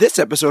This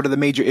episode of the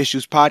Major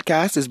Issues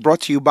Podcast is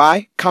brought to you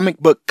by Comic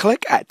Book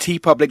Click at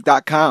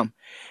tpublic.com.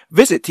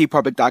 Visit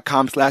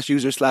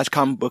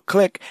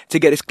tpublic.com/user/comicbookclick to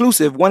get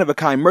exclusive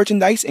one-of-a-kind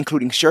merchandise,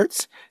 including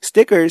shirts,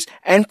 stickers,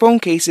 and phone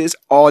cases,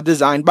 all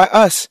designed by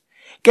us.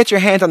 Get your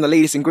hands on the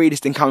latest and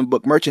greatest in comic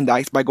book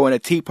merchandise by going to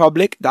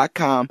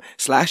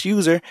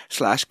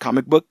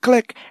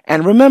tpublic.com/user/comicbookclick.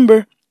 And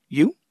remember,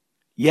 you,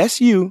 yes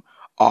you,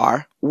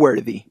 are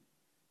worthy.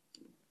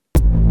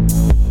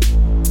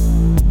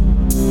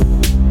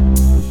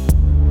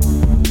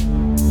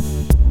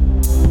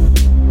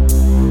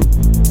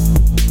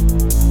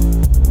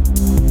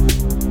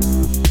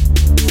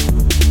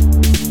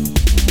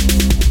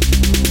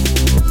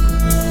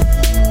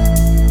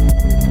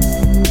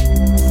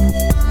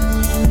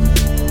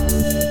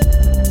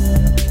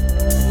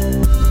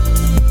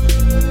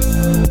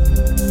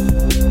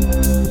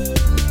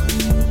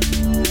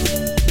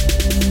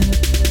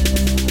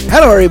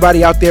 Hello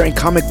everybody out there in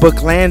comic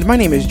book land. My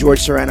name is George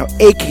Serrano,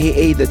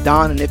 aka The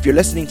Don, and if you're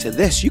listening to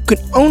this, you can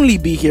only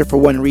be here for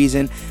one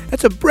reason.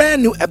 It's a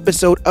brand new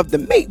episode of the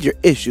Major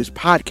Issues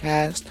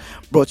Podcast,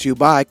 brought to you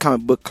by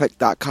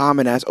comicbookclick.com,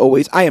 and as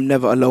always, I am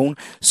never alone.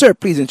 Sir,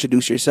 please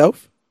introduce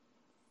yourself.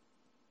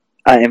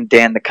 I am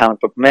Dan, the comic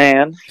book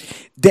man.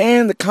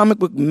 Dan, the comic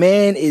book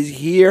man, is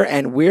here,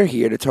 and we're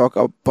here to talk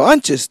a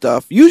bunch of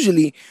stuff.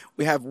 Usually,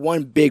 we have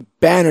one big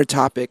banner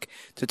topic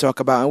to talk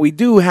about, and we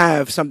do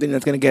have something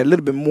that's going to get a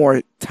little bit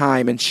more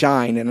time and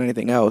shine than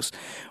anything else.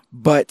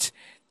 But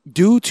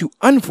due to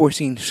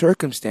unforeseen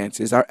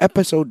circumstances, our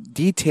episode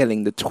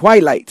detailing the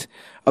twilight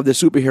of the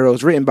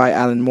superheroes, written by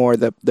Alan Moore,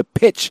 the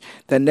pitch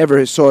that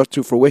never saw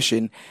to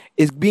fruition,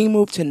 is being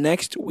moved to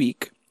next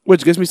week,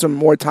 which gives me some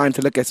more time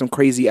to look at some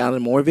crazy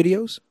Alan Moore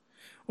videos,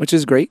 which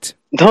is great.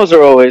 Those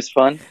are always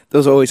fun.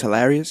 Those are always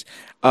hilarious.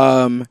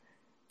 But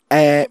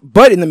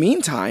in the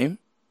meantime,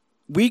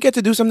 we get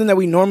to do something that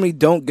we normally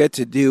don't get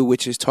to do,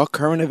 which is talk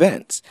current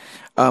events.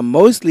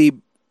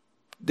 Mostly,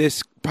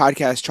 this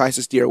podcast tries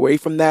to steer away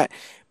from that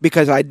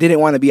because I didn't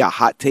want to be a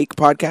hot take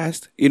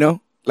podcast, you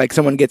know? Like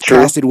someone gets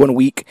casted one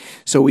week,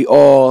 so we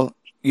all,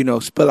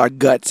 spill our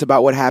guts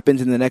about what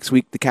happens in the next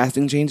week the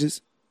casting changes.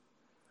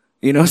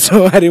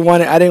 So I didn't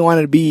want to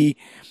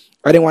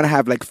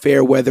have like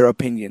fair weather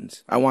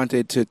opinions. I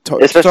wanted to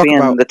talk especially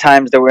about in the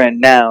times that we're in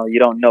now.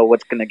 You don't know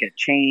what's going to get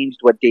changed,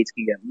 what dates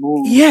can get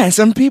moved. Yeah,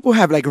 some people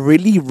have like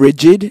really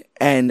rigid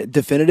and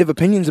definitive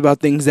opinions about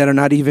things that are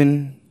not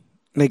even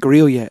like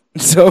real yet.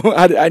 So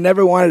I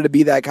never wanted to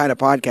be that kind of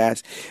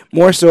podcast.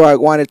 More so, I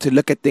wanted to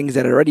look at things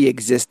that already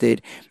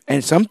existed,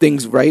 and some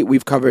things, right,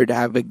 we've covered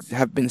have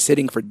been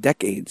sitting for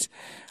decades,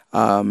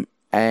 and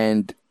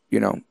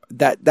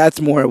that's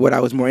more what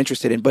I was more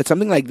interested in. But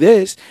something like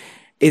this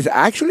is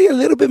actually a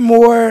little bit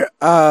more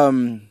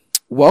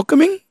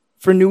welcoming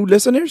for new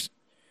listeners.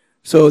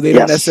 So they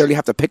don't necessarily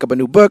have to pick up a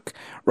new book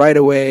right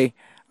away.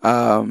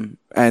 And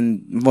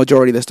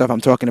majority of the stuff I'm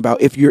talking about,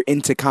 if you're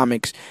into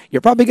comics, you're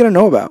probably going to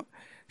know about.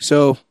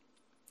 So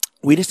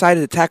we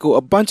decided to tackle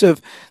a bunch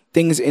of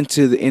things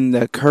in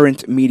the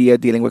current media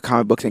dealing with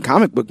comic books and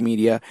comic book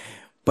media.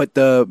 But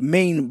the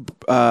main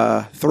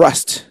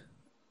thrust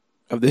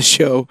of this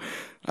show,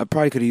 I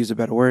probably could have used a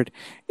better word,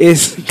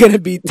 is going to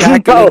be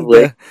tackling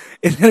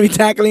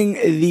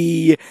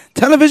the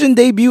television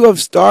debut of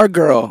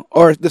Stargirl,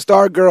 or the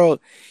Stargirl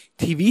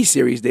TV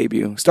series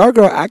debut.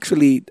 Stargirl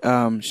actually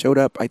showed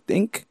up, I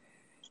think,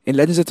 in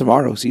Legends of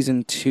Tomorrow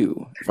season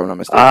 2, if I'm not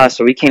mistaken.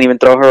 So we can't even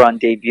throw her on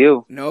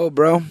debut. No,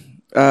 bro.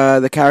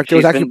 The character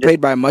was actually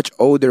played by a much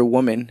older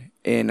woman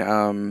in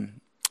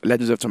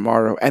Legends of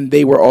Tomorrow, and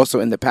they were also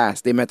in the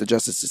past. They met the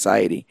Justice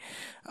Society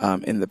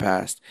in the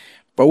past.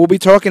 But we'll be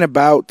talking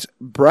about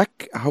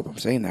Brec, I hope I'm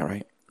saying that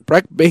right,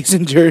 Brec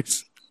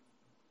Basinger's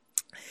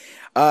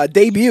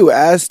debut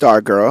as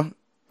Stargirl,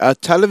 a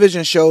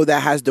television show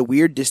that has the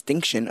weird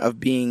distinction of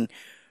being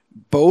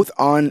both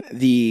on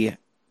the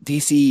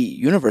DC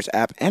Universe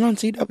app and on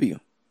CW.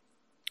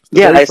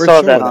 Yeah, I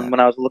saw that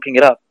when I was looking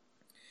it up.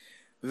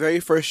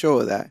 Very first show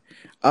of that.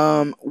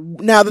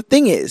 Now the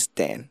thing is,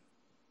 Dan,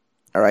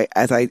 all right,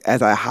 as I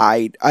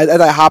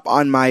hop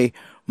on my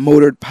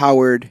motor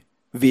powered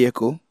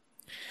vehicle,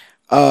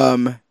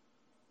 when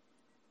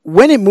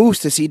it moves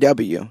to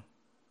CW,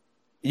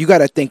 you got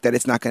to think that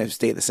it's not going to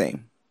stay the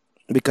same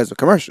because of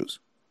commercials.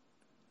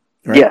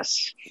 Right?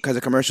 Yes. Because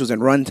of commercials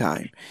and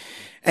runtime.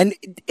 And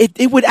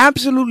it would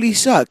absolutely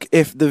suck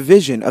if the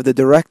vision of the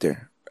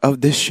director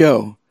of this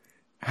show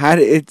had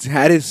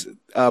his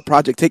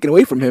project taken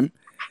away from him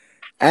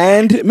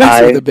and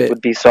messed with a bit. I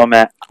would be so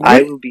mad.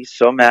 I would be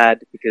so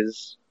mad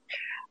because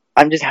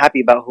I'm just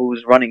happy about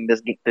who's running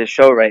this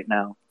show right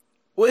now.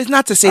 Well, it's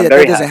not to say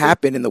that doesn't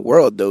happen in the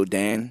world, though,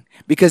 Dan.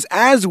 Because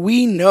as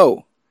we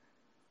know,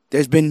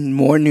 there's been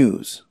more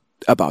news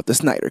about the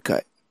Snyder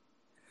Cut.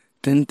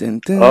 Dun,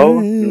 dun, dun.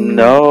 Oh,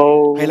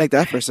 no. I like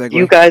that for a second.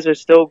 You guys are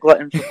still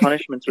glutton for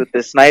punishments with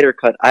this Snyder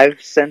Cut.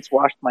 I've since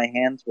washed my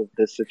hands with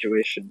this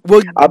situation.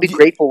 Well, I'll be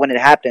grateful when it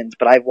happens,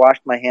 but I've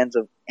washed my hands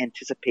of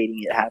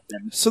anticipating it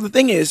happen. So the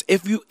thing is,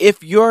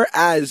 if you're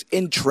as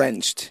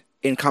entrenched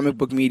in comic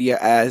book media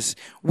as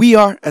we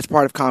are as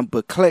part of Comic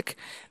Book Click,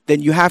 then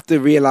you have to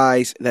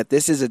realize that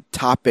this is a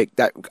topic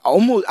that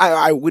almost,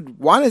 I would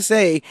want to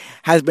say,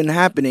 has been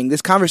happening.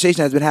 This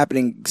conversation has been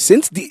happening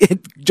since the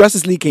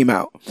Justice League came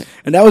out.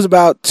 And that was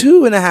about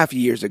 2.5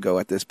 years ago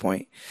at this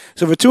point.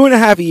 So for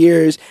 2.5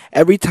 years,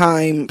 every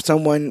time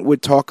someone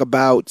would talk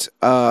about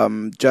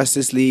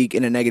Justice League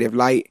in a negative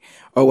light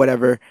or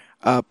whatever,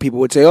 people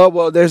would say, oh,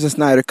 well, there's a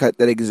Snyder cut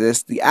that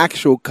exists. The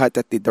actual cut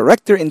that the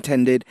director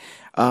intended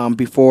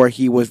before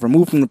he was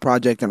removed from the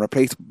project and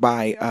replaced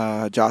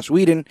by Joss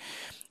Whedon.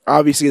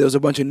 Obviously, there was a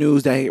bunch of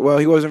news that, he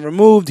wasn't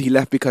removed. He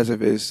left because of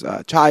his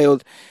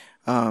child.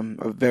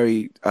 A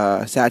very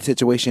sad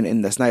situation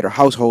in the Snyder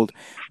household.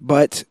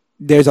 But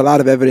there's a lot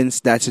of evidence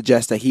that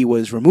suggests that he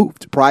was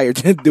removed prior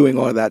to doing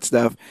all of that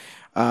stuff.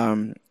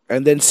 And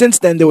then since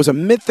then, there was a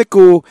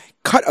mythical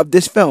cut of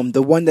this film,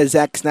 the one that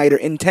Zack Snyder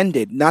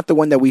intended, not the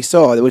one that we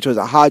saw, which was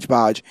a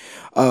hodgepodge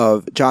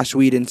of Joss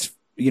Whedon's,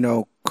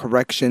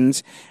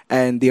 corrections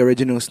and the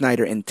original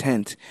Snyder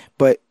intent.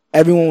 But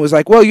everyone was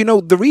like, well,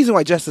 the reason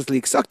why Justice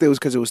League sucked was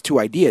because it was two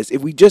ideas.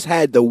 If we just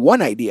had the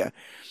one idea,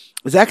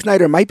 Zack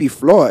Snyder might be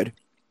flawed,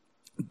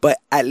 but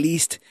at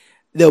least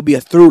there'll be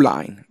a through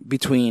line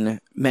between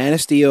Man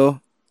of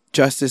Steel,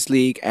 Justice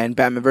League, and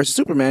Batman vs.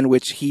 Superman,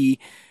 which he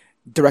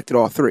directed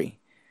all three.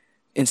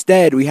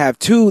 Instead, we have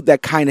two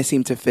that kind of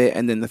seem to fit,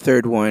 and then the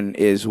third one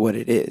is what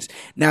it is.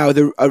 Now,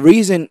 a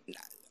reason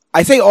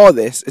I say all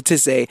this to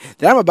say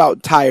that I'm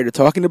about tired of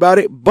talking about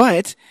it,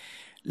 but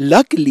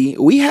luckily,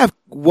 we have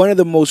one of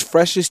the most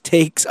freshest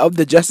takes of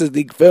the Justice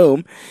League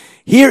film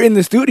here in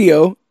the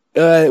studio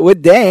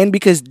with Dan,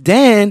 because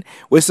Dan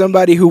was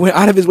somebody who went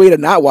out of his way to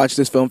not watch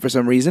this film for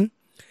some reason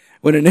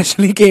when it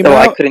initially came out. No,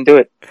 I couldn't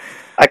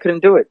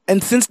do it.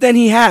 And since then,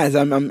 he has.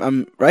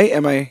 I'm right.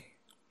 Am I?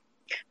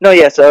 No,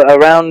 yes.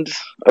 Around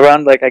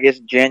like I guess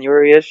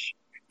January-ish.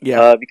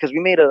 Yeah. Because we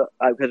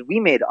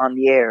made on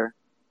the air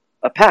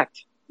a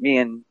pact. Me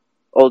and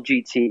old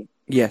GT.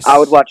 Yes. I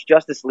would watch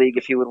Justice League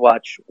if he would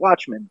watch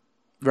Watchmen.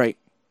 Right.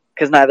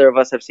 Because neither of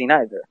us have seen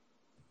either.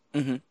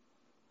 Mm-hmm.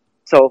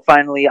 So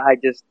finally,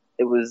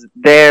 it was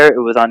there.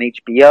 It was on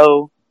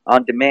HBO,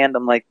 on demand.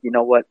 I'm like, you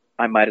know what?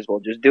 I might as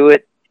well just do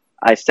it.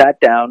 I sat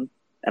down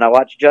and I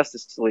watched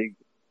Justice League.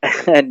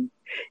 And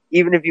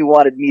even if you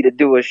wanted me to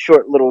do a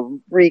short little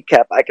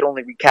recap, I could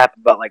only recap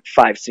about like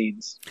 5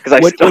 scenes. Because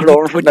I still don't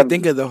remember. What did you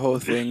think of the whole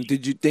thing?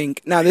 Did you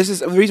think... Now, this is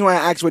the reason why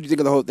I asked what you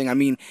think of the whole thing. I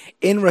mean,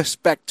 in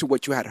respect to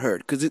what you had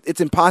heard. Because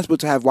it's impossible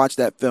to have watched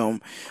that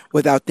film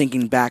without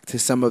thinking back to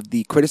some of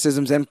the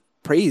criticisms and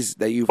praise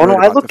that you've heard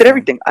about. I looked at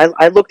everything.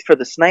 I looked for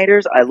the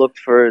Snyders. I looked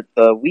for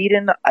the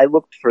Whedon. I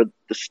looked for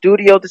the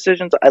studio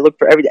decisions. I looked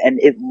for everything. And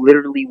it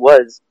literally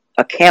was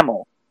a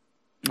camel.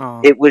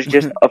 Oh. It was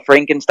just a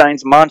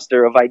Frankenstein's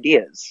monster of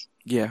ideas.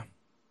 Yeah.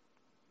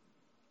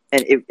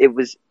 And it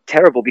was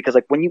terrible because,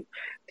 like,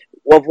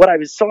 what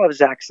I saw of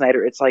Zack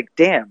Snyder, it's like,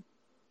 damn,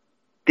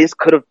 this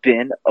could have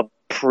been a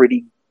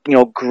pretty,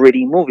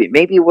 gritty movie.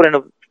 Maybe it wouldn't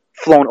have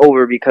flown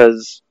over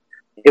because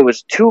it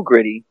was too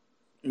gritty.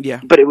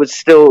 Yeah. But it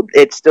still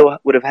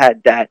would have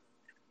had that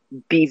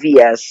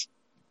BVS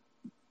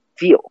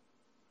feel.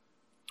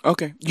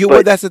 Okay.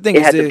 That's the thing.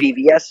 It had the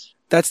BVS.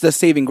 That's the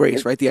saving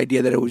grace, right? The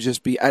idea that it would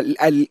just be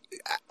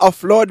a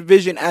flawed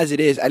vision as it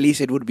is. At least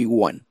it would be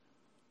one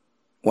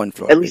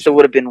flawed. At least vision. It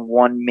would have been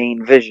one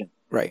main vision,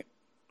 right?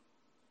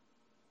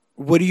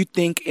 What do you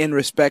think in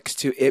respects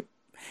to it?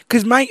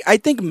 Because I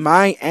think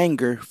my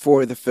anger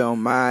for the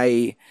film,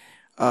 my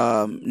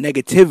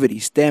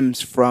negativity stems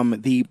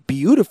from the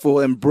beautiful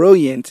and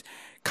brilliant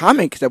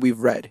comics that we've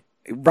read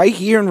right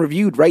here and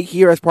reviewed right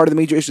here as part of the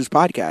Major Issues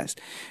podcast.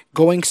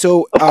 Going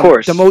so, of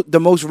course, the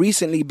most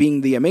recently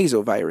being the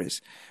Amazo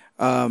virus,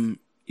 or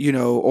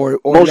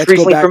most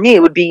recently for me,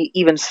 it would be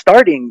even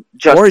starting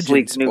Justice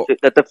League,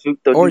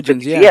 the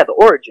Origins, the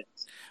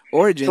Origins.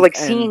 Origins. So, like,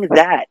 seeing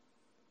that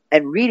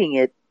and reading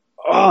it,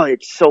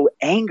 it's so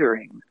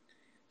angering.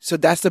 So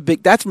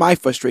that's my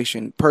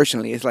frustration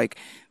personally. It's like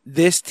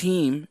this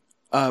team,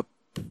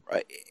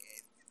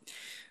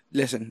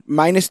 listen,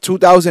 minus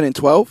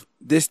 2012,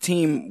 this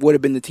team would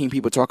have been the team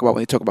people talk about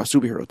when they talk about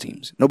superhero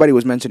teams. Nobody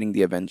was mentioning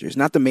the Avengers,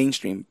 not the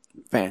mainstream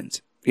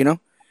fans,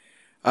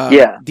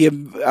 Yeah.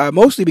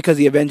 Mostly because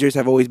the Avengers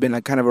have always been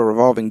like kind of a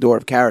revolving door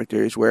of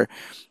characters where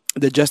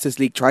the Justice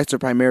League tries to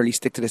primarily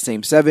stick to the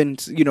same 7.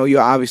 You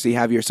obviously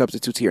have your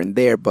substitutes here and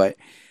there, but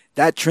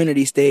that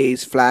Trinity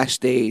stays, Flash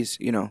stays,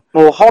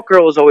 Well,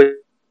 Hawkgirl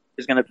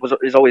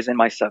is always in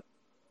my 7.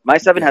 My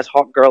 7 has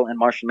Hawkgirl and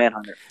Martian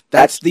Manhunter.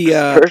 That's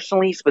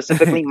personally,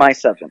 specifically my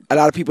 7. A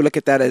lot of people look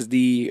at that as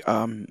the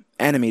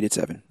animated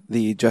 7,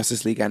 the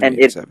Justice League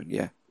animated 7.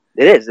 Yeah,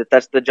 it is.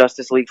 That's the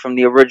Justice League from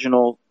the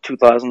original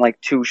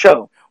 2002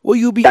 show. Well,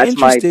 you'll be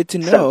interested to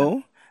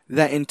know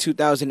that in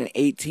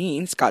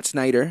 2018, Scott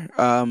Snyder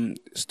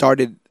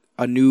started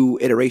a new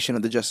iteration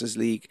of the Justice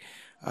League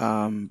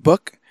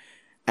book,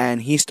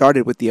 and he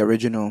started with the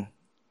original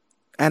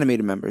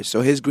animated members.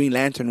 So his Green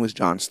Lantern was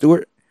John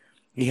Stewart.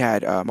 He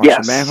had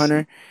Martian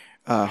Manhunter,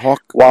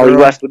 Hawk. Wally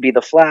West would be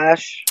the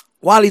Flash.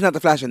 Wally's not the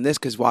Flash in this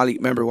because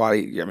remember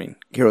Wally? I mean,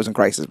 Heroes in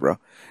Crisis, bro.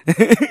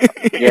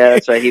 Yeah,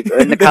 that's right.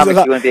 In the comics,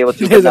 you wouldn't be able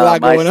to. There's a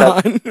But lot going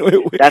on.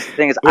 That's the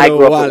thing is, with I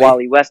grew up Wally. with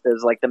Wally West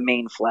as like the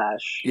main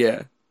Flash.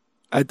 Yeah,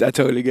 I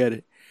totally get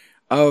it.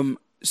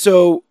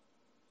 So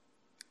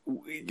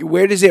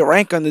where does it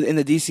rank in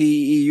the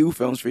DCEU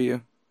films for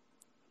you?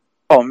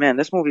 Oh man,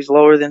 this movie's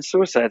lower than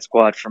Suicide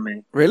Squad for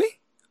me. Really?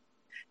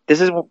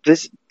 This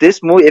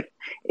movie.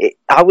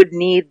 I would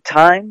need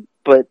time,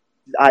 but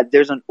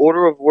there's an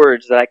order of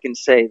words that I can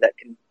say that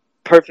can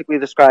perfectly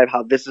describe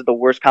how this is the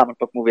worst comic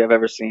book movie I've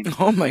ever seen.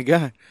 Oh my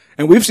god!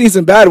 And we've seen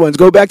some bad ones.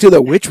 Go back to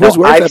the Which Was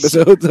Worse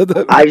episodes of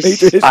the Major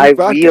History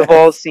Podcast. We have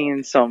all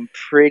seen some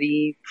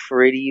pretty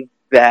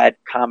bad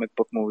comic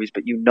book movies,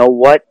 but you know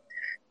what?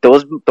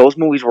 Those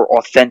movies were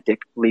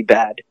authentically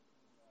bad.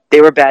 They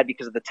were bad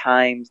because of the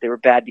times. They were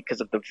bad because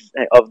of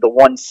the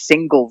one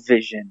single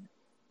vision.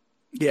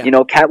 Yeah. You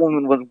know,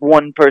 Catwoman was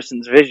one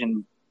person's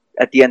vision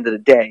at the end of the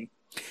day.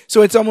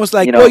 So it's almost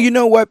like, well, you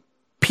know what?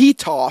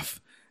 Pitoff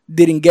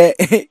didn't get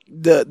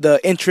the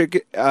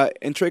intricate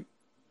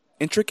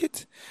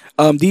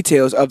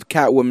details of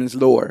Catwoman's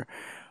lore.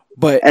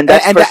 But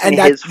that's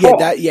his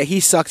fault. He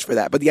sucks for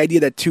that. But the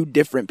idea that two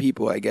different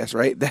people, I guess,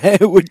 right,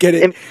 that would get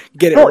it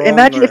no, wrong.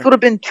 Imagine if it would have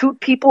been two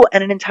people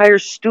and an entire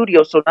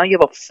studio. So now you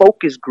have a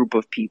focus group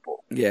of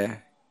people. Yeah,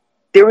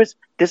 there was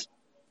this.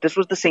 This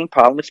was the same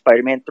problem with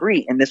Spider-Man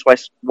 3, and this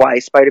why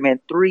Spider-Man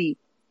 3,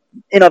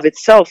 in of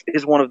itself,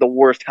 is one of the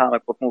worst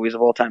comic book movies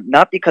of all time.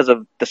 Not because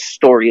of the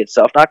story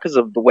itself, not because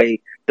of the way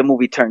the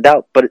movie turned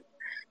out, but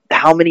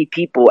how many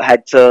people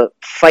had to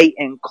fight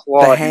and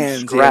claw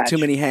and scratch. Too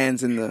many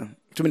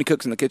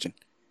cooks in the kitchen.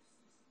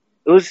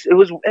 It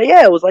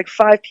was like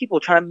 5 people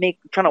trying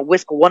to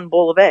whisk one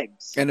bowl of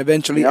eggs. And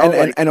eventually,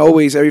 and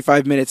always every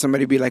 5 minutes,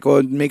 somebody be like,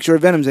 "Well, make sure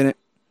Venom's in it.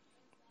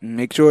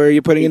 Make sure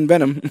you're putting in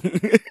Venom."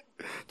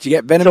 Did you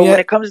get Venom yet? So when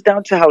it comes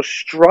down to how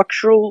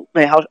structurally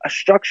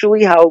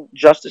how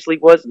Justice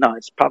League was, no,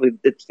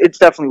 it's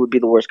definitely would be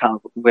the worst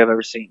comic book movie I've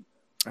ever seen.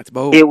 That's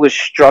bold. It was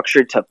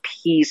structured to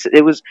piece.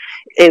 It was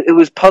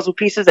puzzle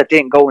pieces that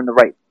didn't go in the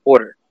right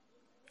order.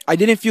 I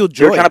didn't feel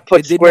joy. They were trying to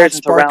put squares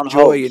into round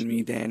joy holes. in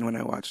me, Dan, when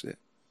I watched it.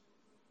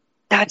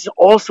 That's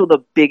also the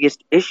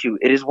biggest issue.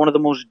 It is one of the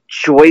most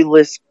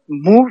joyless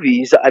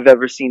movies I've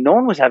ever seen. No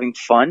one was having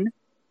fun.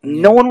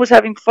 No one was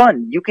having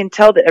fun. You can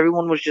tell that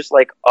everyone was just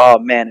like, oh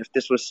man, if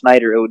this was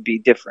Snyder, it would be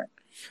different.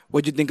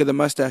 What'd you think of the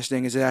mustache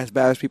thing? Is it as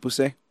bad as people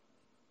say?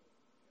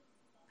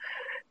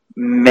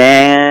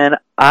 Man,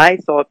 I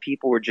thought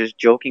people were just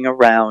joking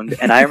around,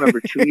 and I remember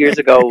 2 years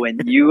ago when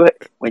you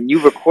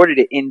recorded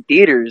it in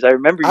theaters. I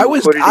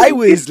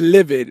was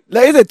livid.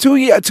 Like I said,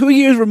 2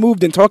 years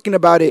removed and talking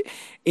about it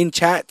in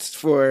chats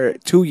for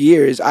 2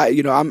 years.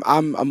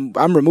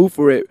 I'm removed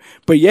for it,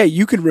 but yeah,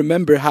 you can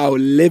remember how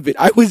livid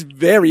I was.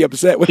 Very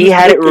upset when he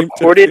had it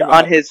recorded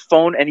on his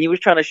phone, and he was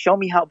trying to show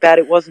me how bad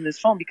it was in his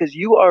phone because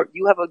you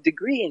have a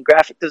degree in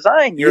graphic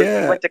design. You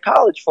went to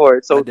college for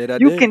it, so I did.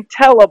 Can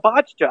tell a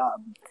botch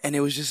job. And it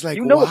was just like,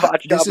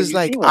 this is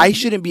like, I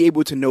shouldn't be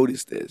able to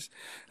notice this.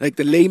 Like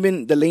the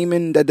layman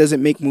that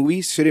doesn't make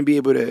movies shouldn't be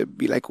able to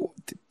be like,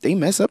 did they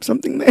mess up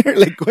something there?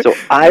 Like,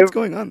 what's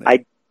going on there?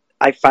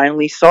 I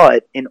finally saw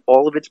it in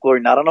all of its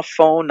glory, not on a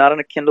phone, not on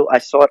a Kindle. I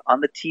saw it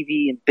on the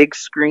TV in big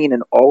screen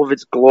in all of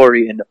its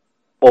glory, and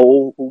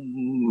oh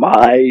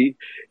my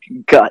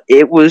God,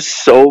 it was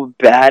so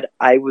bad.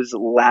 I was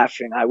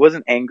laughing. I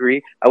wasn't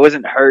angry. I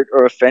wasn't hurt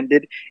or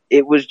offended.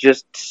 It was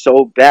just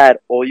so bad.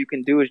 All you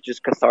can do is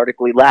just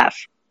cathartically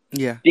laugh.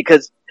 Yeah.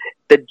 Because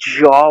the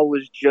jaw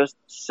was just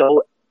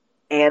so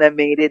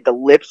animated. The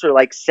lips are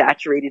like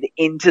saturated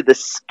into the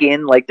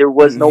skin. Like there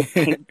was no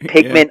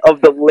pigment of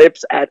the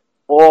lips at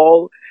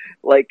all.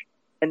 Like,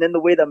 and then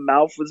the way the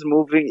mouth was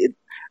moving, it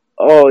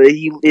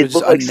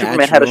looked like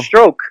Superman had a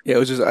stroke. Yeah, it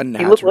was just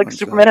unnatural. He looked like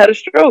Superman had a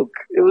stroke.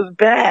 It was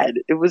bad.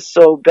 It was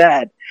so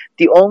bad.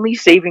 The only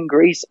saving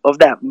grace of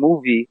that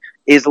movie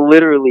is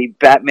literally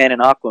Batman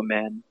and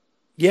Aquaman.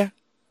 Yeah.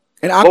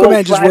 And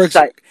Aquaman just works.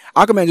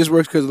 Aquaman just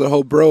works because of the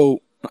whole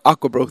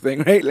Aqua Bro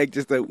thing, right? Like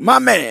just like my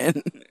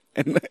man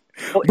and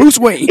Bruce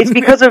Wayne. It's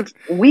because of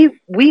we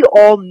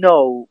all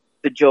know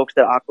the jokes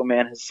that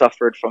Aquaman has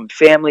suffered from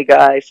Family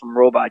Guy, from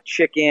Robot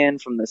Chicken,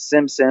 from The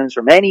Simpsons,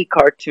 from any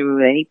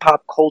cartoon, any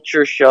pop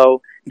culture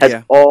show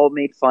has all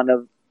made fun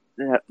of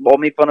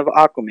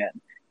Aquaman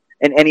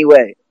in any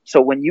way. So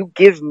when you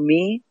give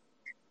me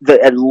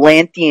the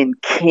Atlantean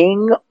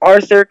King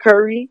Arthur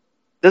Curry,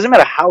 doesn't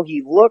matter how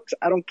he looks,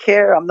 I don't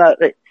care. I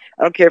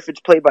don't care if it's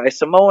played by a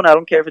Samoan, I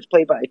don't care if it's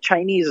played by a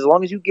Chinese, as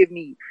long as you give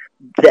me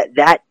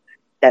that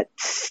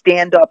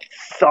stand-up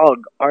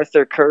thug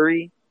Arthur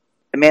Curry,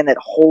 the man that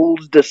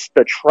holds the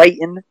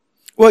Triton.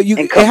 Well,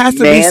 it has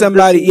to be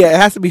somebody. Yeah, it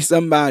has to be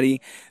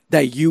somebody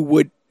that you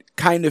would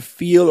kind of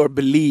feel or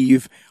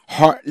believe,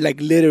 like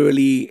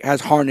literally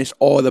has harnessed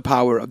all the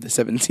power of the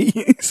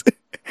 70s.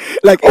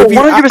 Like,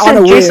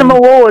 100%, Jason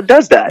Momoa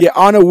does that. Yeah,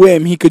 on a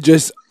whim, he could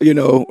just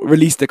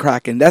release the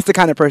Kraken. That's the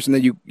kind of person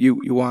that you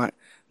want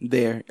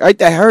there. I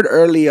heard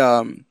early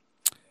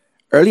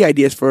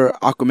ideas for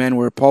Aquaman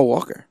were Paul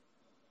Walker.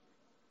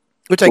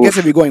 Which I guess if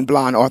Oof. you're going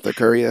blonde Arthur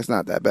Curry, that's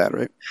not that bad,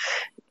 right?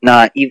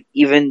 Nah,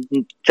 even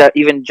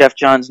Jeff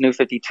Johns' New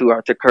 52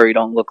 Arthur Curry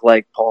don't look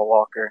like Paul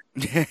Walker.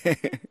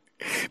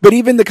 But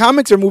even the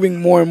comics are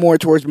moving more and more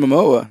towards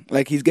Momoa.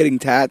 Like he's getting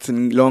tats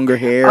and longer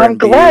hair. I'm and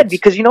glad beards.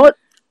 because you know what?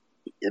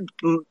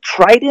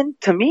 Triton,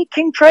 to me,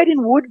 King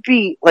Triton would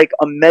be like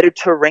a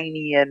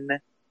Mediterranean,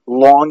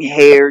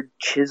 long-haired,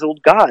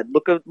 chiseled god.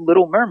 Look at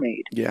Little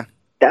Mermaid. Yeah.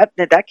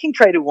 That King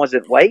Triton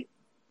wasn't white.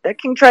 That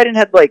King Triton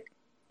had like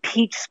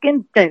peach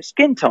skin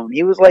tone.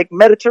 He was like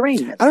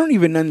Mediterranean. I don't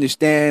even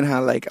understand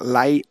how like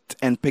light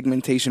and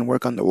pigmentation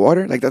work on the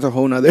water. Like that's a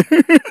whole nother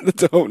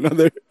that's a whole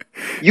nother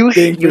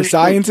thing for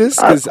scientists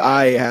because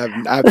I have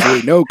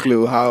absolutely no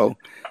clue how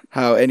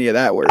any of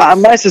that works.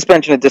 My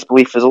suspension of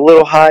disbelief is a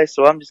little high,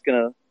 so I'll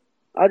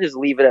just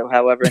leave it at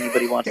however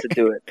anybody wants to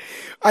do it.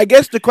 I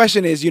guess the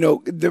question is,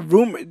 the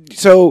room.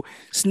 So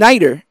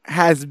Snyder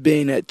has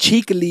been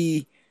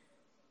cheekily,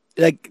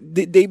 like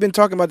they've been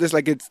talking about this,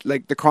 like it's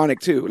like the Chronic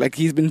too. Like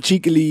he's been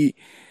cheekily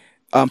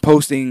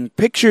posting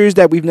pictures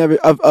that we've never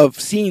of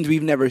scenes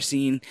we've never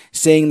seen,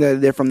 saying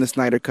that they're from the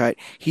Snyder Cut.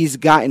 He's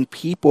gotten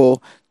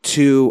people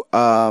to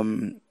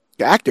the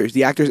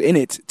actors in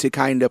it to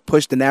kind of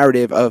push the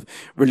narrative of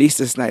release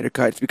the Snyder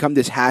Cut. It's become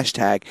this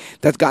hashtag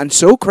that's gotten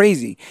so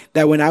crazy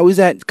that when I was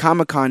at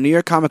Comic-Con, New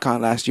York Comic-Con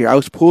last year, I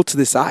was pulled to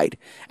the side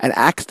and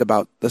asked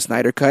about the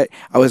Snyder Cut.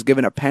 I was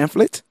given a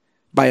pamphlet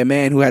by a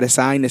man who had a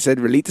sign that said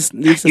release the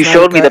Snyder Cut. You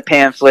showed me the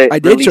pamphlet. I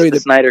did show you the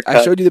Snyder Cut.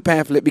 I showed you the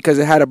pamphlet because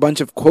it had a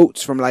bunch of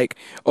quotes from like,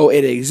 "Oh,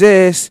 it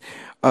exists."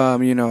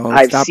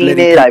 I've stop seen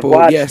letting it. people,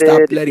 I've watched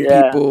stop it. letting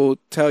Yeah. people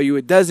tell you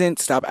it doesn't.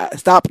 Stop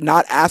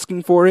not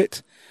asking for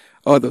it.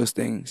 All those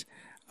things.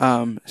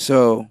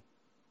 So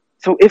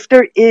if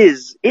there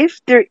is,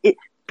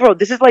 bro,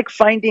 this is like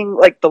finding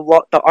like the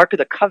Ark of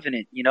the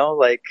Covenant.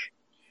 Like.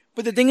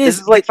 But the thing This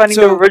is like finding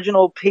the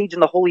original page in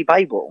the Holy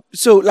Bible.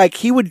 So, like,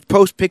 he would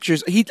post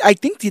pictures. I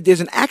think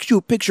there's an actual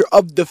picture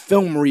of the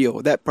film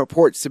reel that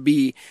purports to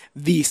be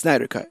the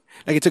Snyder Cut.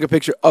 Like, he took a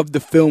picture of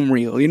the film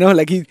reel.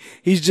 Like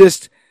he's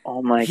just.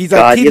 Oh my he's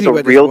God! Like he has a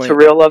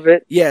reel-to-reel of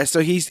it. Yeah,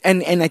 so he's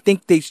and I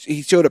think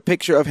he showed a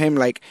picture of him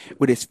like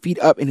with his feet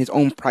up in his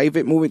own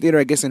private movie theater,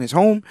 I guess in his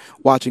home,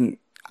 watching.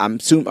 I'm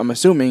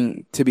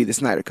assuming to be the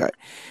Snyder Cut.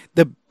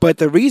 But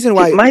the reason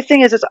why my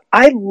thing is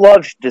I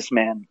love this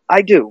man.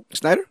 I do.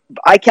 Snyder.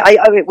 I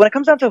when it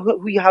comes down to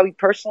how he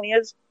personally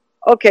is,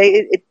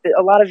 okay.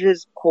 A lot of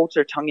his quotes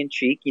are tongue in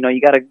cheek.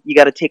 You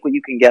gotta take what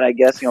you can get. I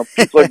guess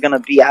people are gonna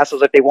be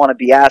assholes if they want to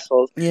be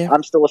assholes. Yeah.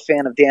 I'm still a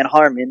fan of Dan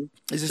Harmon.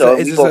 Is this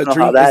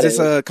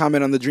a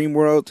comment on the Dream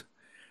World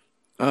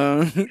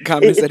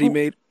comments that he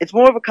made? It's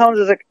more of a comment.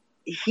 It's like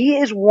he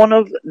is one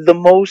of the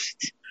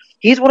most.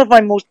 He's one of my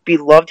most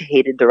beloved,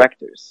 hated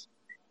directors.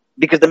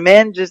 Because the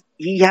man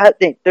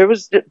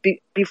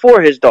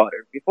before his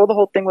daughter, before the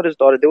whole thing with his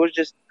daughter, there was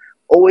just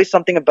always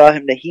something about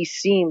him that he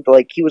seemed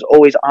like he was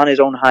always on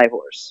his own high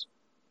horse.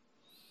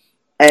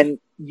 And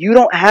you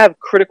don't have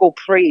critical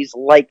praise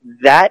like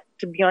that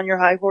to be on your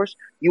high horse.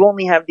 You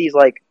only have these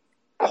like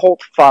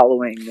cult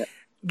following.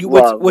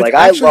 What's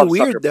actually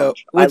weird though?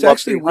 What's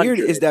actually weird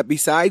is that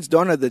besides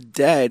Dawn of the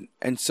Dead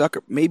and Sucker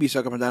Punch,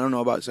 I don't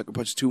know about Sucker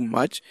Punch too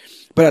much,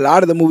 but a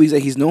lot of the movies that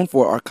he's known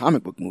for are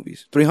comic book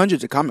movies.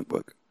 300's a comic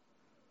book.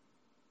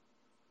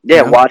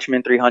 Yeah,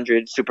 Watchmen,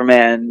 300,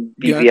 Superman,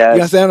 BVS. You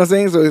understand what I'm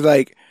saying? So it's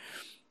like,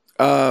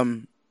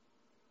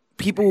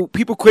 people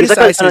criticize. He's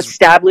like an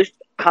established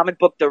comic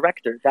book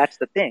director. That's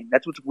the thing.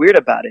 That's what's weird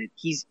about it.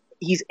 He's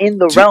in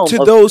the realm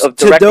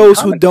of those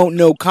who don't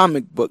know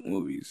comic book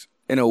movies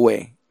in a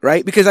way.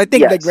 Right? Because I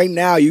think like right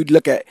now you'd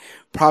look at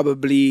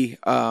probably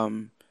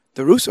the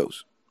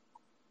Russos.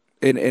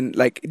 And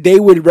like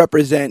they would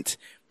represent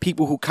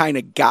people who kind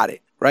of got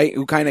it, right?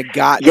 Who kind of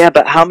got Yeah,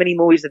 but how many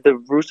movies did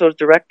the Russos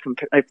direct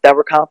if that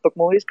were comic book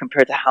movies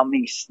compared to how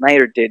many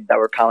Snyder did that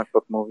were comic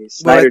book movies?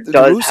 Snyder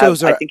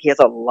I think he has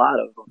a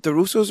lot of them. The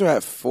Russos are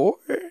at 4,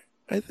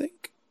 I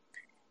think.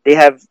 They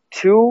have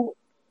two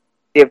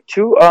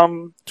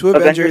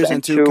Avengers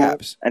and two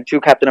Caps. And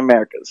 2 Captain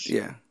Americas.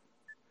 Yeah.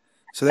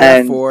 So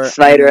they're at 4.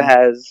 Snyder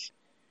has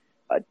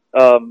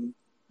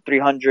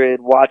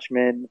 300,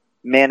 Watchmen,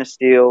 Man of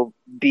Steel,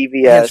 BVS.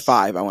 He has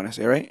 5, I want to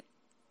say, right?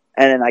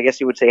 And then I guess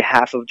you would say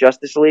half of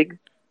Justice League.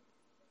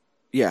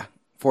 Yeah,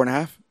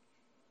 4.5.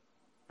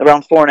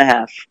 Around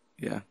 4.5.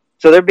 Yeah.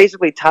 So they're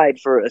basically tied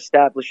for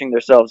establishing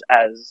themselves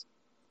as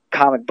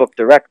comic book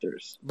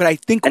directors. But I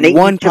think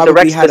one probably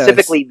direct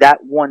specifically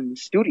that one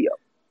studio.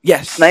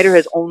 Yes. Snyder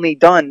has only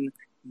done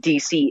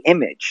DC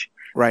Image.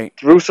 Right.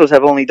 The Russos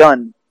have only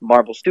done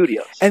Marvel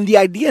Studios. And the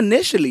idea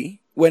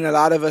initially, when a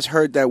lot of us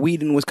heard that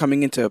Whedon was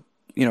coming in to,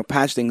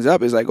 patch things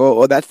up, is like,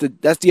 oh, that's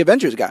the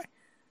Avengers guy.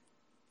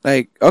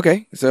 Like,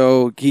 okay,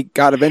 so he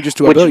got Avengers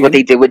to $1 billion. What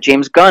they did with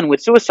James Gunn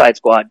with Suicide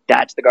Squad,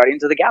 that's the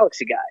Guardians of the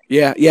Galaxy guy.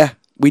 Yeah.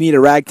 We need a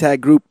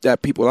ragtag group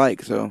that people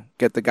like, so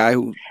get the guy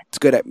who's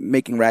good at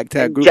making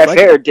ragtag groups. Jeff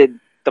Hare did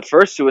the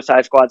first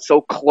Suicide Squad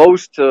so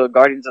close to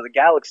Guardians of the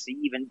Galaxy,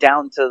 even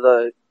down to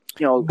the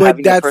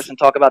having a person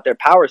talk about their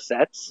power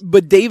sets.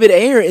 But David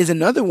Ayer is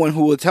another one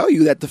who will tell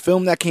you that the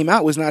film that came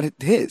out was not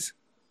his.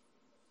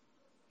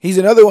 He's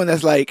another one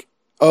that's like,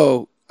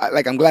 oh,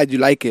 I'm glad you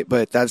like it,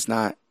 but that's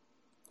not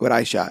what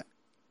I shot.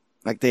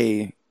 Like,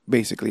 they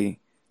basically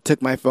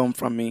took my film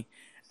from me.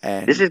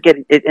 And this is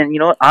getting it, and you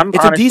know what? I'm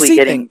it's honestly a DC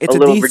getting thing. It's a a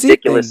little DC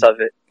ridiculous thing. of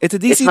it. It's a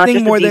DC It's not thing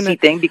just more a than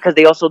DC thing because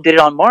they also did it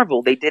on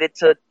Marvel. They did it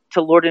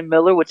to Lord and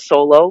Miller with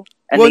Solo,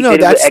 and well, they no,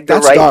 did it with Edgar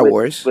that's Wright Star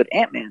Wars. with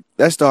Ant-Man.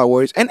 That's Star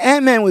Wars, and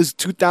Ant-Man was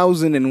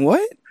 2000 and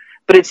what?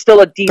 But it's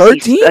still a DC.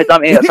 13? I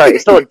mean, sorry,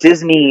 it's still a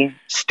Disney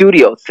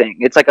studio thing.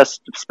 It's like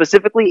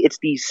specifically, it's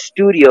these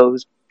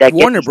studios that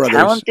Warner get these Brothers,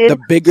 talented, the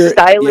bigger,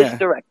 stylish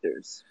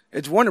directors.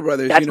 It's Warner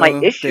Brothers. That's you know,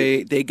 my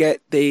issue.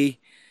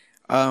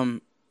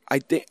 I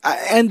think,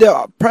 and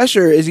the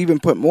pressure is even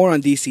put more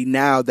on DC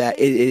now that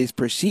it is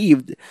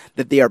perceived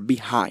that they are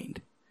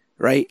behind,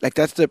 right? Like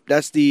that's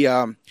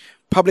the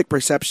public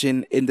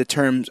perception in the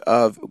terms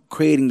of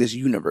creating this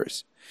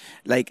universe.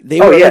 Like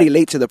they were already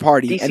late to the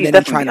party, DC and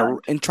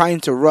then trying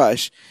to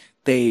rush,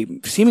 they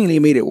seemingly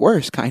made it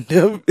worse, kind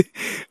of.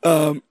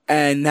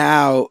 And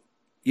now,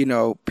 you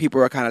know, people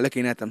are kind of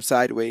looking at them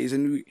sideways,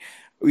 and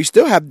we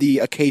still have the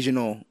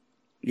occasional,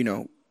 you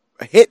know,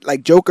 a hit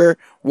like Joker,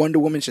 Wonder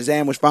Woman,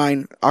 Shazam was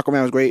fine,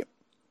 Aquaman was great.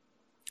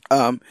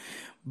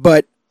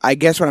 But I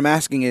guess what I'm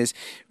asking is,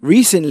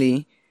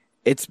 recently,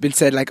 it's been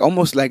said like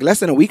almost like less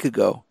than a week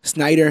ago,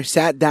 Snyder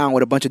sat down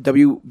with a bunch of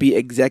WB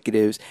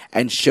executives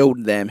and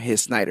showed them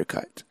his Snyder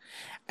cut.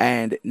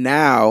 And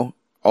now,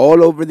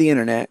 all over the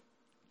internet,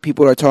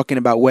 people are talking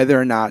about whether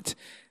or not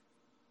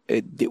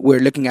we're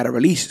looking at a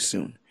release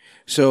soon.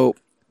 So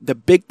the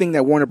big thing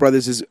that Warner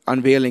Brothers is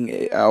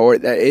unveiling, or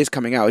that is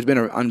coming out, it's been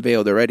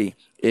unveiled already,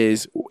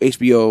 is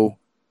HBO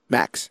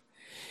Max.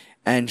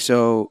 And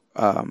so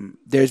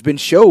there's been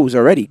shows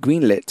already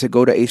greenlit to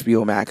go to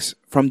HBO Max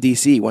from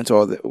DC once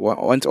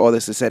all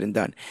this is said and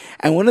done.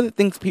 And one of the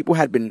things people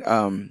had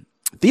been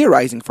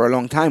theorizing for a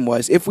long time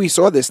was, if we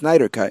saw the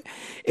Snyder cut,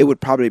 it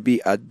would probably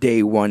be a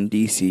day one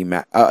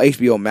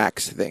HBO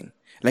Max thing.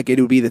 Like, it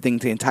would be the thing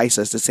to entice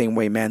us the same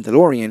way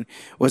Mandalorian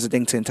was the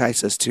thing to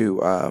entice us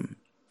to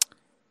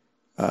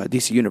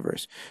DC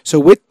Universe. So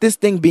with this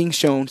thing being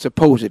shown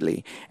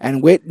supposedly,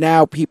 and with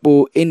now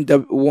people in the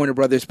Warner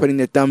Brothers putting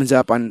their thumbs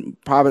up on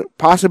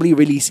possibly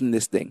releasing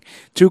this thing,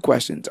 two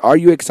questions: are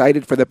you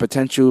excited for the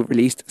potential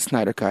released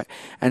Snyder Cut?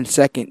 And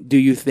second, do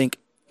you think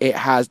it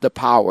has the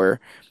power,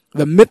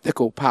 the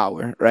mythical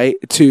power, right,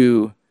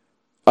 to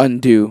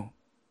undo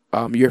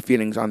your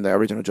feelings on the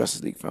original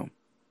Justice League film?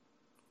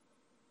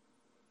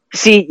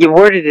 See, you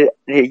worded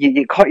it.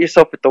 You caught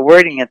yourself with the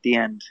wording at the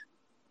end.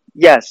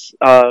 Yes,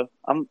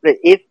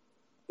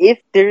 if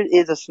there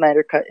is a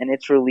Snyder Cut and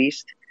it's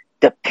released,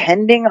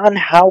 depending on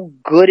how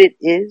good it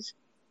is,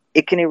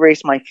 it can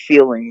erase my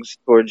feelings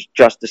towards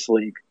Justice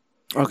League.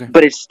 Okay.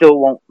 But it still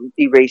won't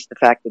erase the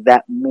fact that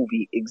that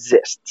movie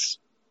exists.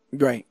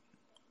 Right.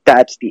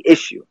 That's the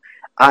issue.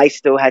 I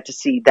still had to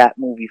see that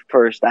movie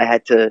first.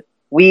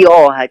 We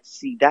all had to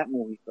see that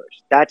movie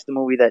first. That's the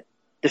movie that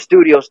the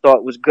studios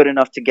thought was good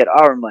enough to get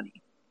our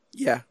money.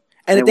 Yeah.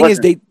 And the thing is,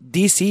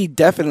 DC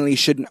definitely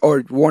shouldn't,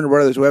 or Warner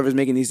Brothers, whoever's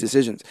making these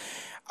decisions,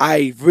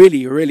 I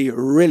really, really,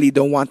 really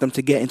don't want them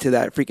to get into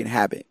that freaking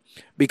habit.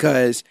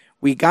 Because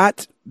we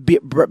got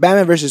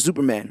Batman vs.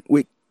 Superman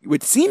with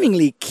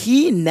seemingly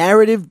key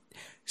narrative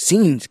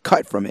scenes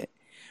cut from it,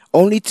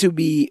 only to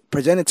be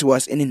presented to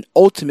us in an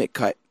ultimate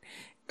cut.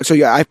 So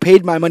yeah, I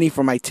paid my money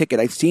for my ticket.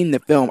 I've seen the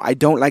film. I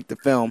don't like the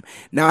film.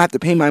 Now I have to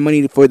pay my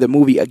money for the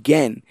movie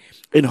again,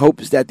 in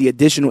hopes that the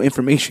additional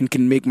information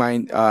can make my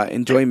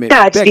enjoyment.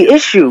 That's bigger. the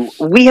issue.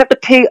 We have to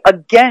pay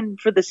again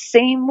for the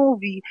same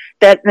movie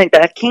that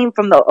came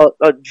from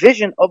the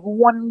vision of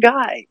one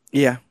guy.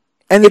 Yeah.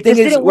 And the thing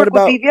is, what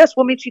about BVS?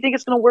 What makes you think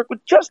it's going to work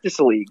with Justice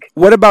League?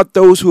 What about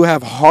those who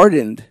have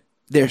hardened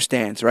their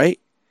stance, right?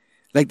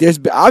 Like, there's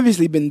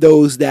obviously been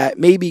those that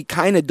maybe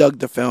kind of dug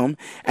the film,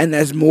 and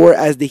as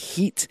the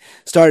heat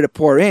started to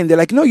pour in, they're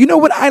like, no, you know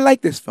what? I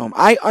like this film.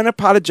 I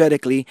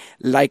unapologetically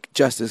like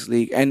Justice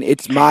League, and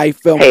it's my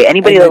film. Hey,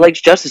 anybody that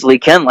likes Justice League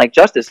can like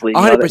Justice League.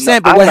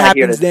 100%, but what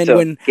happens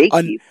then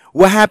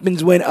what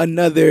happens when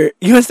another,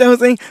 you understand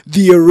what I'm saying?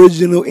 The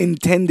original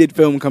intended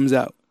film comes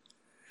out.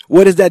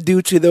 What does that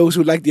do to those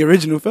who like the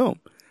original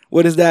film?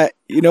 What is that,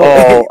 you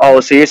know?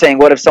 So you're saying,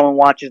 what if someone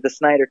watches the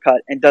Snyder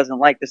Cut and doesn't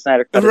like the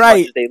Snyder Cut as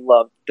much as they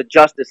love the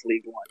Justice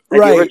League one,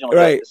 the original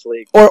Justice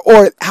League?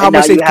 Or how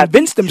much they've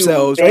convinced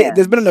themselves, right?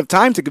 There's been enough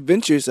time to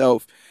convince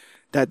yourself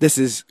that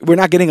we're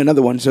not getting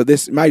another one, so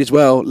this might as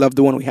well love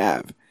the one we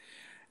have.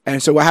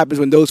 And so what happens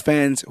when those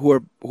fans who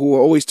are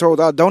always told,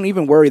 oh, don't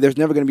even worry, there's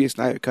never going to be a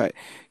Snyder Cut.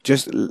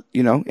 Just,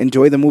 you know,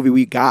 enjoy the movie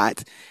we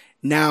got.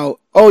 Now,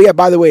 oh yeah,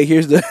 by the way,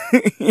 here's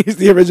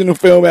the original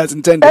film as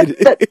intended.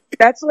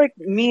 That's like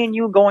me and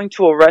you going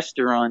to a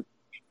restaurant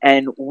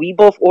and we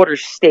both order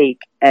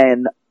steak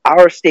and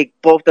our steak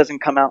both doesn't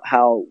come out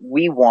how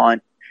we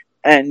want,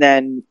 and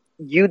then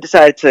you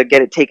decided to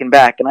get it taken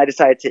back and I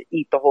decided to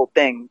eat the whole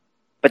thing.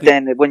 But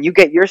then when you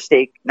get your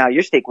steak, now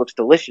your steak looks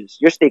delicious.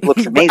 Your steak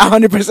looks amazing.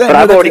 100%. But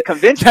I've already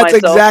convinced myself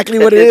that's exactly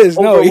what it is.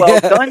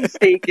 Done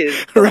steak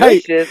is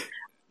delicious.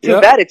 Right. Too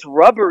bad it's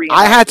rubbery.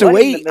 I had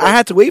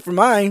to wait for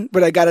mine,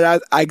 but I got it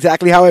out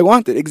exactly how I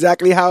wanted,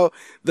 exactly how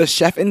the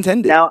chef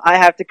intended. Now I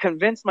have to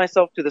convince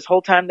myself through this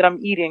whole time that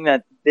I'm eating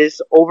that this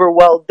over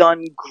well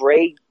done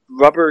gray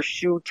rubber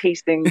shoe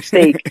tasting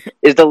steak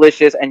is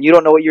delicious, and you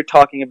don't know what you're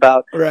talking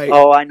about. Right?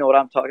 Oh, I know what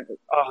I'm talking about.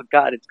 Oh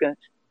God, it's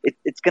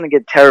gonna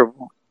get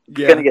terrible.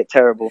 It's gonna get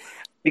terrible.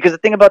 Because the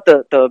thing about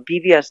the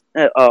BVS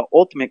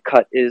Ultimate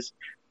Cut is,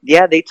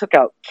 yeah, they took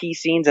out key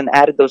scenes and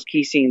added those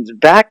key scenes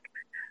back,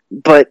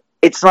 but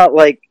it's not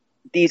like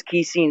these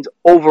key scenes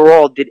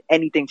overall did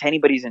anything to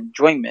anybody's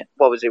enjoyment.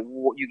 What was it?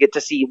 You get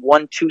to see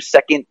 1-2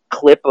 second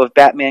clip of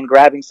Batman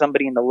grabbing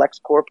somebody in the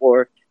LexCorp,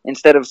 or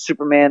instead of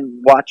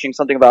Superman watching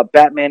something about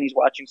Batman, he's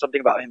watching something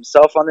about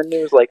himself on the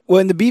news. Like, well,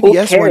 in the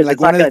BVS one, like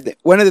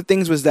one of the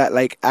things was that,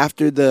 like,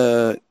 after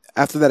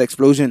that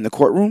explosion in the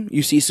courtroom,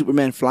 you see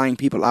Superman flying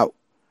people out.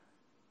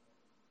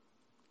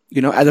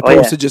 You know, as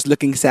opposed to just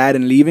looking sad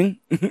and leaving,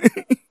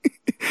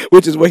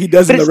 which is what he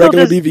does in the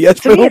regular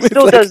BVS film. To me, it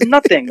still does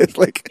nothing. It's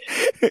like,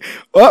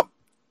 well,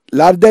 a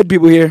lot of dead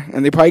people here,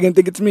 and they're probably gonna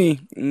think it's me.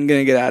 I'm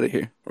gonna get out of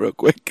here real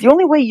quick. The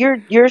only way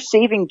you're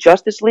saving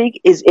Justice League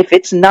is if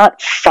it's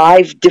not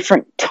 5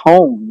 different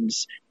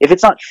tones, if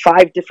it's not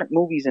 5 different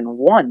movies in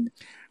one.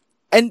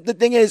 And the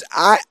thing is,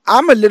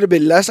 I'm a little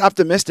bit less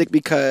optimistic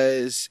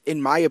because,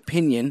 in my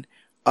opinion,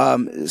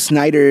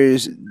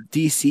 Snyder's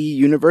DC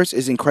universe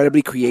is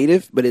incredibly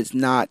creative, but it's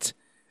not.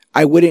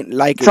 I wouldn't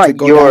like it to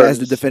go down as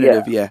the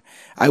definitive. Yeah,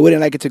 I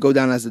wouldn't like it to go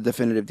down as the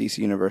definitive DC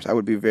universe. I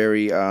would be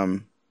very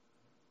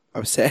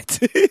upset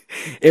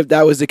if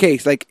that was the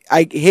case. Like,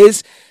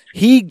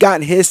 he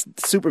got his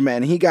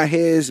Superman, he got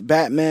his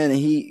Batman, and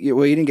he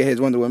didn't get his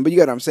Wonder Woman, but you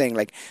get what I'm saying.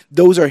 Like,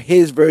 those are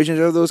his versions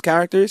of those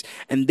characters,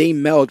 and they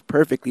meld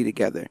perfectly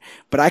together.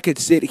 But I could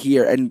sit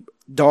here and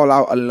doll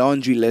out a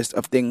laundry list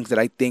of things that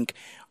I think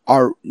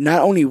are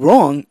not only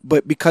wrong,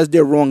 but because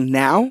they're wrong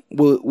now,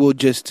 will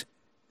just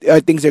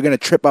things they're gonna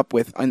trip up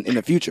with in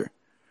the future.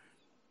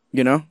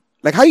 You know,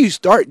 like how do you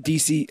start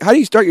DC? How do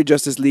you start your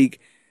Justice League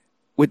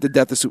with the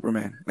death of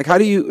Superman? Like, how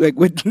do you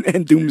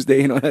and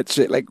Doomsday and all that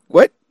shit? Like,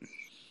 what?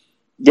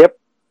 Yep.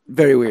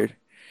 Very weird.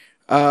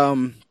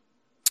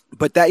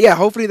 But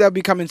hopefully that'll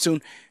be coming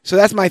soon. So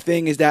that's my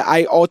thing, is that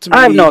I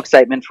have no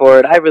excitement for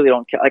it. I really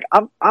don't care. Like,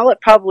 I'll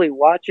probably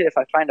watch it if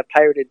I find a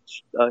pirated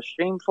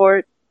stream for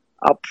it.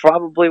 I'll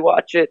probably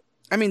watch it.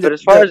 I mean, but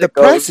as far as the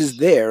press is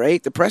there,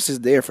 right? The press is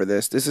there for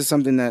this. This is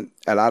something that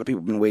a lot of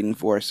people have been waiting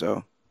for,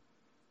 so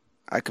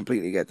I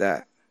completely get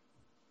that.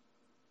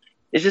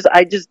 It's just,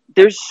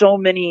 there's so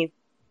many.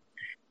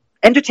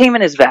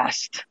 Entertainment is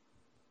vast.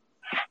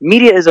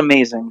 Media is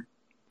amazing.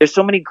 There's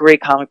so many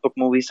great comic book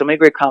movies, so many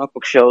great comic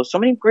book shows, so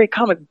many great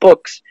comic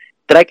books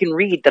that I can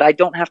read that I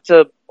don't have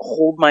to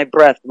hold my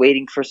breath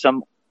waiting for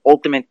some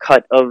ultimate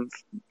cut of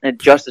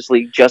Justice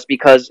League just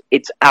because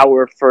it's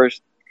our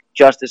first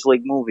Justice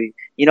League movie.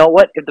 You know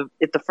what?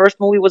 If the first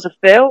movie was a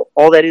fail,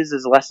 all that is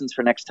lessons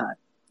for next time.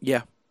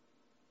 Yeah.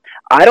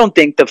 I don't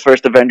think the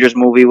first Avengers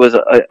movie was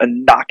a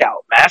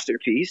knockout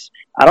masterpiece.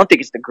 I don't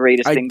think it's the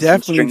greatest thing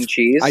since string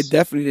cheese. I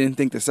definitely didn't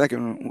think the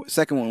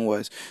second one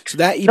was. So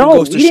that even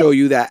goes to show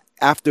you that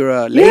after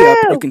a layup,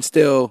 you can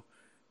still,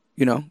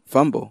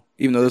 fumble,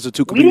 even though those are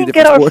two completely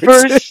different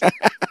sports.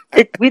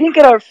 We didn't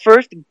get our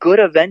first good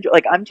Avengers.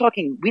 Like, I'm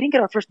talking, we didn't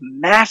get our first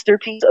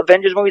masterpiece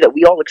Avengers movie that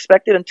we all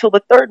expected until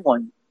the third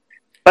one.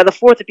 By the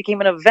fourth, it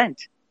became an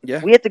event.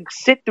 Yeah. We had to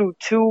sit through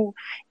 2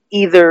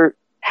 either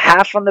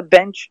half on the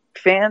bench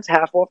fans,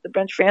 half off the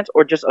bench fans,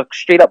 or just a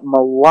straight up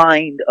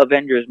maligned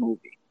Avengers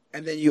movie.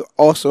 And then you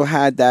also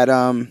had that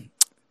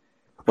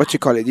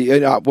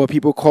what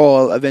people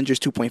call Avengers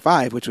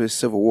 2.5, which was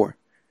Civil War.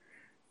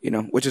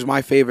 Which is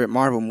my favorite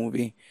Marvel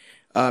movie,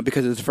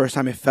 because it was the first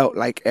time it felt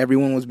like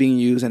everyone was being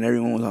used and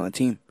everyone was on a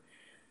team.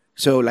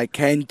 So, like,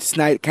 can the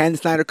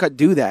Snyder Cut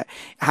do that?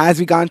 Have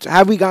we gone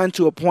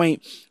to a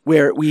point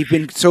where we've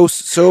been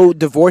so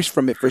divorced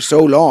from it for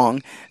so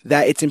long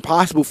that it's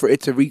impossible for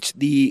it to reach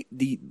the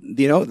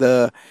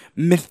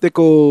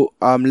mythical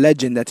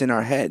legend that's in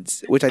our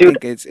heads, which I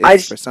think is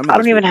for some. I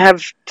don't even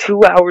have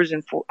 2 hours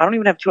and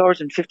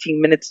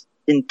 15 minutes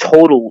in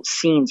total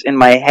scenes in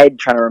my head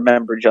trying to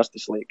remember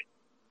Justice League.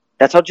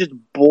 That's how just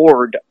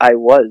bored I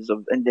was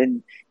and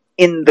then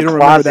in the closet.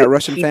 Remember that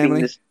Russian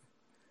family?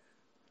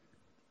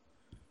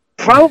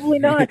 Probably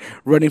not.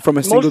 Running from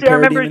a single parademon. I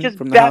remember just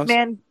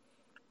Batman.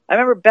 I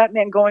remember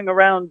Batman going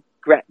around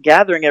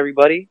gathering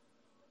everybody.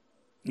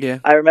 Yeah.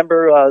 I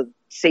remember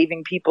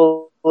saving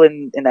people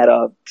in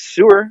that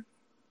sewer,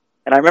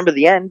 and I remember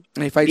the end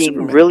being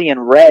Superman. Really in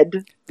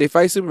red. They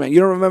fight Superman. You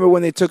don't remember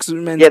when they took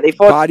Superman's they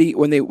fought body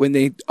when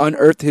they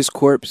unearthed his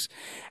corpse,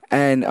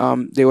 and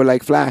they were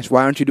like, "Flash,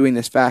 why aren't you doing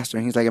this faster?"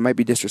 And he's like, "It might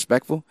be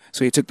disrespectful."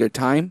 So he took their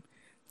time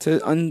to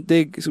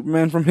undig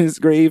Superman from his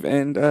grave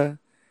and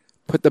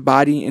put the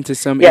body into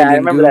some. Yeah, I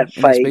remember that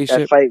fight.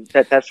 That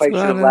fight should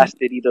have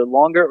lasted either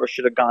longer or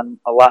should have gone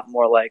a lot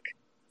more like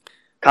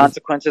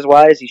consequences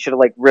wise. He should have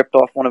like ripped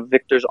off one of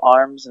Victor's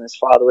arms, and his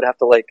father would have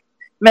to like.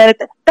 Man,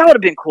 that would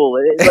have been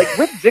cool. Like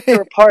rip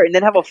Victor apart and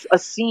then have a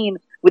scene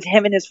with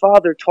him and his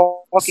father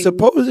talking while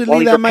Supposedly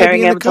he's that might be repairing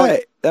in the Amazon.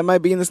 cut. That might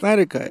be in the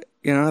Snyder cut.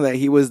 You know that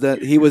he was the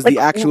Like,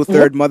 actual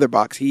third mother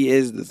box. He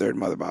is the third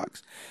mother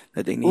box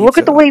that they need. look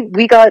at the way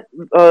we got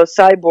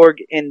Cyborg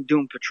in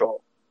Doom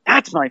Patrol.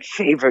 That's my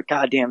favorite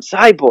goddamn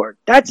Cyborg.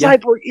 That Yeah.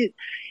 Cyborg is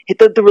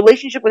the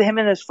relationship with him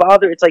and his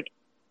father. It's like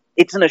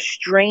it's an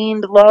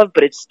estranged love,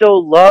 but it's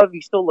still love.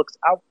 He still looks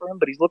out for him,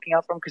 but he's looking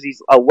out for him because he's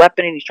a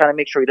weapon and he's trying to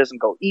make sure he doesn't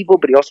go evil.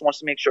 But he also wants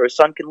to make sure his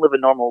son can live a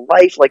normal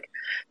life. Like,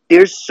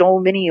 there's so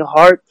many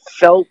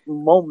heartfelt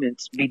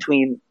moments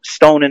between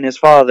Stone and his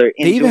father.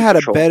 In They even Doom had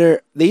Patrol.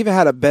 They even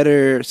had a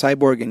better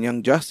Cyborg in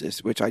Young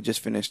Justice, which I just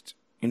finished.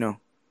 You know,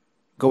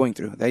 going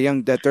through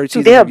that third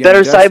season. Dude, they have of Young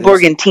better Justice.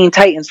 Cyborg in Teen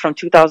Titans from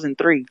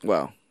 2003.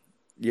 Well,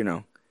 you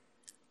know.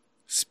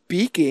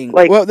 Speaking,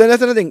 Like- well, then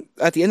that's another thing.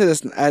 At the end of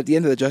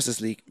the Justice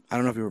League, I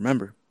don't know if you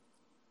remember,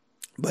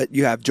 but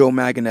you have Joe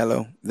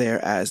Manganiello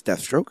there as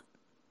Deathstroke,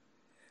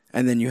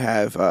 and then you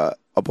have a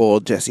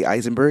bold Jesse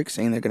Eisenberg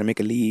saying they're going to make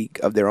a league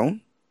of their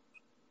own.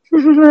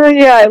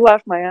 Yeah, I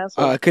laughed my ass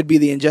off. It could be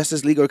the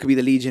Injustice League or it could be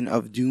the Legion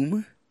of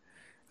Doom.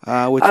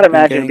 Which I'd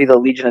imagine it'd be the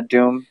Legion of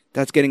Doom,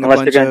 that's getting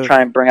unless a they're bunch going to of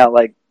try and bring out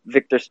like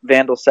Victor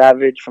Vandal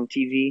Savage from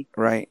TV.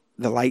 right,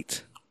 the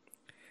Light.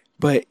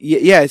 But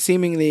yeah,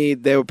 seemingly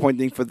they were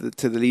pointing to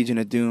the Legion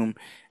of Doom,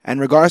 and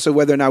regardless of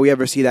whether or not we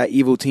ever see that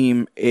evil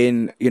team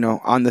in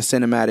on the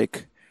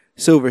cinematic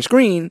silver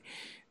screen,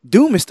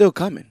 Doom is still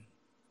coming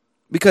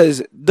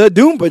because the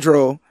Doom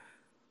Patrol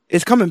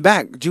is coming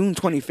back June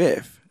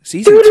 25th,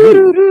 season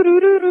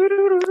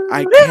 2.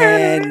 I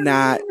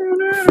cannot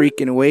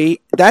freaking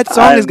wait. That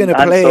song is gonna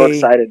play. I'm so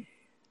excited.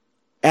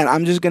 And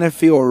I'm just gonna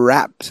feel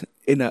wrapped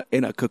in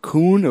a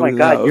cocoon of Oh my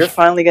god, love. you're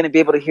finally going to be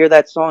able to hear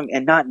that song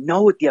and not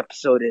know what the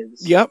episode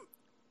is. Yep.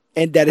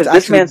 And that is Because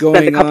this actually man going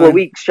spent a couple on. of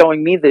weeks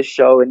showing me this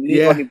show, and he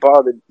Yeah. let me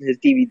borrow his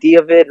DVD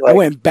of it. I Like,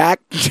 went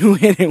back to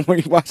it and when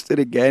we watched it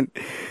again.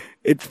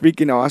 It's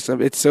freaking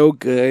awesome. It's so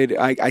good.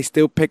 I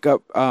still pick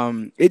up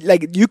it,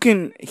 like you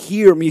can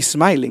hear me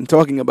smiling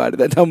talking about it.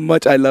 That's how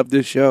much I love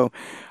this show.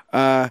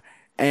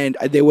 And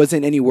there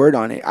wasn't any word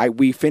on it.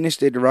 We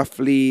finished it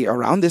roughly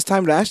around this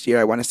time last year.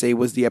 I want to say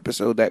was the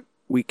episode that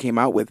we came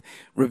out with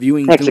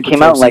reviewing. next it Doom came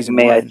Patrol out in like season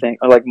May, I 1. think,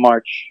 or like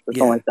March, or Yeah.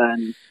 something like that.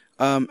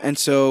 And And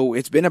so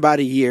it's been about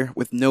a year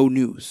with no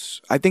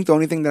news. I think the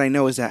only thing that I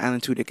know is that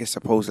Alan Tudyk is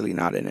supposedly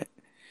not in it.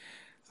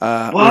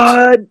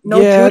 what? No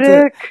yeah,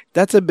 Tudyk?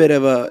 That's a bit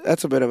of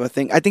a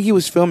thing. I think he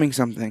was filming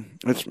something,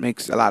 which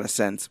makes a lot of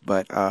sense.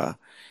 But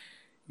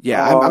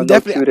yeah, Oh, I'm no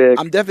definitely Tudyk.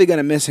 I'm definitely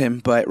gonna miss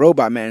him. But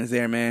Robot Man's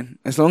there, man.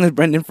 As long as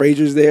Brendan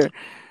Fraser's there.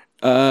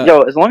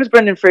 Yo, as long as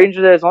Brendan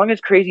Fraser's there, as long as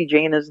Crazy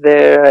Jane is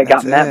there, I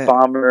got That's Matt it.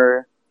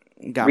 Bomber.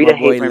 Got Rita my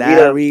boy Hayworth,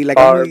 Larry. Rita Like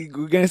Farr.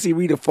 we're gonna see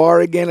Rita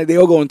Farr again. Like they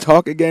all go and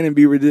talk again and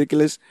be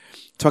ridiculous,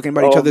 talking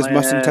about each Oh, other's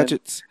must and man.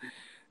 touches.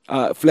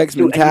 Flex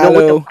Dude, and you know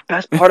Mentallo. what the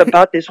best part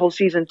about this whole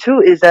season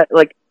 2 is that,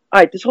 like,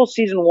 alright, this whole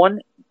season 1,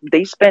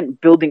 they spent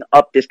building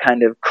up this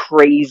kind of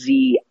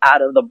crazy,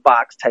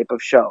 out-of-the-box type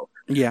of show.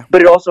 Yeah,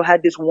 But it also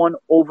had this one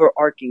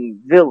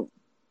overarching villain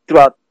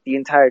throughout the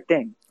entire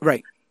thing.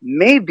 right.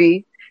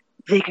 Maybe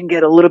they can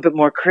get a little bit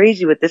more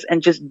crazy with this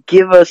and just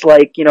give us,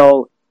 like,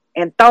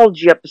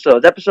 anthology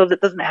episodes that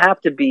doesn't have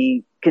to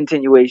be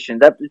continuation.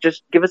 That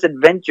just give us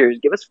adventures,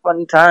 give us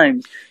fun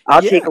times.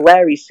 I'll Yeah. take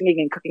Larry singing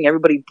and cooking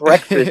everybody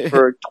breakfast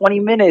for 20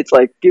 minutes.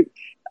 Like,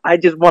 I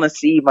just want to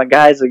see my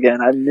guys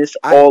again. I miss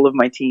all of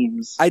my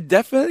teams. I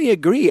definitely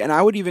agree, and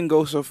I would even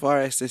go so far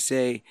as to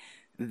say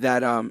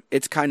that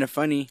it's kind of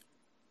funny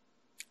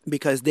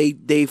because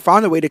they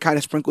found a way to kind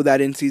of sprinkle that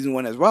in season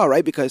 1 as well,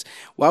 right? Because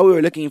while we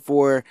were looking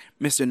for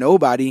Mr.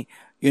 Nobody,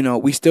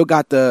 we still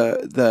got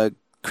the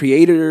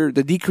creator,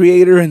 the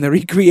decreator, and the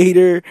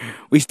recreator.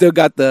 We still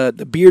got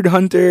the beard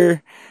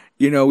hunter.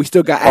 We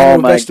still got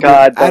Admiral Vegetable,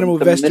 Admiral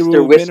the Vegetable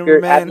Mr. Whisker,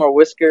 Mineral Man, Admiral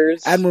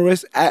Whiskers.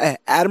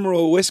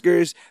 Admiral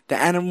Whiskers, the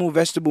Animal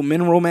Vegetable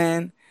Mineral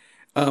Man.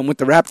 With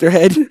the raptor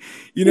head,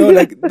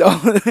 like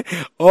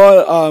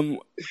all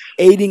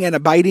aiding and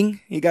abiding.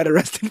 He got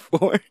arrested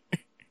for.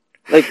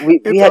 Like we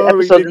It's had all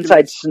episodes ridiculous.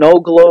 inside snow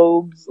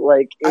globes.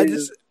 Like I it's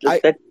just- just I-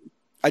 that.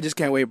 I just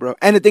can't wait, bro.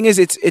 And the thing is,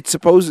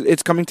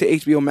 it's coming to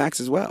HBO Max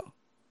as well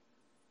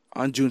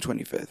on June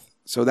 25th.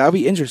 So that'll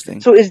be interesting.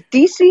 So is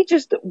DC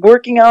just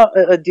working out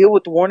a deal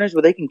with Warner's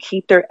where they can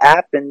keep their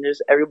app and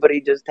just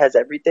everybody just has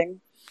everything?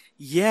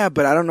 Yeah,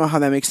 but I don't know how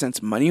that makes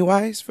sense money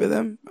wise for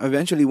them.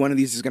 Eventually, one of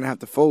these is gonna have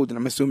to fold, and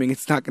I'm assuming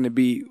it's not gonna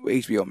be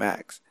HBO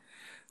Max.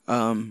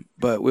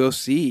 But we'll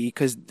see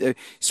because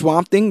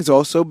Swamp Thing's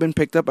also been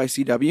picked up by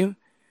CW.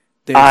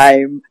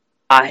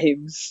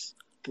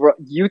 Bro,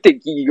 you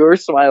think you're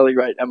smiling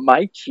right now?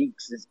 My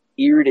cheeks is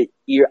ear to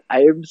ear.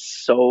 I am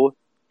so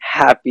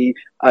happy.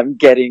 I'm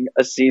getting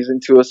a season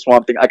 2 of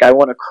Swamp Thing. Like I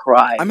want to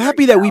cry. I'm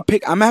happy that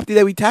I'm happy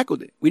that we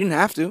tackled it. We didn't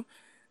have to,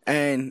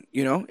 and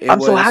I'm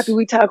so happy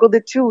we tackled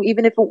it too.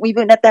 Even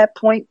at that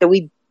point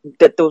the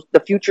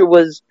future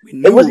was.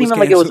 It wasn't even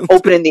like it was canceled.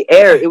 open in the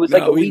air. It was No,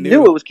 like we we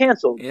knew it was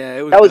canceled. Yeah,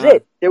 it was. That was gone.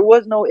 it. There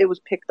was no. It was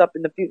picked up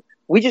in the future.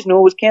 We just knew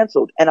it was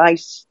canceled, and I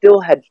still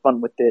had fun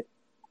with it.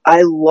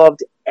 I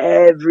loved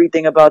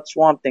everything about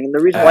Swamp Thing. And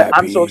the reason why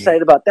I'm so Abby.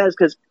 excited about that is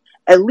because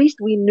at least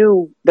we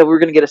knew that we were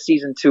going to get a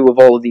season 2 of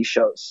all of these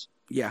shows.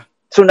 Yeah.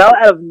 So now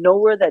out of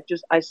nowhere,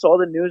 I saw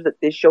the news that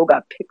this show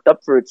got picked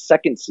up for its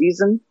second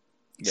season.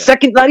 Yeah.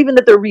 Second, not even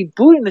that they're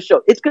rebooting the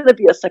show. It's going to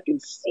be a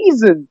second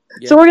season.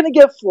 Yeah. So we're going to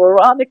get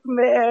Floronic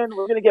Man.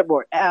 We're going to get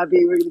more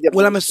Abby. We're going to get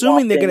Well, more I'm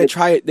assuming Swamp they're Thing. gonna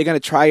try it. They're gonna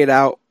try it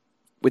out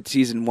with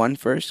season 1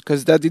 first,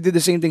 because they did the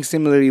same thing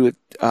similarly with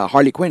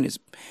Harley Quinn is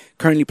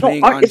currently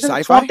playing on isn't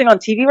Sci-Fi. Swamp Thing on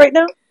TV right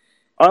now?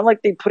 Aren't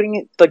like they putting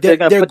it like they're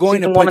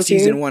going to put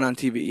season 1 on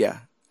TV. Yeah,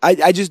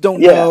 I just don't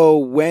know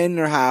when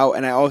or how.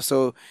 And I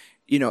also,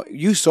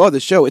 you saw the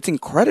show. It's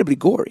incredibly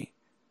gory.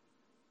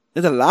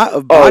 There's a lot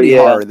of body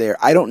horror there.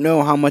 I don't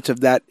know how much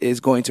of that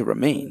is going to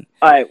remain.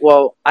 All right.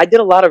 Well, I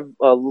did a lot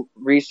of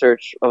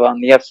research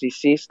on the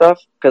FCC stuff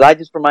because I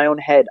just, for my own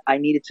head, I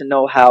needed to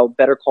know how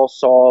Better Call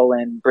Saul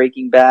and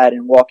Breaking Bad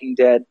and Walking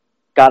Dead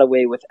got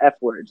away with F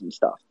words and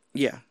stuff.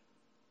 Yeah.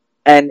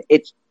 And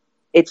it's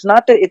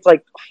not that it's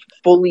like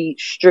fully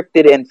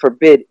stricted and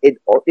forbid. It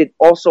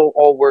also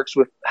all works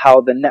with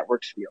how the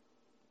networks feel.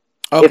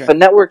 Okay. If a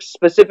network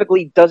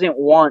specifically doesn't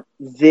want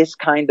this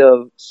kind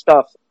of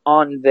stuff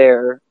on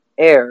their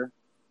air,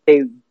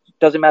 it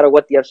doesn't matter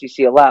what the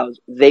FCC allows,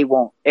 they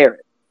won't air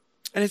it.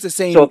 And it's the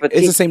same. So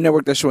it's the same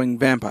network that's showing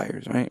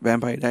vampires, right?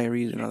 Vampire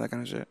Diaries and all that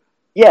kind of shit.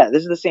 Yeah,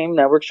 this is the same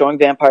network showing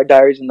Vampire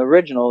Diaries and the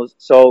originals.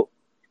 So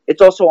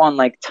it's also on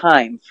like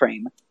time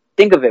frame.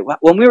 Think of it.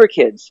 When we were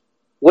kids,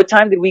 what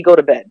time did we go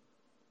to bed?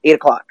 8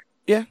 o'clock.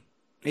 Yeah,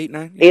 8,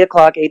 9. Yeah. 8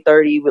 o'clock,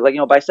 8:30. Like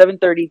by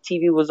 7:30,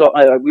 TV was.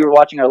 We were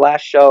watching our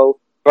last show,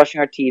 brushing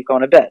our teeth,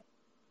 going to bed.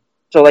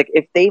 So like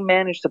if they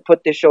managed to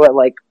put this show at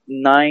like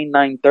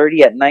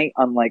 9:30 at night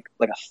on like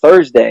a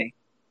Thursday,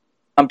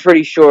 I'm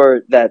pretty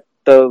sure that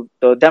the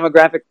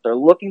demographic they're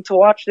looking to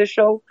watch this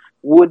show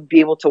would be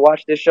able to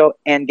watch this show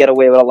and get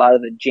away with a lot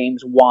of the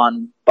James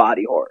Wan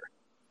body horror.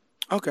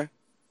 Okay.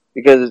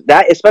 Because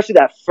especially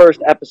that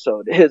first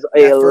episode is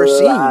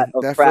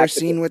first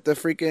scene with the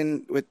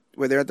freaking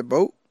where they're at the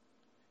boat.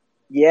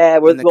 Yeah,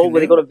 where they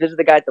go to visit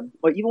the guy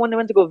even when they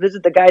went to go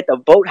visit the guy at the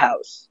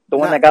boathouse, the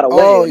one that got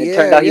away, it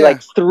turned out he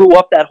like threw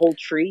up that whole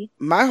tree.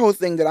 My whole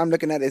thing that I'm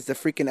looking at is the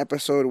freaking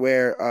episode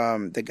where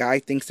the guy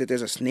thinks that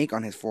there's a snake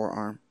on his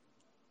forearm.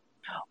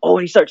 Oh,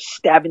 and he starts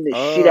stabbing the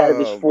shit out of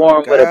his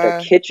forearm with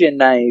a kitchen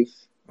knife.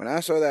 When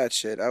I saw that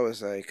shit, I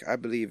was like, I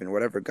believe in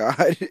whatever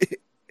God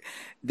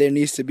there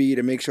needs to be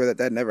to make sure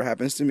that never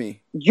happens to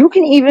me. You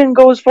can even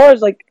go as far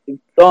as like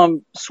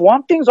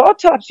Swamp Thing's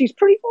autopsy is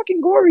pretty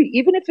fucking gory,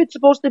 even if it's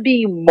supposed to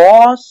be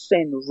moss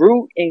and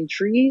root and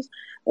trees.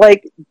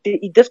 Like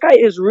this guy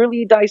is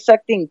really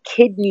dissecting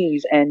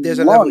kidneys and there's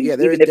a lungs, level. Yeah,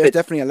 there's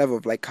definitely a level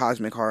of like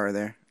cosmic horror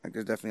there. Like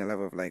there's definitely a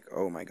level of like,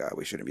 oh my god,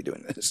 we shouldn't be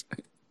doing this.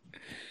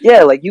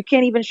 Yeah, like you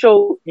can't even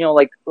show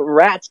like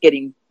rats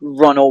getting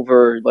run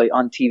over like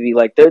on TV.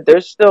 Like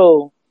there's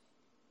still.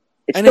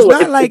 It's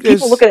not like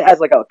people look at it as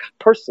like a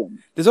person.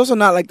 There's also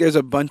not like there's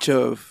a bunch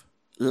of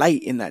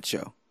light in that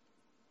show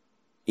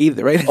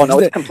either, right? Oh no,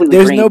 it's completely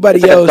there's green. Nobody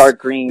it's like else. A dark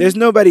green. There's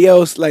nobody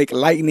else like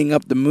lightening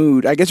up the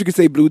mood. I guess you could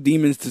say Blue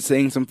Demons to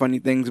saying some funny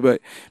things,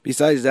 but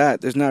besides that,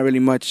 there's not really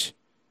much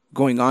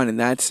going on in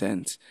that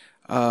sense.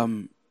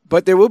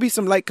 But there will be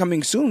some light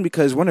coming soon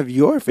because one of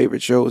your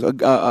favorite shows,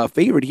 a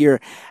favorite here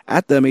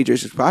at the Major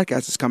Issues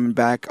Podcast, is coming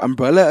back.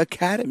 Umbrella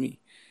Academy.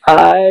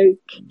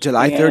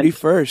 July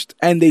 31st,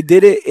 and they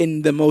did it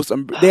in the most.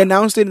 They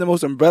announced it in the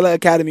most Umbrella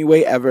Academy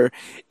way ever.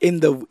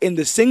 In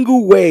the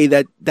single way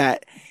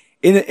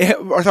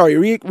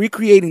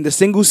recreating the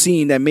single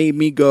scene that made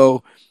me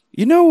go,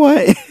 you know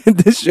what?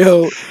 This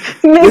show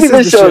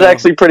is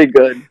actually pretty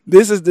good.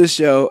 This is the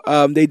show.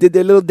 They did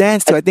their little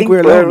dance to I think We're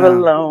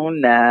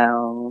Alone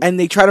Now. And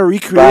they try to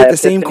recreate the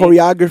same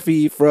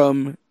choreography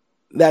from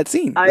that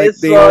scene.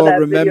 They all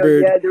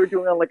remembered. Video. Yeah, they were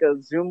doing on like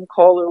a Zoom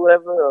call or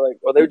whatever,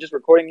 or they were just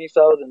recording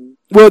themselves. And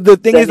well, the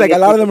thing is, like a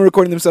lot of them were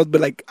recording themselves,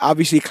 but like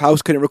obviously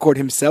Klaus couldn't record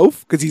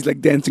himself because he's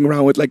like dancing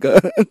around with like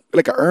a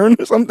like a urn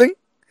or something.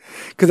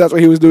 Because that's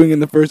what he was doing in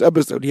the first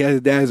episode. He had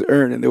his dad's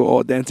urn, and they were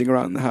all dancing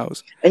around the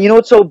house. And you know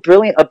what's so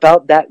brilliant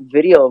about that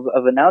video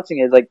of announcing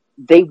it is like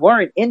they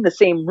weren't in the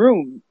same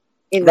room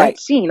in that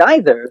scene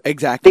either.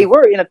 Exactly, they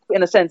were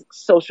in a sense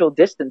social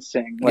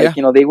distancing. Like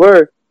they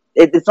were.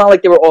 It's not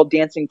like they were all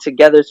dancing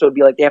together, so it'd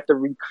be like they have to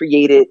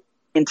recreate it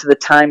into the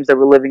times that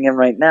we're living in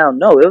right now.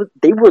 No,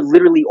 they were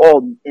literally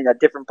all in a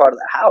different part of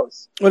the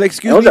house. Well,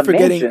 excuse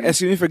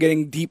me for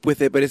getting deep with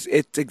it, but it's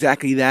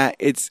exactly that.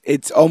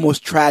 It's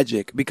almost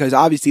tragic because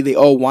obviously they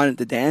all wanted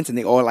to dance and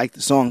they all like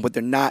the song, but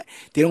they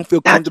don't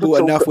feel comfortable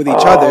enough with each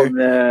other.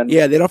 Man.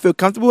 Yeah, they don't feel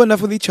comfortable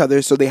enough with each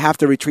other, so they have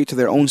to retreat to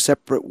their own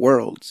separate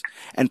worlds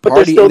and but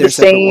party they're still in their the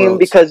same worlds.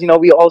 Because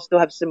we all still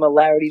have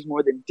similarities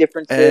more than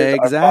differences.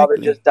 Exactly. Our father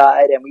just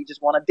died, and we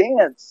just want to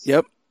dance.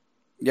 Yep.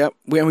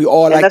 We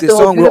all like this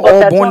song. We're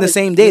all born the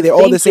same day. They're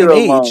all the same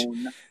age.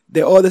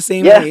 They're all the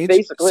same age.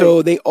 Basically.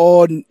 So they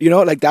all,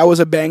 like that was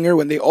a banger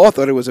when they all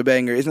thought it was a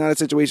banger. It's not a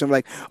situation of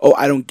like, oh,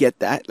 I don't get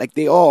that. Like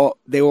they were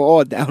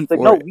all down for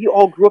it. No, we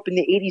all grew up in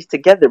the 80s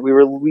together.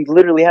 We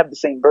literally have the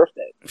same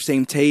birthday.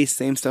 Same taste,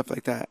 same stuff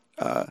like that.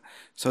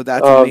 So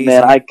that's Oh amazing.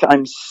 man,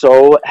 I'm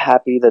so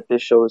happy that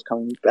this show is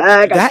coming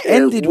back. That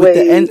ended with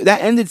the end.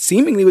 That ended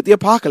seemingly with the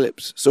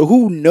apocalypse. So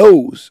who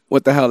knows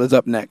what the hell is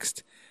up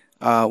next?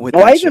 With Well,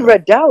 that I even show.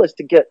 read Dallas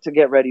to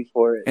get ready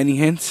for it. Any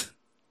hints?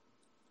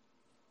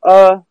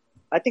 I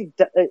think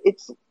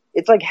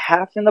it's like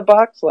half in the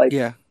box. Like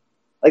Yeah.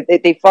 like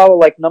they follow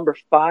like number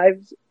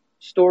five's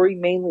story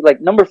mainly.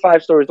 Like number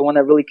five story is the one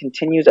that really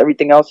continues.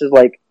 Everything else is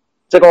like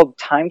it's like all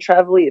time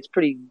travel-y. It's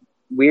pretty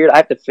weird. I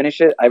have to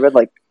finish it. I read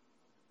like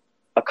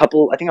a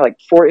couple. I think like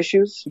 4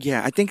 issues.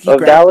 Yeah, I think of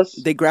Dallas.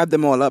 They grabbed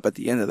them all up at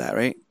the end of that,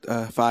 right?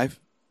 5,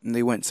 and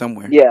they went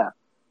somewhere. Yeah,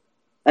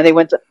 and they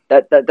went to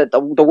that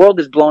the world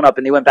is blown up,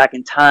 and they went back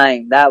in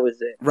time. That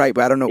was it. Right,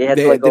 but I don't know. They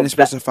didn't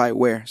specify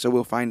where, so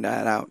we'll find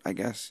that out, I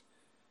guess.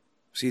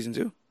 Season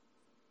 2.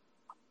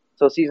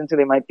 So season 2,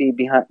 they might be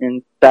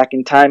back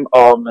in time.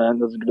 Oh man,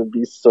 this is gonna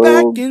be so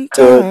back in good.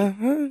 Time.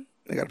 Huh?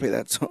 I gotta play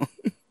that song.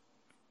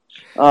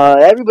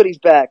 Everybody's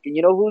back, and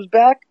you know who's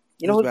back?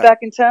 You know who's back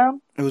in town?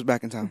 Who's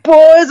back in town?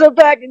 Boys are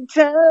back in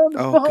town.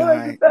 Oh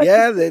god,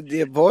 yeah,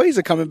 the boys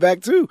are coming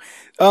back too.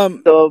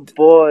 The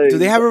boys. Do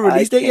they have a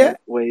release date yet?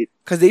 Wait,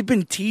 because they've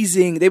been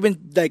teasing. They've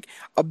been like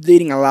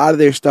updating a lot of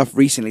their stuff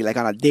recently, like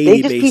on a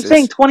daily basis. They just keep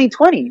saying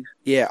 2020.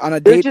 Yeah, on a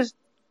day.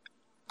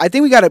 I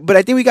think we got it, but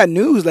I think we got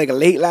news like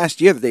late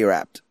last year that they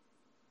wrapped.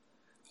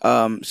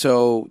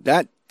 So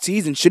that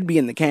season should be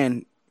in the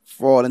can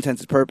for all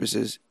intents and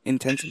purposes. Yeah,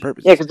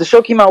 because the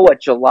show came out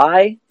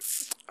July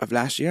of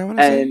last year, I want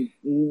to say.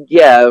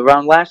 Yeah,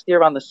 around last year,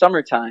 around the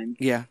summertime.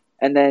 Yeah,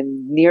 and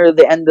then near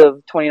the end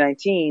of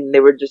 2019,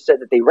 they were just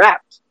said that they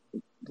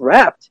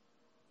wrapped.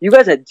 You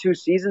guys had 2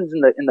 seasons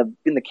in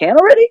the can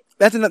already.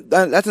 That's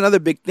another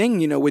big thing,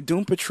 you know, with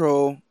Doom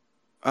Patrol,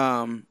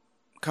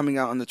 coming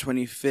out on the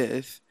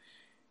 25th.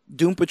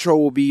 Doom Patrol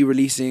will be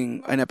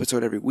releasing an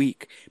episode every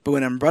week, but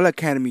when Umbrella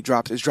Academy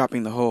drops, it's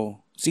dropping the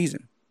whole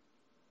season.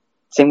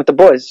 Same with the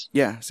boys.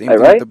 Yeah, same thing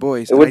with the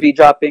boys. It would be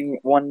dropping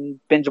one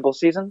bingeable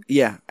season.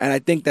 Yeah, and I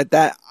think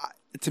that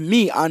to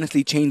me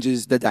honestly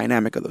changes the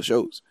dynamic of those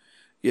shows.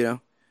 You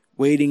know,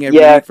 waiting every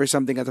week for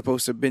something as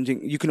opposed to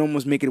binging. You can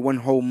almost make it one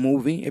whole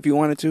movie if you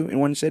wanted to in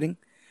one sitting.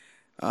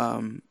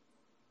 Well,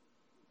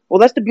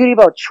 that's the beauty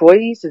about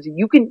choice is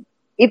you can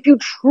if you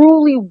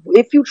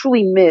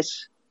truly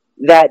miss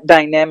that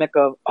dynamic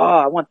of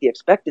I want the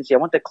expectancy, I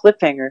want the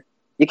cliffhanger.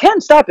 You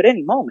can stop at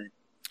any moment.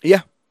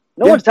 Yeah.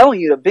 No one's telling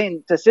you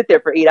to sit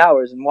there for 8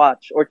 hours and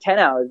watch, or 10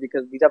 hours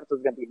because these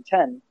episodes are going to be in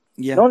 10.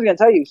 Yeah. No one's going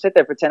to tell you sit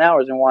there for 10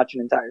 hours and watch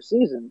an entire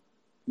season.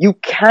 You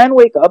can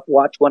wake up,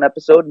 watch one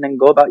episode, and then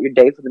go about your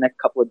day for the next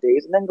couple of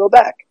days, and then go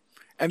back.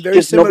 And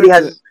very similar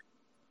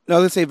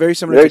let's say very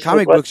similar to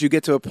comic books, you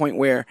get to a point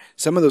where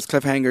some of those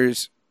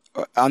cliffhangers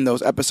on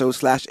those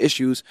episodes /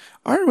 issues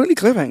aren't really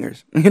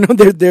cliffhangers. You know,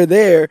 they're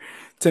there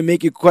to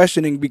make you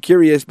question and be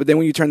curious, but then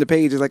when you turn the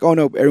page, it's like, oh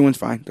no, everyone's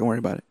fine. Don't worry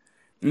about it.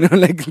 You know,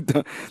 like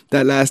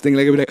that last thing,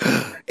 like it'd be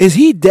like, is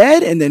he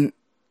dead? And then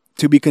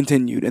to be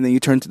continued, and then you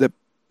turn to the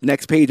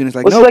next page, and it's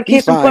like, no,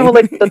 he's fine.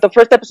 Point with, like the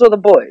first episode of The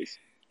Boys.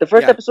 The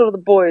first episode of The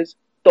Boys,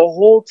 the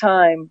whole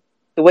time,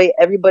 the way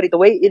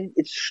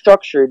it's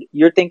structured,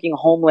 you're thinking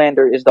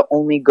Homelander is the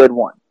only good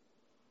one.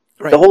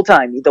 Right. The whole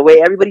time, the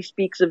way everybody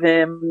speaks of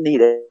him,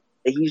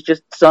 he's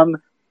just some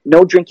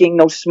no drinking,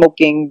 no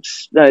smoking,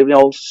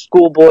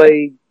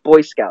 schoolboy,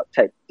 Boy Scout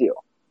type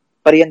deal.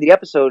 By the end of the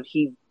episode,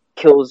 he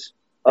kills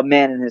a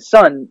man and his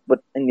son, but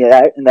in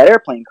that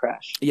airplane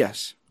crash.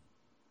 Yes.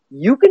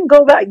 You can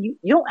go back. You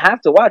don't have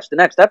to watch the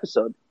next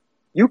episode.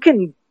 You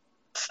can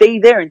stay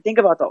there and think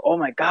about oh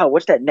my god,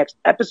 what's that next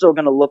episode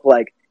gonna look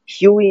like?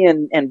 Huey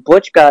and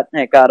Butch got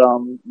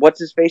what's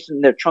his face in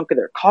their trunk of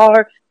their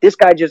car. This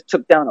guy just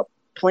took down a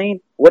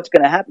plane. What's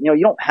gonna happen? You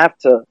don't have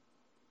to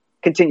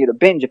continue to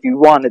binge if you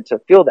wanted to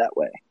feel that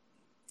way.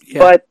 Yeah.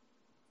 But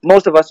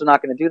most of us are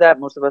not going to do that.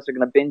 Most of us are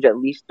going to binge at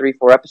least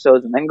 3-4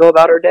 episodes and then go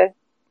about our day.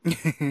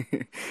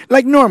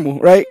 Like normal,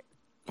 right?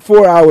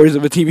 4 hours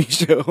of a TV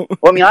show.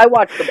 Well, I mean, I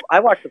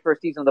watched the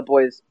first season of The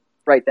Boys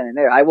right then and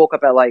there. I woke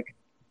up at like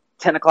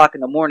 10 o'clock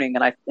in the morning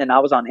and I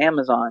was on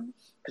Amazon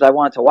because I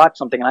wanted to watch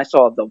something, and I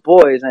saw The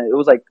Boys, and it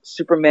was like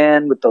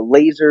Superman with the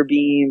laser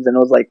beams, and it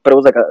was like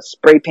a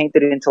spray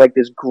painted into like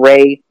this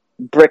gray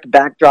brick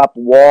backdrop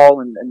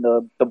wall, and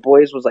the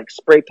Boys was like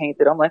spray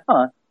painted. I'm like,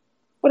 huh,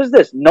 what is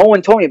this? No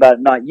one told me about it.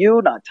 Not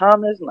you, not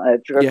Thomas, not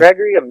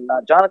Gregory,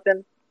 not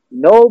Jonathan.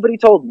 Nobody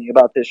told me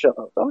about this show.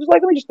 So I'm just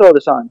like, let me just throw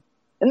this on.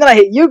 And then I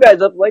hit you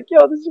guys up like,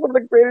 yo, this is one of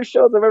the greatest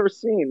shows I've ever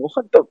seen.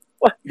 What the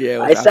fuck?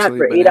 Yeah, I sat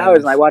for 8 hours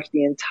and I watched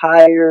the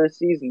entire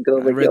season because I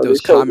was like, read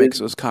those comics.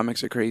 Those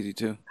comics are crazy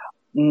too.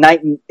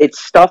 It's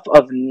stuff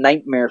of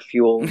nightmare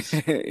fuels.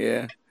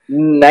 Yeah,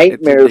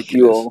 nightmare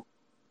fuel.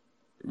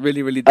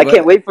 Really, really. I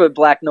can't wait for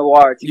Black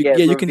Noir to get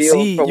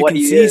revealed for what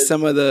he is. You can see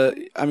some of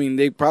the. I mean,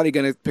 they're probably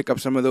gonna pick up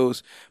some of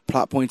those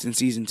plot points in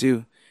season 2,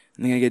 and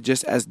they're gonna get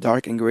just as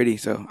dark and gritty.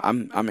 So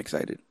I'm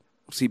excited.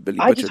 See Billy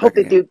Butcher. I just hope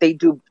they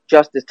do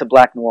justice to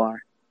Black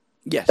Noir.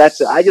 Yes, that's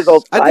it. I just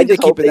hope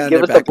they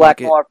give us the Black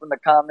Noir from the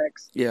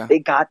comics. Yeah, they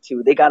got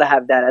to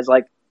have that as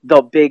like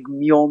the big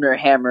Mjolnir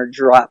hammer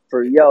drop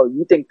for, yo,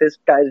 you think this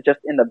guy's just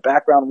in the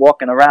background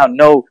walking around?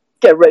 No,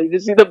 get ready to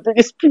see the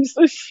biggest piece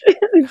of shit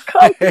in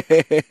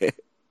comics.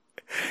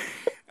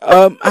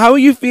 How are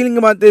you feeling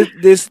about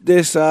this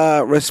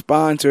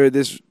response, or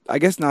this, I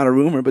guess not a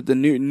rumor, but the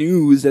new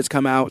news that's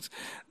come out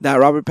that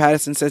Robert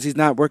Pattinson says he's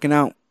not working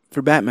out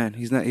for Batman.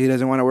 He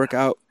doesn't want to work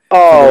out for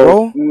the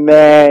role.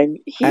 Man,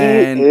 he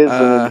is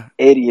an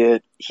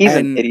idiot. He's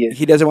an idiot.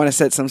 He doesn't want to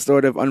set some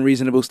sort of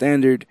unreasonable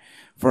standard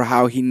for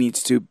how he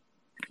needs to be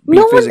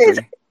no physically.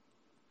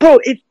 One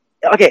is,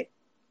 bro.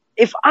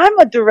 If I'm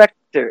a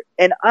director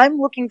and I'm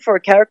looking for a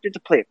character to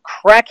play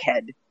a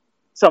crackhead,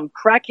 some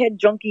crackhead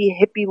junkie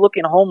hippie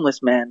looking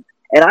homeless man,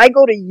 and I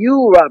go to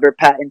you, Robert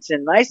Pattinson,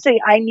 and I say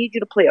I need you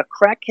to play a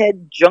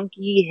crackhead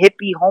junkie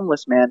hippie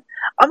homeless man,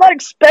 I'm not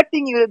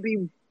expecting you to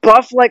be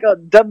buff like a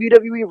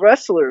WWE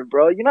wrestler,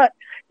 bro. You're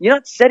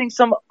not setting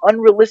some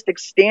unrealistic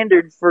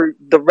standard for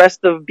the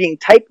rest of being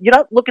type. You're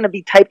not looking to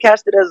be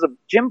typecasted as a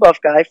gym buff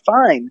guy,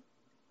 fine.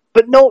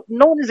 But no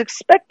one is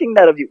expecting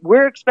that of you.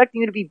 We're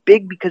expecting you to be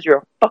big because you're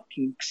a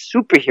fucking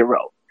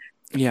superhero.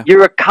 Yeah.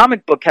 You're a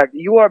comic book character.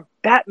 You are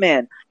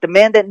Batman, the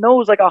man that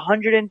knows like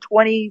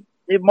 120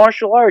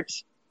 martial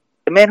arts,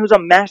 the man who's a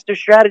master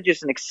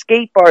strategist, an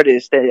escape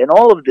artist, and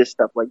all of this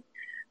stuff. Like,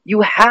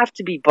 you have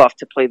to be buff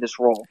to play this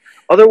role.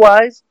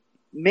 Otherwise,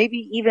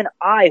 maybe even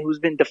I, who's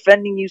been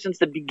defending you since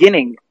the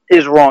beginning,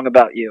 is wrong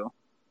about you.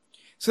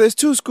 So there's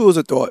two schools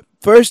of thought.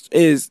 First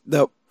is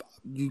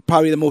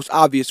probably the most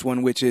obvious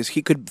one, which is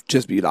he could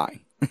just be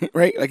lying,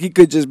 right? Like, he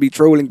could just be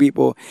trolling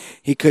people.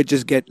 He could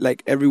just get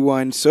like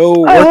everyone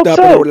so worked up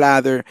in a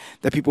lather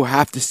that people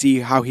have to see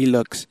how he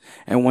looks.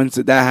 And once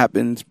that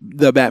happens,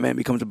 the Batman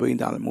becomes $1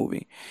 billion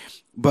movie.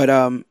 But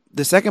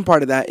the second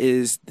part of that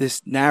is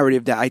this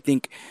narrative that I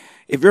think,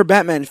 if you're a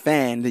Batman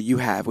fan that you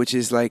have, which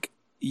is like,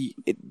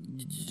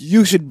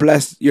 you should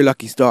bless your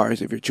lucky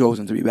stars if you're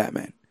chosen to be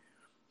Batman.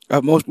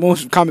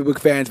 Most comic book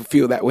fans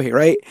feel that way,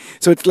 right?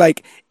 So it's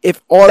like,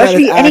 if all that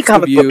is asked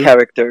of you, book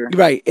character,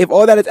 right? If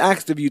all that is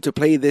asked of you to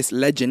play this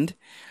legend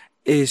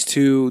is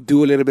to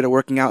do a little bit of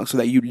working out so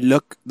that you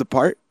look the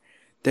part,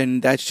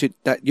 then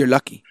that you're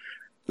lucky.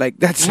 Like,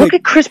 that's look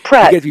at Chris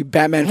Pratt. You get to be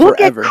Batman look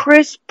forever. Look at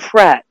Chris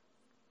Pratt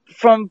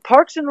from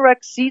Parks and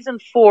Rec season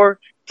 4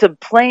 to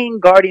playing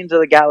Guardians of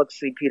the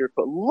Galaxy. Peter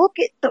Quill. Look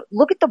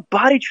at the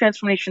body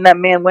transformation that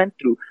man went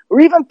through, or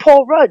even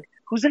Paul Rudd,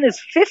 who's in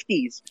his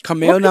 50s.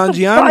 Kumail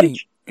Nanjiani.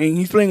 And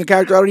he's playing a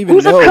character I don't even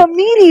know. Who's a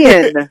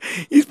comedian?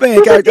 He's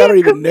playing a character I don't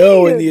even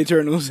know in the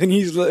Eternals. And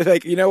he's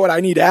like, you know what? I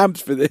need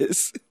abs for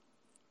this.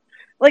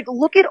 Like,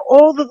 look at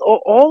all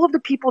of the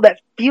people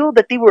that feel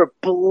that they were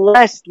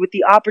blessed with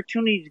the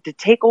opportunity to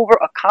take over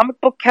a comic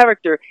book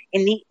character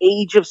in the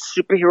age of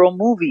superhero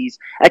movies.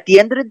 At the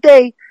end of the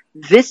day,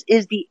 this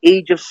is the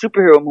age of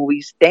superhero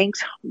movies,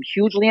 thanks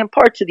hugely in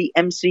part to the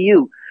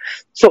MCU.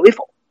 So if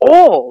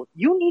all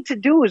you need to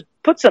do is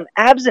put some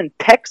abs and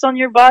pecs on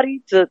your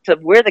body to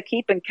wear the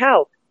cape and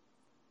cowl,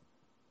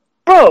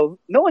 bro,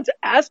 no one's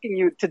asking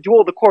you to do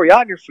all the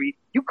choreography.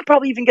 You could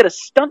probably even get a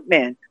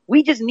stuntman.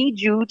 We just need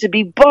you to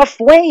be Buff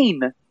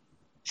Wayne.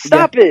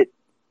 Stop it.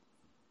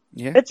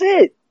 Yeah. That's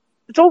it.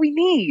 That's all we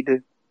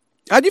need.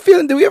 How do you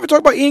feel? Did we ever talk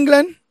about Ian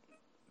Glenn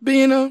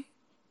being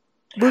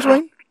Bruce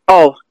Wayne?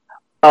 Oh,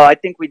 I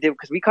think we did,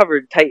 because we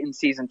covered Titan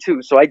season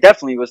 2, so I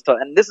definitely was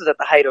and this is at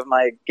the height of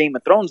my Game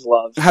of Thrones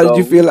love. How did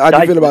you feel? How do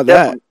you feel about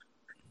that?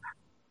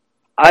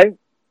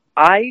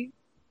 I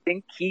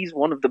think he's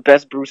one of the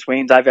best Bruce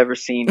Waynes I've ever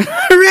seen.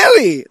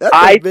 Really?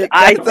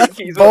 That's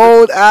a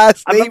bold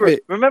ass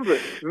statement. Remember,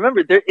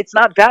 it's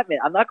not Batman.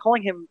 I'm not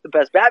calling him the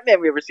best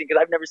Batman we've ever seen,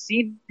 because I've never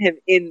seen him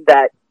in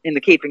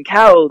the cape and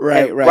cowl,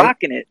 right.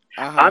 rocking it.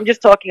 Uh-huh. I'm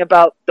just talking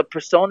about the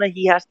persona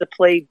he has to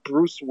play,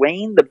 Bruce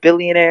Wayne, the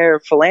billionaire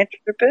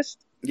philanthropist.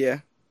 Yeah.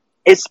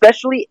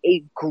 Especially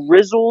a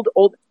grizzled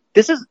old.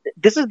 This is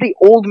the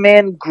old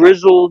man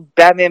grizzled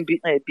Batman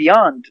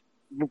Beyond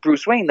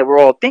Bruce Wayne that we're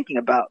all thinking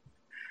about.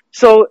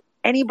 So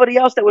anybody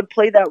else that would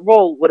play that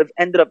role would have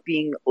ended up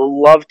being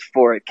loved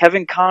for it.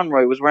 Kevin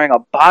Conroy was wearing a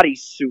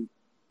bodysuit,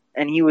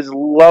 and he was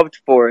loved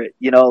for it.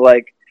 You know,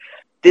 like,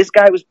 this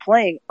guy was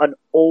playing an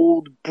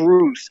old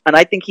Bruce, and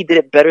I think he did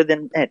it better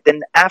than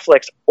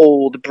Affleck's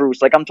old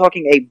Bruce. Like, I'm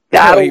talking a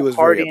battle-hardened. He was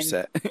very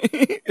upset.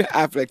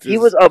 Affleck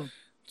was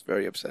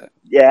very upset.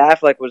 Yeah,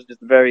 Affleck was just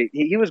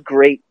he was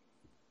great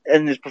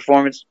in his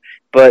performance,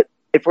 but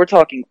if we're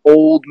talking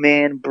old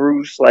man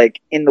Bruce, like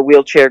in the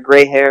wheelchair,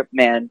 gray hair,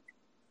 man,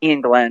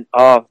 Ian Glenn,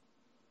 oh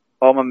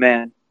my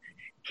man,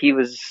 he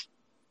was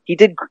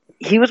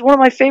one of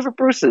my favorite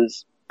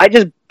Bruces. I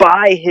just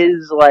buy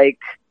his, like,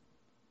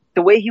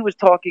 the way he was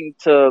talking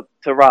to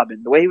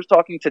Robin, the way he was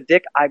talking to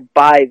Dick, I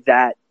buy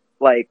that,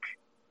 like,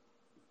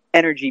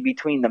 energy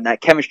between them,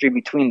 that chemistry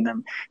between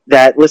them.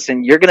 That,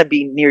 listen, you're gonna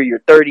be near your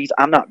 30s.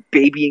 I'm not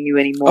babying you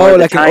anymore. Oh,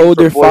 like an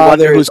older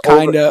father who's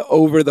kind of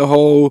over the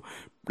whole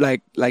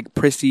like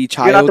prissy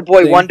child. You're not the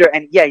boy thing. wonder,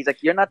 and yeah, he's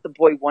like, you're not the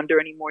boy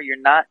wonder anymore.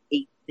 You're not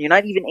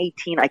even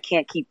 18. I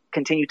can't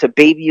continue to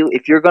baby you.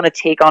 If you're gonna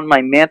take on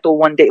my mantle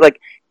one day, like,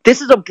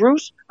 This is a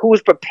Bruce who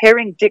was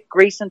preparing Dick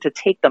Grayson to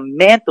take the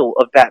mantle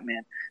of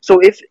Batman. So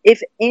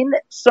if in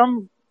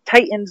some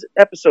Titans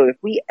episode, if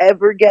we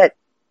ever get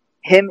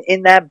him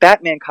in that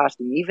Batman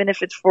costume, even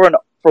if it's for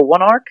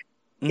one arc,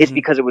 it's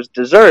because it was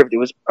deserved. It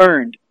was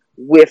earned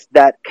with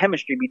that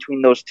chemistry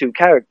between those two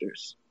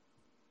characters.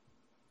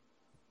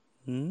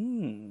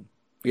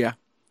 Yeah.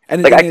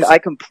 And like I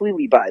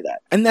completely buy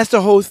that. And that's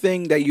the whole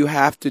thing that you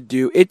have to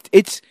do.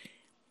 It's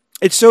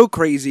so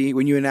crazy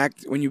when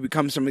you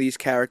become some of these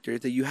characters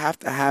that you have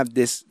to have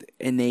this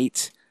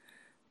innate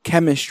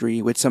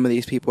chemistry with some of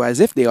these people as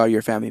if they are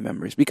your family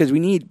members, because we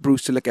need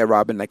Bruce to look at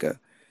Robin like a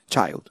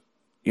child,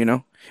 you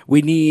know?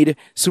 We need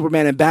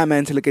Superman and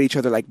Batman to look at each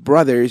other like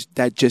brothers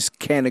that just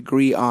can't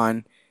agree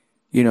on,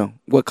 you know,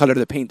 what color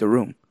to paint the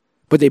room,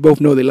 but they both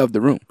know they love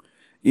the room.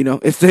 You know,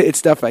 it's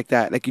stuff like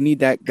that. Like, you need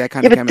that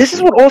kind of chemistry. This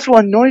is what also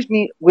annoys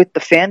me with the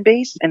fan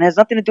base, and has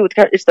nothing to do with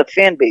it's the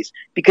fan base,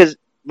 because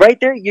right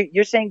there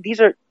you're saying these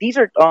are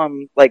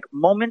like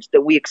moments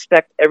that we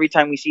expect every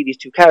time we see these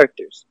two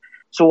characters.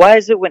 So why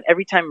is it when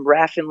every time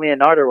Raph and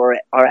Leonardo are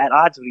at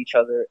odds with each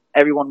other,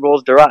 everyone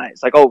rolls their eyes?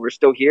 Like, oh, we're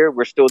still here,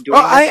 we're still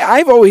doing this?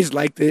 I've always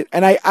liked it,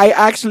 and I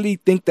actually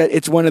think that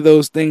it's one of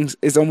those things.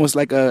 It's almost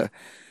like a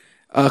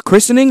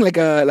christening, like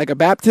a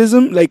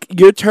baptism. Like,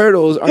 your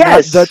turtles are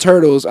not the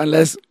turtles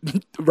unless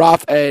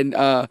Raph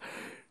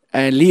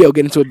and Leo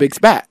get into a big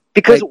spat.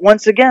 Because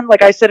once again,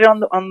 like I said it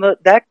on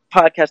that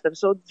podcast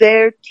episode,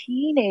 they're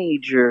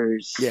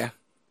teenagers. Yeah.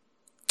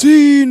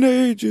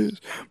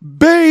 Teenagers,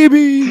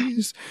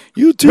 babies,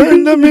 you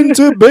turn them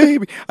into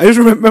babies. I just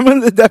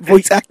remember that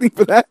voice acting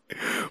for that.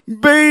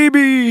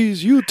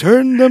 Babies, you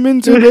turn them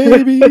into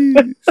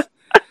babies.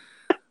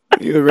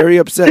 You're very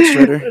upset,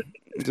 Shredder.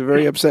 He's a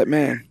very upset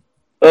man.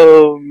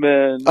 Oh,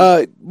 man.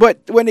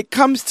 But when it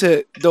comes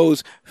to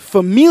those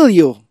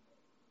familial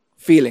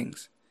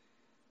feelings,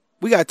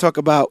 we got to talk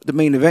about the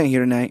main event here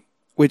tonight,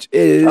 which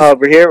is...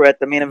 we're at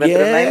the main event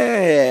tonight?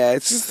 Yeah,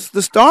 it's the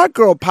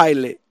Stargirl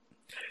pilot.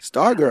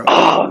 Stargirl.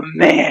 Oh,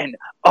 man.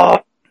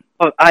 I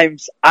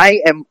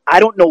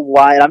don't know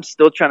why, and I'm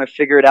still trying to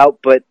figure it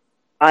out, but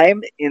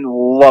I'm in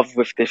love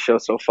with this show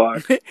so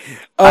far.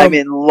 I'm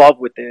in love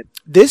with it.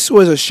 This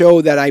was a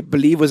show that I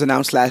believe was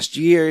announced last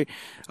year.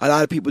 A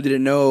lot of people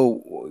didn't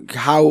know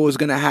how it was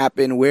going to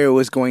happen, where it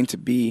was going to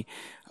be.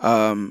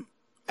 And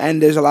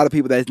there's a lot of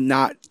people that's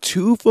not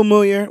too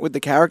familiar with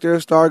the character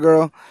of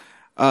Stargirl.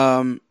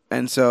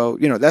 And so,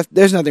 you know,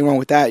 there's nothing wrong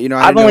with that. You know,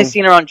 I've only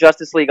seen her on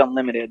Justice League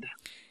Unlimited.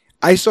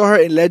 I saw her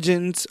in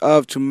Legends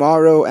of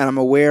Tomorrow, and I'm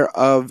aware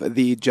of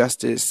the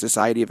Justice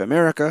Society of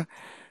America.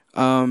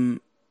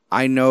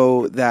 I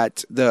know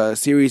that the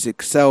series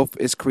itself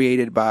is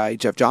created by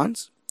Jeff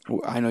Johns,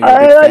 who I know you're a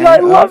big fan I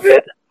love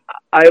it.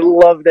 I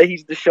love that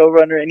he's the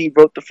showrunner and he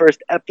wrote the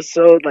first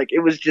episode. Like, it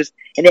was just,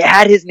 and it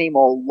had his name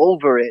all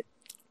over it.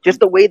 Just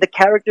the way the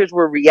characters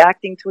were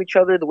reacting to each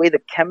other, the way the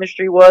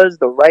chemistry was,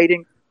 the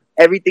writing,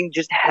 everything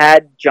just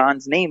had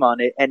John's name on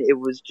it, and it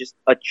was just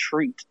a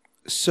treat.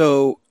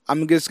 So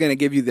I'm just going to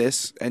give you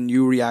this, and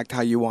you react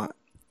how you want.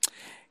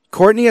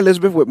 Courtney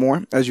Elizabeth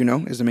Whitmore, as you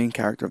know, is the main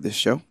character of this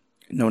show,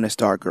 known as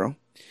Stargirl.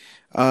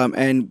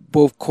 And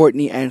both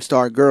Courtney and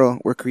Stargirl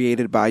were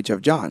created by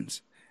Jeff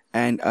Johns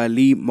and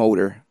Lee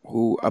Moder,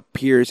 who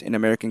appears in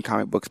American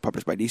comic books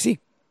published by DC.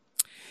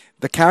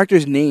 The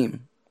character's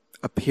name,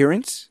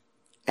 appearance,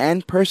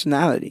 and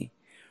personality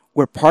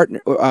were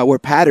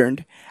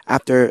patterned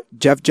after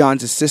Jeff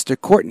Johns' sister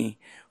Courtney,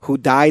 who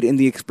died in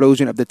the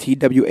explosion of the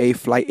TWA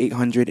Flight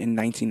 800 in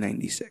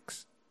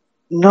 1996.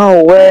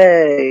 No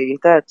way!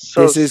 That's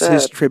so sad. This is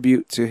his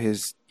tribute to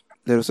his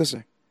little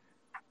sister.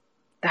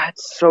 God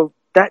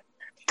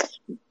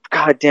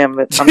damn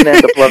it! I'm gonna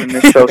end up loving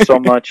this show so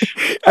much.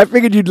 I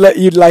figured you'd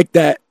like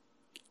that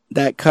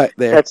cut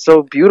there. That's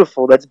so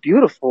beautiful. That's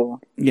beautiful.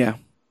 Yeah.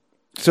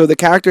 So the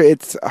character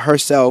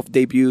herself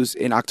debuts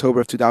in October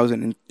of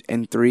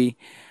 2003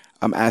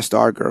 as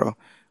Stargirl,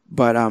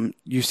 but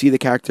you see the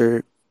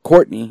character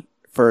Courtney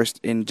first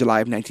in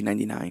July of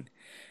 1999.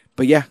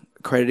 But yeah,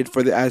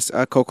 credited as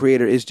a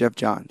co-creator is Jeff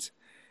Johns,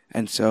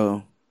 and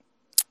so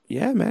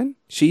yeah, man,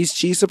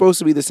 she's supposed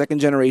to be the second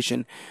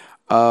generation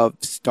of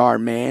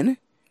Starman,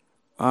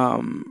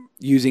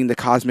 using the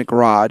cosmic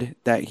rod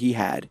that he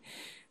had,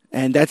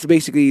 and that's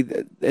basically.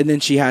 And then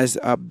she has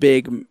a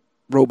big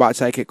robot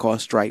sidekick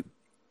called Stripe,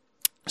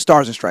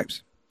 Stars and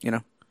Stripes, you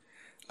know,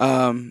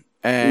 and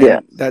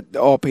that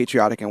all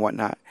patriotic and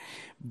whatnot,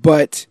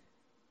 but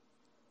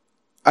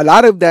a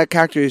lot of that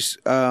character's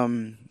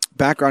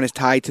background is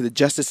tied to the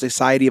Justice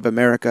Society of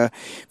America.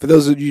 For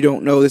those of you who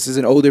don't know, this is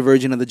an older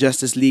version of the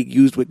Justice League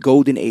used with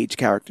Golden Age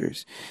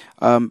characters.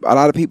 A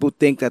lot of people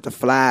think that the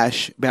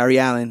Flash, Barry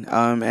Allen,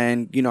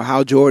 and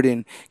Hal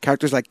Jordan,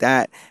 characters like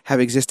that have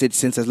existed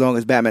since as long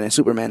as Batman and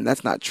Superman.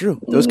 That's not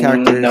true. Those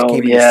characters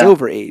came in the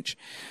Silver Age.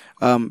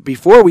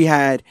 Before we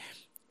had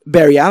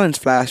Barry Allen's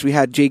Flash, we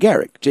had Jay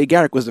Garrick. Jay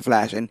Garrick was the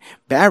Flash, and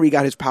Barry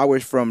got his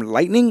powers from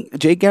lightning.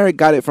 Jay Garrick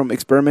got it from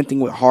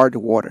experimenting with hard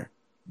water.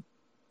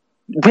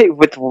 Wait,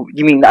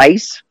 you mean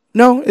ice?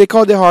 No, they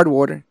called it hard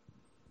water.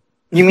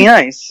 You mean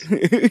ice?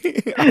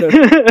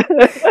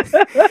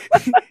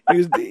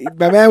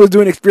 My man was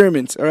doing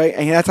experiments, all right,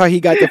 and that's how he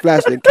got the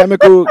flashlight.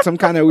 Chemical, some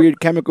kind of weird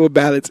chemical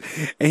balance,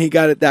 and he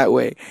got it that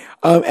way.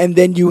 And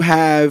then you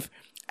have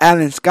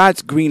Alan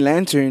Scott's Green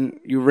Lantern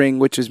ring,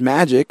 which is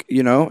magic,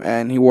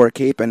 and he wore a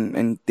cape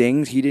and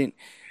things.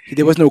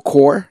 There was no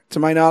core, to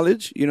my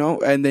knowledge,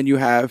 and then you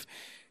have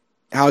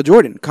Hal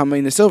Jordan coming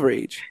in the Silver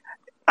Age.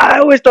 I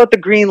always thought the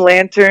Green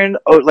Lantern,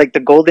 or like the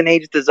Golden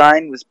Age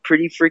design, was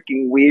pretty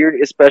freaking weird,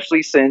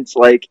 especially since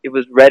like it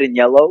was red and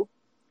yellow.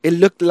 It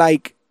looked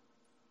like,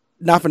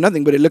 not for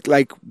nothing, but it looked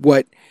like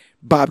what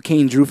Bob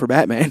Kane drew for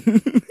Batman.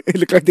 It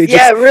looked like they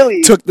just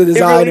really took the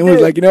design and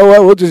was like, you know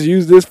what, we'll just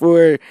use this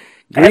for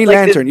Green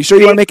Lantern. You sure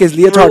you want to make his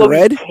leotard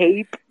red?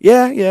 Cape?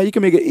 Yeah, you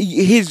can make it.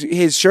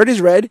 His shirt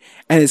is red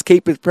and his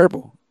cape is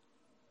purple.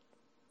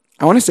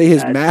 I want to say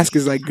his mask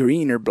is like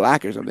green or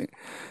black or something.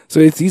 So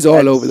he's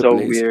all over the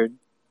place. So weird.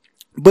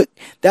 But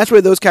that's where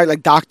those characters,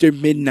 like Dr.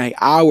 Midnight,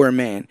 Hour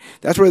Man,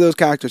 that's where those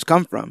characters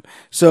come from.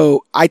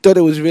 So I thought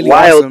it was really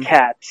awesome.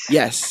 Wildcats.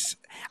 Yes.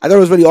 I thought it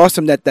was really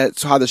awesome that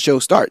that's how the show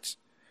starts.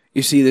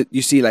 You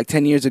see like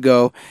 10 years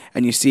ago,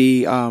 and you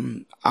see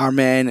our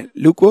man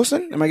Luke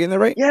Wilson. Am I getting that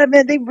right? Yeah,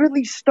 man, they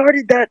really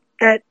started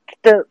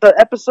the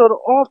episode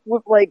off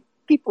with like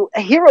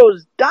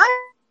heroes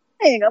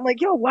dying. I'm like,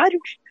 yo,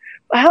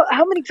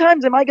 how many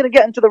times am I going to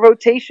get into the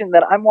rotation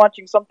that I'm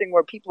watching something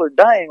where people are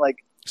dying?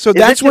 Like, so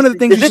that's one of the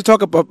things you should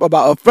talk about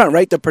up front,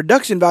 right? The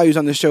production values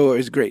on the show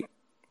is great.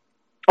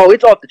 Oh,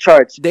 it's off the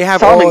charts. They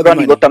have Solomon all the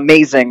Grundy money. Looked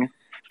amazing.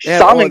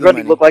 Solomon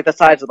Grundy looked like the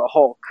size of the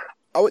Hulk.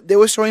 Oh, they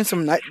were showing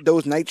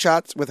those night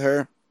shots with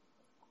her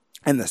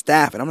and the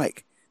staff, and I'm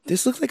like,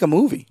 this looks like a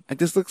movie. Like,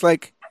 this looks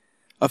like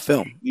a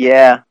film.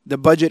 Yeah. The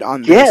budget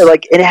on this. Yeah,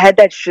 like it had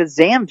that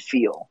Shazam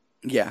feel.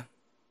 Yeah.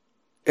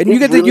 And you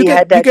get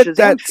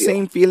that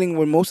same feeling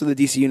with most of the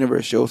DC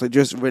Universe shows, like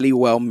just really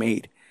well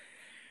made.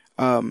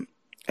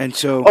 And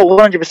so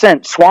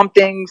 100%. Swamp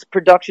Thing's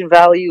production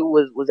value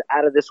was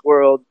out of this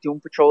world.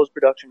 Doom Patrol's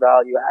production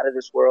value out of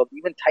this world.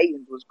 Even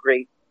Titans was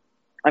great.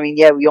 I mean,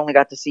 yeah, we only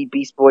got to see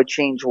Beast Boy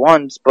change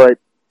once, but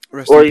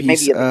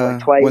maybe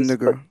twice. Wonder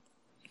Girl.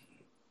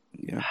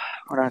 Yeah,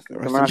 we're not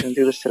going to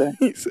do this today.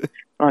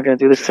 We're not going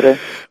to do this today.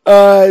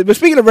 But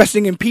speaking of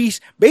resting in peace,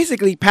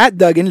 basically Pat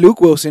Duggan, Luke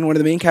Wilson, one of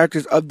the main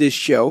characters of this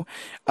show,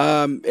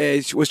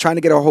 was trying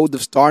to get a hold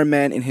of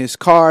Starman in his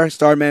car.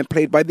 Starman,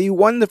 played by the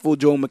wonderful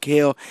Joel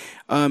McHale,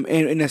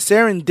 in a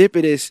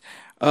serendipitous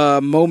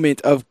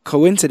moment of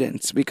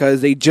coincidence,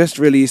 because they just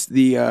released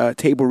the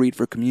table read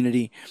for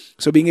Community.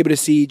 So being able to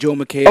see Joel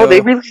McHale. Oh,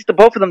 they released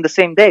both of them the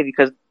same day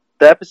because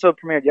the episode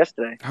premiered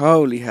yesterday.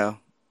 Holy hell.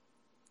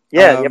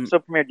 Yeah, the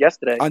episode premiered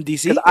yesterday on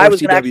DC. I was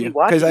going to actually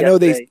watch it.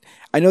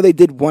 I know they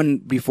did one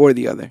before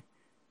the other.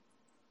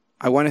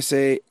 I want to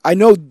say I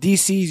know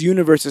DC's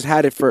Universe has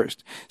had it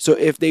first. So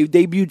if they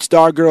debuted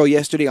Stargirl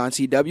yesterday on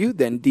CW,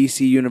 then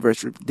DC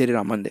Universe did it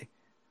on Monday.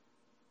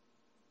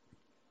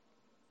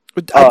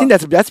 But I think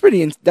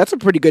that's a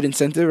pretty good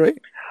incentive,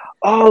 right?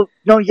 Oh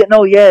no, yeah.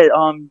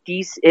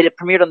 DC, it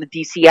premiered on the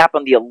DC app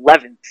on the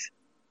 11th.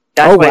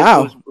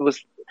 Wow!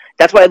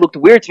 That's why it looked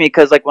weird to me,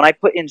 because like when I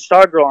put in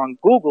Stargirl on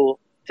Google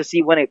to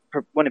see when it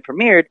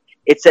premiered,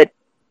 it said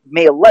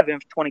May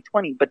 11th,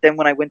 2020. But then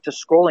when I went to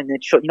scrolling,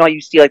 it showed, how you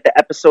see like the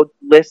episode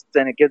lists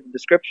and it gives the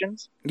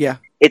descriptions? Yeah.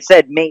 It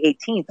said May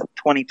 18th,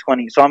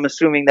 2020. So I'm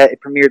assuming that it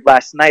premiered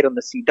last night on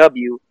the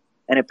CW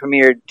and it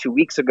premiered 2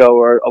 weeks ago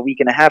or a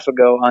week and a half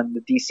ago on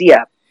the DC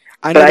app.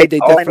 I know they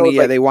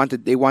definitely they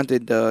wanted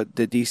the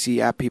DC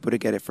app people to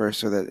get it first,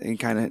 so that it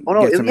kind of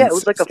it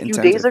was like a few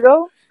days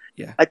ago.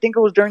 Yeah, I think it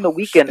was during the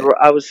weekend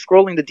where I was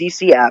scrolling the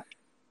DC app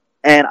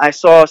and I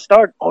saw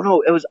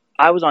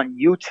I was on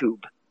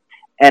YouTube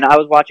and I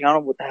was watching, I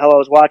don't know what the hell I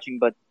was watching,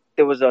 but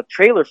there was a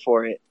trailer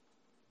for it,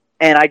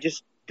 and I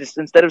just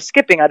instead of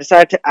skipping, I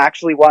decided to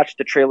actually watch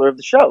the trailer of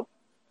the show.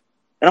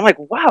 And I'm like,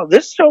 wow,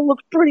 this show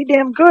looks pretty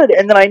damn good.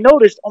 And then I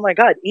noticed, oh my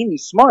god, Amy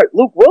Smart,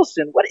 Luke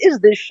Wilson, what is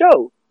this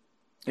show?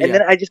 And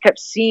then I just kept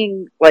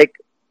seeing like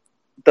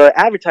the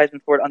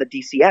advertisement for it on the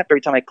DC app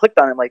every time I clicked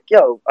on it. I'm like,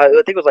 yo, I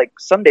think it was like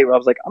Sunday where I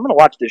was like, I'm gonna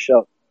watch this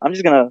show. I'm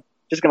just gonna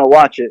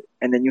watch it.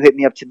 And then you hit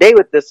me up today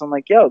with this. I'm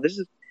like, yo, this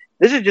is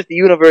just the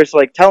universe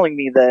like telling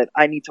me that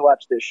I need to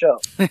watch this show.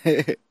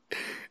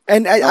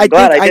 And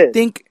I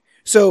think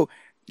so.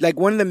 Like,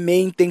 one of the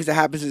main things that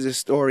happens in this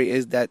story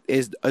is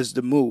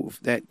the move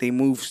that they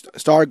move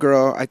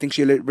Stargirl. I think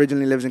she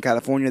originally lives in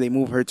California. They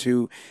move her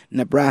to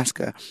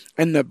Nebraska,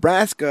 and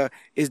Nebraska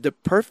is the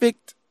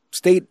perfect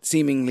state,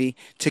 seemingly,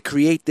 to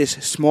create this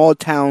small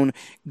town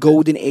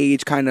golden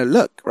age kind of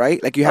look,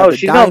 right? Like, you have the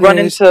she's diners, not run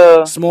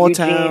into small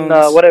Eugene,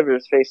 towns, whatever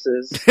his face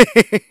is.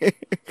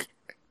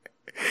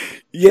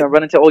 Yeah,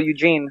 run into old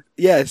Eugene.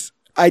 Yes,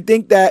 I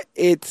think that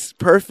it's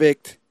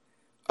perfect.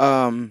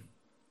 That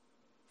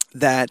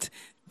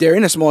they're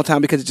in a small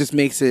town, because it just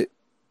makes it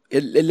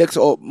looks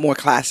more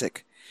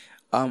classic.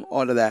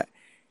 All of that.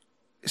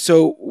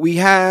 So we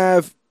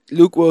have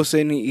Luke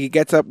Wilson. He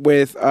gets up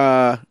with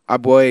our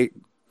boy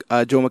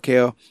Joe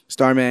McHale,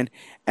 Starman,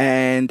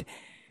 and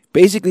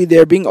Basically,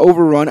 they're being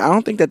overrun. I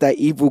don't think that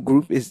evil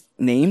group is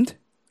named.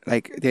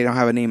 Like, they don't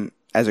have a name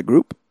as a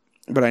group.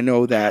 But I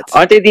know that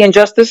Aren't they the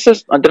Injustice? They're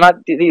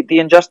not the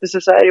Injustice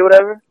Society or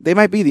whatever. they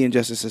might be the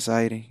Injustice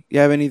Society. You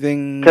have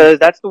anything? Because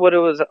that's what it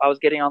was. I was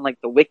getting on like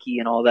the wiki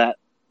and all that,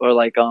 or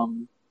like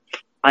IMDb.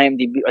 I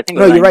think. It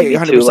No, was you're right. IMDb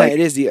 100%. too, like, It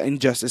is the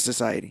Injustice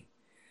Society.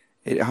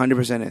 It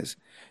 100% is.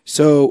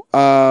 So,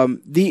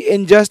 the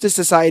Injustice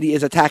Society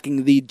is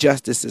attacking the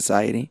Justice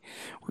Society.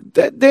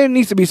 There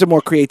needs to be some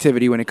more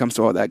creativity when it comes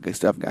to all that good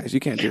stuff, guys. You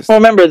can't just. Well,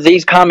 remember,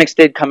 these comics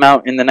did come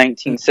out in the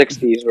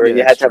 1960s, where Yeah, you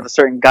had that's to have true. a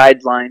certain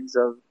guidelines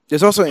of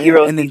There's also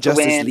heroes an need to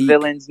Injustice win, League.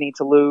 villains need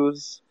to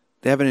lose.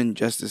 They have an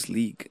Injustice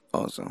League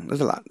also.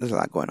 There's a lot. There's a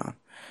lot going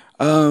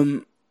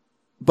on.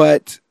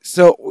 But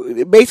so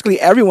basically,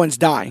 everyone's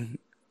dying.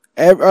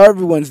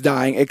 Everyone's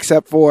dying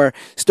except for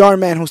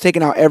Starman, who's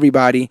taking out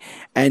everybody.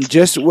 And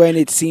just when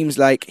it seems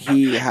like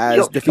he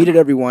has defeated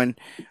everyone,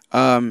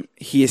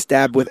 he is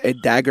stabbed with a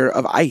dagger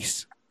of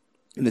ice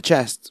in the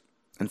chest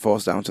and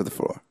falls down to the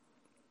floor.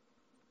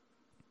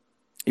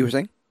 You were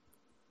saying?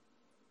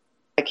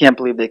 I can't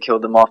believe they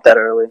killed him off that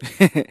early.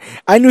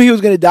 I knew he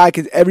was gonna die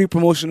because every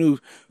promotional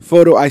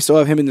photo I saw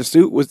of him in the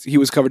suit he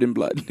was covered in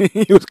blood.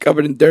 He was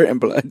covered in dirt and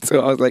blood. So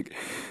I was like,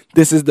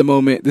 "This is the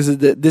moment. This is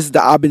the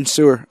Abin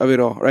Sur of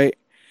it all, right?"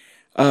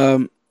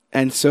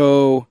 And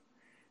so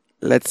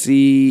let's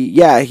see.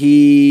 Yeah,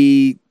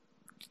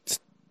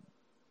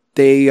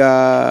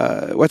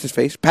 what's his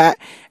face? Pat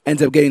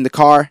ends up getting the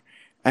car,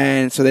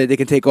 and so that they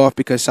can take off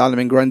because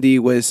Solomon Grundy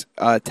was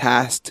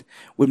tasked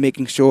with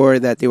making sure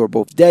that they were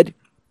both dead.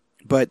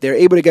 But they're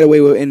able to get away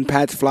in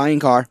Pat's flying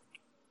car,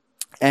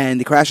 and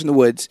they crash in the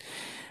woods.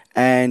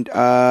 And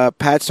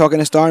Pat's talking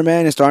to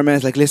Starman, and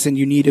Starman's like, "Listen,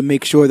 you need to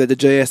make sure that the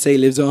JSA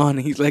lives on."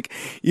 And he's like,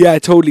 "Yeah, I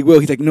totally will."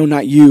 He's like, "No,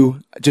 not you.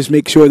 Just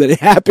make sure that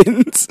it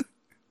happens."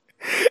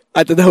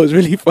 I thought that was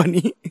really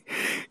funny.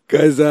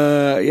 Because,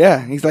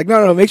 he's like,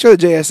 no, make sure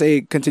the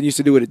JSA continues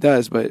to do what it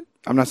does. But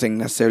I'm not saying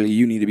necessarily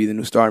you need to be the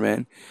new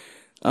Starman.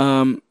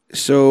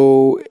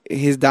 So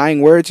his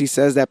dying words, he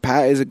says that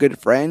Pat is a good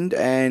friend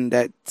and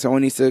that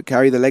someone needs to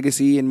carry the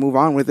legacy and move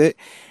on with it.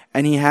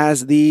 And he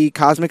has the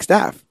cosmic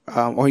staff,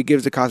 or he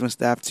gives the cosmic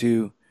staff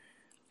to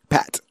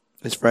Pat,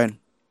 his friend.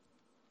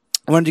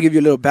 I wanted to give you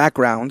a little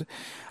background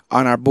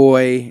on our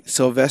boy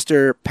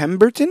Sylvester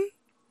Pemberton,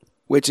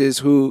 that's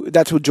who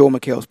Joel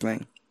McHale's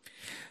playing.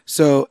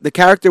 So the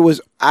character was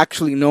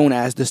actually known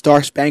as the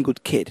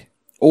Star-Spangled Kid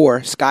or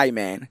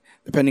Skyman,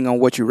 depending on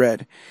what you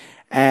read.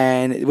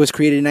 And it was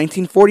created in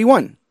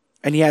 1941.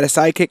 And he had a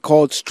sidekick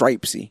called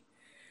Stripesy.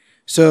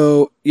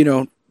 So,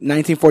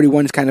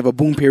 1941 is kind of a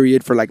boom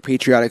period for like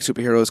patriotic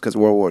superheroes because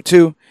of World War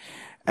II.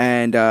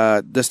 And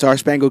the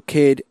Star-Spangled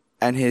Kid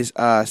and his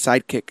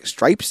sidekick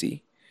Stripesy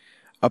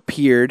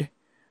appeared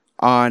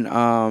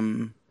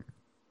in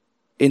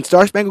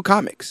Star-Spangled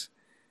Comics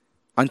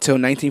until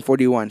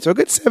 1941. So a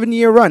good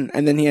 7-year run.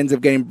 And then he ends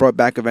up getting brought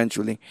back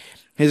eventually.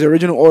 His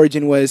original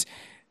origin was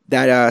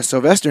that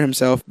Sylvester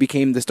himself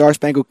became the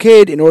Star-Spangled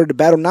Kid in order to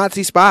battle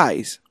Nazi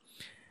spies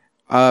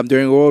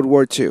during World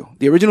War II.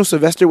 The original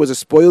Sylvester was a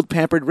spoiled,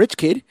 pampered, rich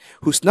kid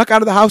who snuck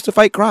out of the house to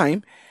fight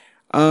crime.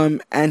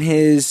 And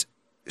his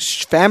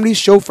family's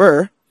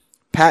chauffeur,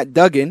 Pat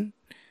Duggan,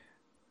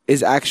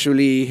 is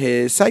actually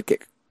his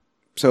sidekick.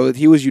 So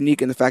he was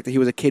unique in the fact that he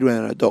was a kid with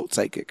an adult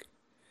sidekick.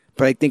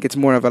 But I think it's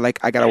more of a,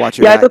 I gotta watch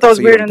your Yeah, I back thought that was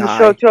so you weird don't in the die.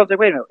 show, too. I was like,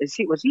 wait a minute,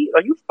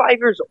 are you 5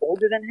 years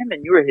older than him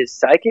and you were his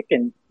sidekick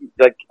and,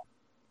 like,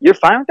 you're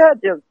fine with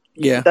that?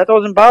 Yeah. That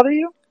doesn't bother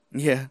you?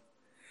 Yeah.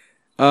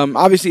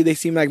 Obviously, they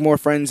seem like more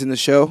friends in the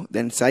show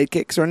than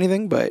sidekicks or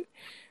anything, but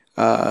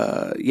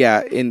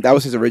that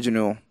was his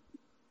original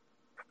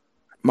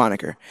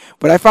moniker.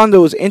 What I found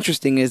that was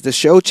interesting is the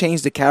show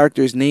changed the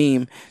character's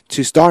name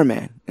to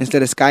Starman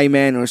instead of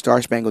Skyman or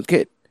Star-Spangled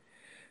Kid.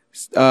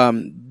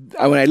 When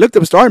I looked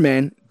up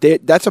Starman,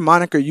 that's a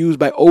moniker used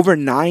by over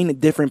 9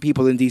 different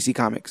people in DC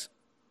Comics.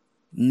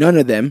 None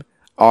of them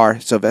are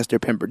Sylvester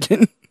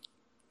Pemberton.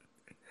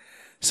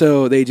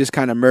 So they just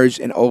kind of merged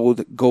an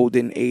old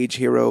golden age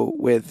hero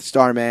with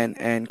Starman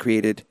and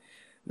created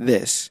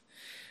this.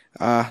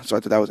 So I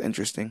thought that was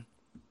interesting.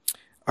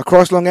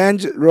 Across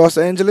Los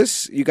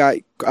Angeles, you got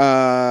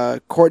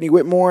Courtney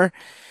Whitmore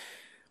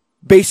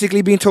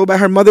basically being told by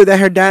her mother that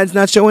her dad's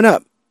not showing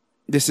up.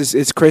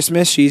 It's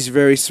Christmas. She's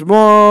very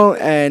small,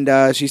 and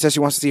she says she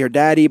wants to see her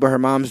daddy, but her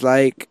mom's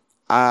like,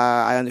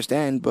 I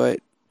understand,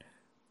 but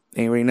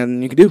ain't really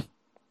nothing you can do.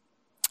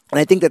 And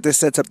I think that this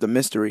sets up the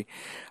mystery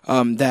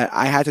that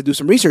I had to do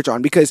some research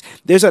on because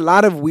there's a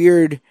lot of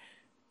weird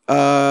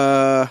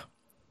tonal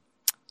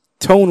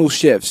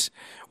shifts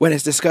when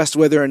it's discussed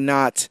whether or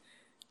not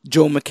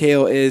Joel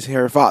McHale is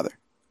her father.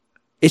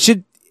 It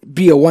should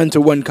be a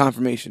 1-to-1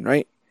 confirmation,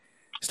 right?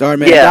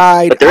 Starman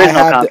died. But there is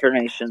no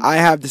confirmation. I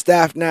have the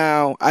staff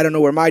now. I don't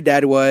know where my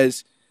dad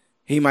was.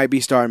 He might be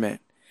Starman.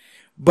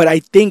 But I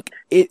think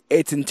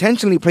it's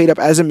intentionally played up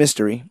as a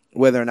mystery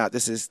whether or not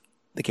this is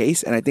the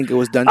case, and I think it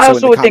was done. I also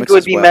in the would think it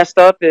would be messed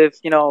up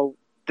if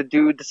the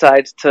dude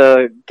decides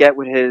to get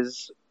with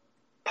his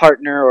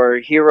partner or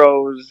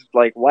hero's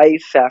like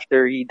wife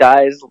after he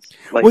dies.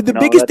 Like, Well, the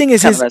biggest that's thing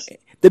is kind of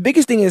the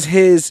biggest thing is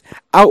his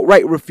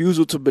outright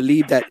refusal to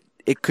believe that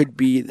it could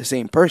be the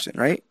same person,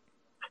 right?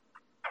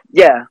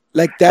 yeah.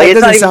 Like Like that it's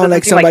not doesn't even sound doesn't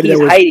like seem like somebody he's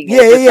that was. hiding it.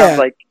 Yeah, It yeah, just sounds yeah,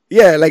 like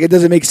yeah. Like it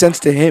doesn't make sense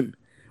to him,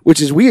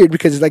 which is weird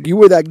because it's like you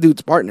were that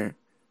dude's partner.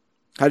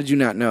 How did you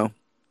not know?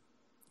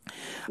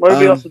 well,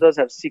 everybody also does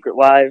have secret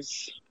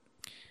lives.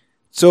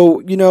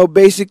 So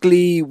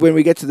basically, when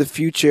we get to the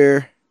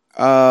future,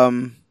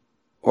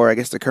 or I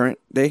guess the current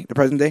day, the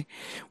present day,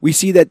 we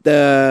see that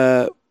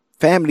the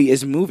family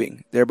is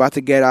moving. They're about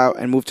to get out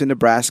and move to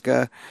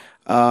Nebraska.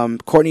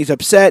 Courtney's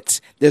upset.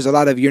 There's a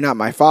lot of "you're not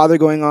my father"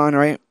 going on,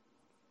 right?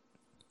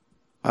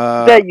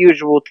 That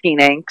usual teen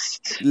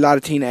angst. A lot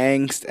of teen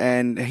angst,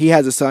 and he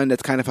has a son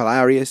that's kind of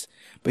hilarious,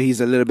 but he's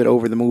a little bit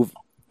over the move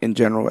in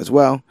general as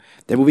well.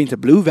 They're moving to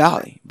Blue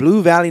Valley,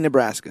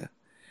 Nebraska.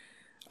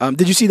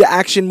 Did you see the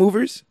Action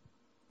Movers?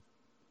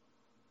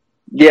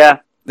 Yeah.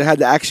 They had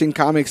the Action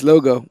Comics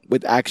logo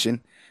with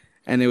action,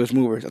 and it was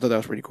movers. I thought that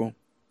was pretty cool.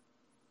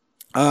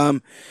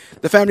 The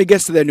family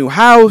gets to their new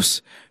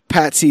house.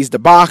 Pat sees the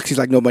box. He's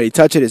like, nobody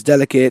touch it. It's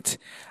delicate.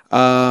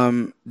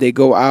 They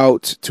go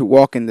out to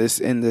walk in the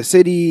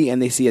city,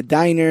 and they see a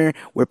diner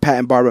where Pat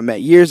and Barbara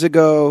met years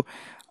ago.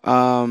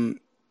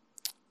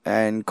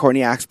 And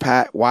Courtney asks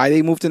Pat why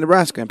they moved to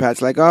Nebraska, and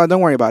Pat's like, "Oh,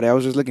 don't worry about it. I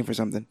was just looking for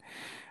something."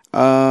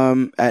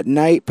 At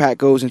night, Pat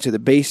goes into the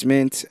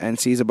basement and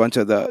sees a bunch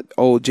of the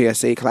old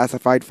JSA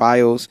classified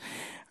files,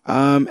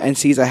 and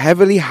sees a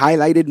heavily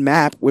highlighted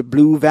map with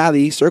Blue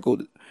Valley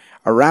circled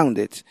around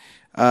it.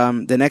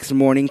 The next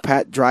morning,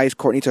 Pat drives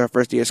Courtney to her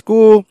first day of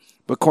school,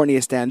 but Courtney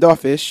is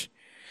standoffish.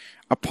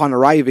 Upon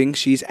arriving,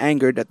 she's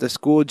angered that the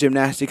school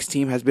gymnastics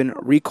team has been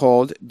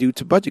recalled due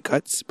to budget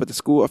cuts, but the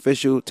school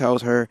official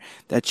tells her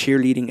that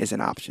cheerleading is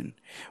an option.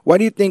 Why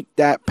do you think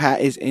that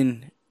Pat is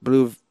in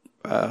Blue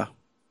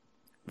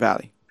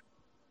Valley?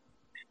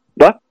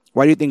 What?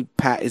 Why do you think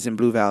Pat is in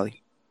Blue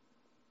Valley?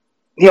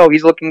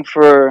 He's looking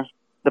for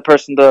the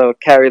person to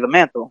carry the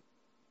mantle.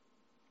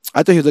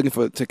 I thought he was looking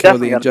to kill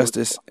Definitely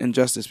the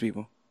injustice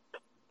people.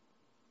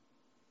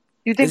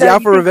 You think Is he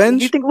out for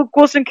revenge? You think Luke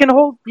Wilson can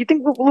hold? You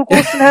think Luke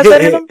Wilson has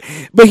that in him?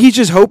 But he's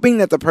just hoping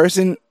that the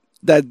person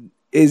that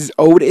is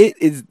owed it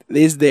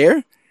is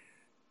there.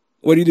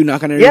 What do you do?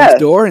 Knock on everyone's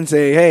door and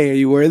say, "Hey, are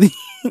you worthy?"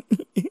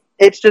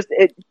 It's just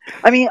it.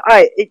 I mean,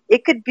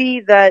 it could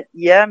be that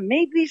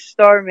maybe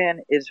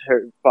Starman is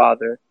her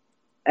father,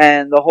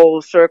 and the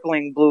whole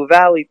circling Blue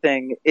Valley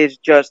thing is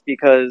just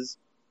because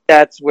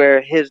that's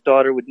where his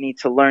daughter would need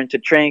to learn to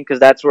train, because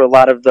that's where a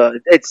lot of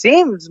it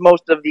seems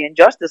most of the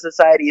Injustice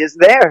Society is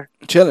there.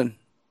 Chilling.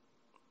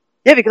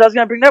 Yeah, because I was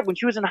gonna bring that up when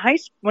she was in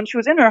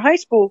her high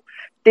school,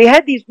 they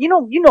had these. You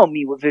know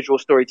me with visual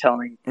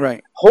storytelling.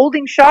 Right.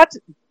 Holding shots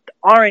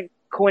aren't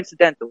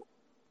coincidental.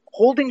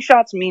 Holding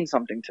shots mean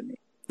something to me.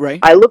 Right.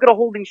 I look at a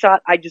holding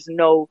shot, I just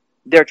know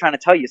they're trying to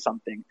tell you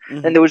something.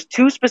 Mm-hmm. And there was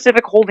two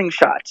specific holding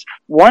shots.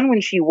 One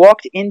when she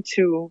walked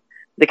into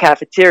the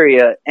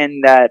cafeteria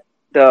and that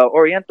the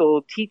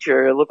Oriental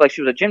teacher, it looked like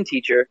she was a gym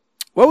teacher.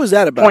 What was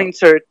that about?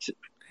 Points her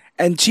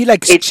and she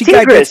like it's she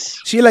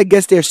Tigris.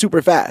 Gets there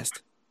super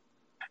fast.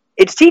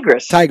 It's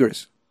Tigris.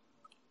 Tigris.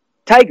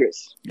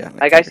 Yeah,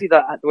 like I see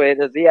the way it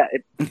is. Yeah,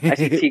 I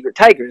see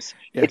Tigris.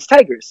 Yeah. It's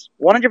Tigris.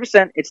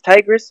 100%. It's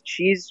Tigris.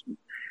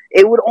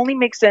 It would only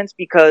make sense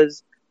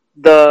because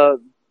the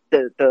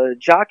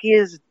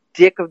jockey's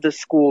dick of the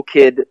school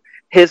kid,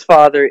 his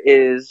father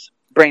is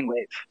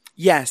Brainwave.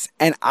 Yes,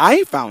 and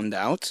I found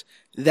out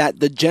that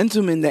the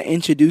gentleman that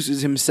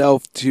introduces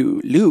himself to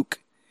Luke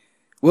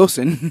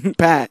Wilson,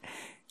 Pat,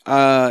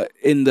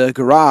 in the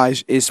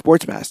garage is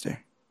Sportsmaster.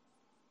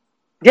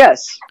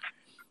 Yes.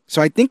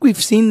 So I think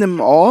we've seen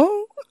them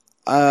all,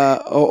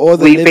 or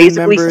the we've living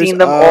basically members seen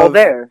them all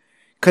there.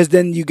 Because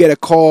then you get a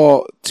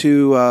call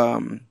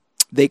to,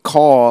 they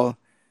call,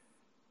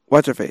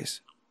 what's her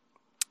face?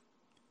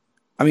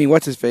 I mean,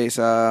 what's his face?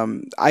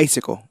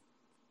 Icicle.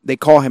 They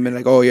call him and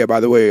like, oh yeah, by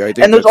the way, I think.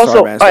 And there's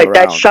also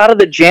that shot of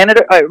the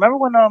janitor. All right, remember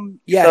when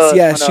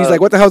yes, she's like,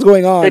 what the hell's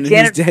going on? The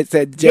janitor, and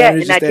that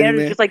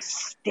janitor's just like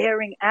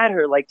staring at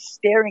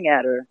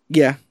her.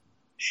 Yeah.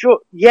 Sure.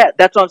 Yeah,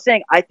 that's what I'm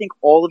saying. I think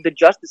all of the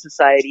Justice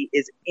Society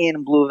is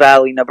in Blue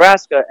Valley,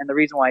 Nebraska, and the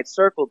reason why it's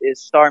circled is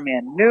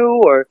Starman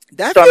knew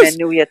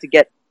he had to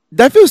get.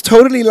 That feels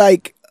totally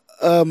like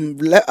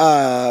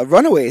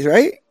Runaways,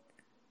 right?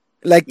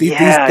 Like you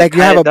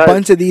have a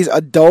bunch of these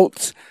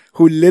adults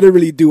who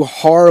literally do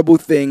horrible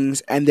things,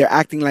 and they're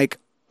acting like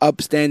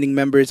upstanding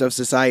members of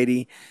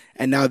society,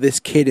 and now this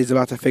kid is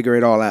about to figure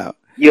it all out.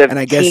 You have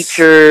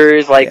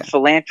teachers,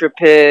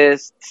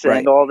 philanthropists,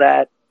 and all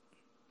that.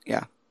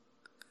 Yeah.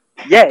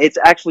 Yeah, it's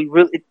actually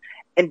really...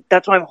 And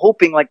that's why I'm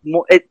hoping,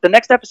 the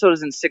next episode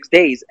is in 6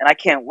 days, and I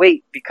can't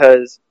wait,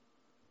 because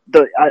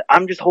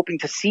I'm just hoping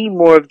to see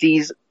more of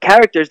these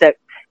characters that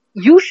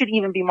you should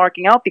even be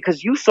marking out,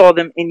 because you saw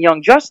them in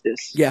Young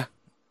Justice. Yeah.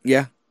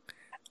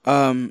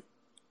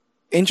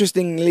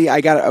 Interestingly, I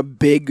got a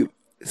big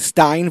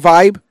Stein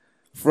vibe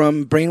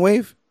from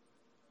Brainwave.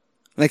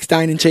 like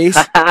Stein and Chase.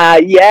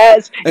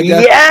 Yes, Like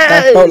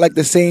that felt yes. like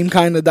the same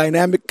kind of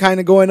dynamic kind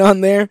of going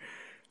on there.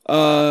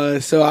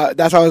 That's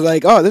how I was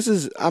like, oh, this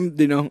is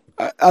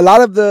a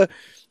lot of the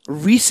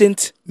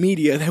recent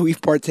media that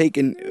we've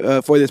partaken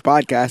for this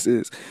podcast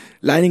is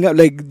lining up,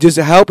 like just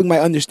helping my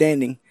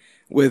understanding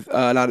with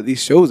a lot of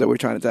these shows that we're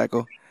trying to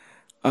tackle.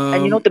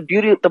 And you know Um, what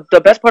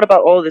the best part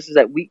about all of this is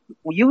that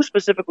you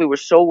specifically were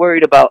so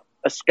worried about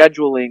a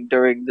scheduling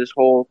during this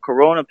whole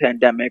Corona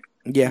pandemic,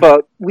 yeah,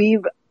 but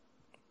we've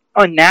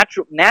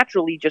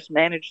naturally just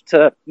managed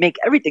to make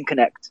everything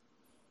connect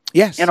in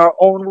yes. our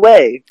own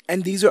way.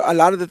 And these are a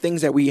lot of the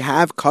things that we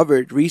have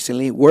covered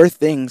recently were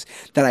things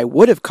that I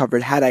would have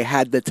covered had I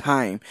had the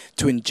time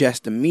to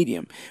ingest the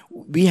medium.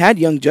 We had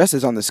Young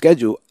Justice on the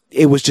schedule.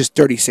 It was just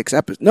 36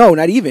 episodes. No,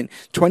 not even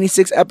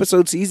 26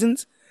 episode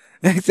seasons,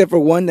 except for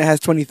one that has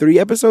 23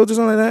 episodes or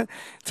something like that.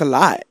 It's a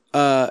lot.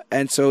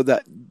 And so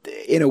that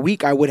in a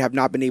week, I would have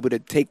not been able to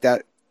take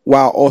that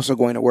while also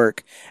going to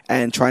work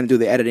and trying to do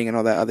the editing and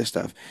all that other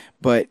stuff.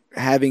 But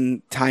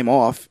having time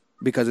off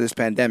because of this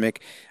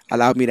pandemic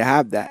allowed me to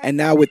have that. And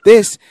now with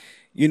this,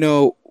 you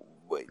know,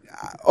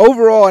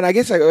 overall, and I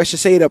guess I should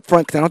say it up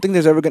front because I don't think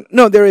there's ever going to,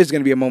 no, there is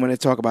going to be a moment to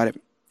talk about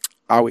it.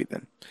 I'll wait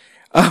then.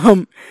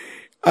 Um,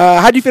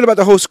 how do you feel about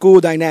the whole school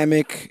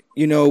dynamic?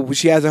 You know,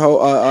 she has a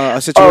whole a Oh,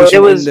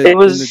 situation it in the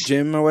was.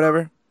 gym or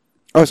whatever.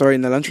 Oh, sorry,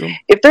 in the lunchroom.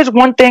 If there's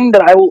one thing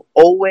that I will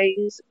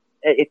always,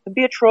 it could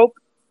be a trope.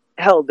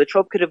 Hell, the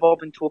trope could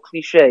evolve into a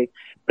cliche.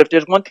 But if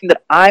there's one thing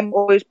that I'm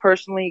always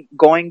personally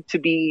going to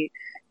be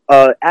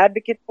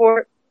advocate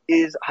for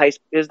is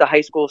the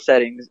high school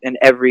settings in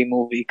every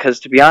movie. Because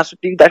to be honest with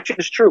you, that shit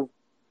is true.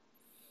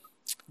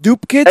 Dupe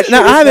That kids.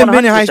 Now shit I is haven't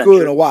been in high 100% school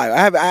in a true. while.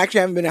 I actually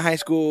haven't been in high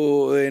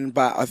school in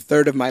about a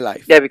third of my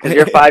life. Yeah, because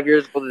you're 5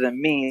 years older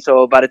than me.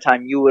 So by the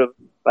time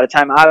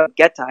I would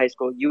get to high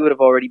school, you would have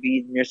already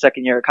been in your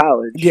second year of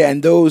college. Yeah,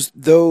 and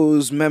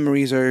those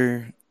memories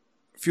are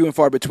few and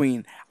far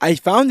between. I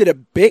found it a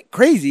bit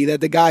crazy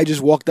that the guy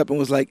just walked up and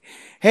was like,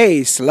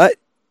 "Hey, slut."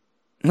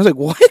 I was like,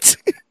 "What?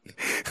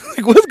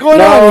 Like, what's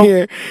going on No,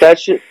 here?" that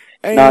shit.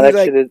 And No, he's that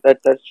like, shit is that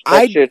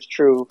 "I shit's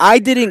true. I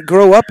didn't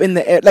grow up in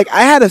the like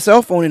I had a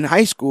cell phone in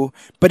high school,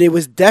 but it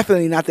was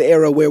definitely not the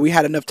era where we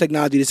had enough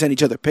technology to send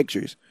each other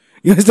pictures.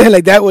 You understand?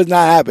 Like that was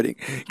not happening.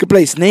 You could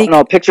play Snake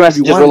No, picture if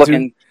you messages were wanted to.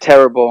 looking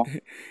terrible.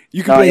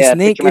 You can No, play yeah,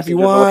 Snake picture if you messages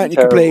were looking want. You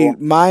can play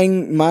terrible.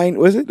 Mine.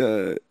 Was it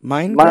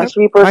Minecraft?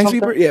 Minesweeper or Minesweeper?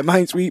 something. Yeah,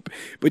 Minesweep.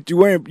 But you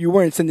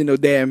weren't sending no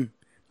damn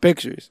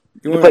pictures.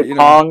 You You weren't. play You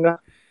know. Pong.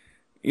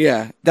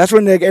 Yeah, that's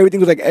when like everything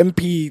was like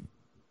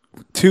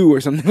MP2 or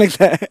something like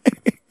that.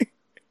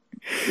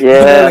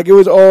 Yeah. Like it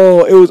was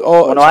all. It was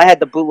all. Well, no, I had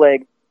the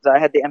bootleg. I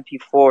had the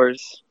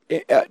MP4s. No,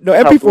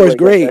 That's how MP4 is bootleg that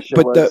great, shit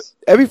but the was.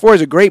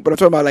 MP4s are great. But I'm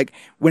talking about like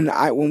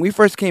when we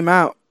first came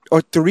out,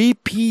 or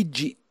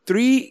 3GP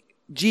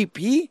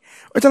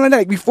or something like that.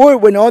 Like before,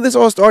 when all this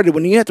all started,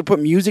 when you had to put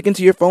music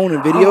into your phone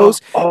and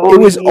videos, it Oh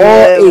was all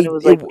yeah, when it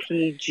was like it,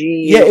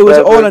 PG yeah, or it was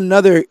all whatever.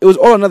 another. It was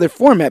all another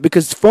format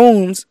because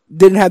phones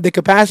didn't have the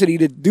capacity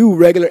to do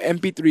regular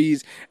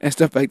MP3s and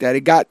stuff like that.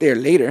 It got there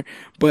later,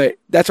 but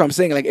that's what I'm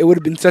saying. Like it would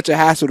have been such a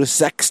hassle to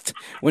sext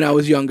when I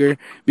was younger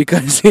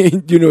because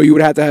you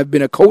would have to have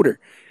been a coder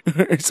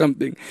or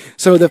something.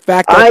 So the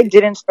fact that I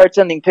didn't start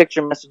sending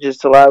picture messages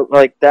till I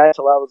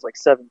was like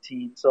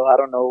 17. So I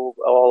don't know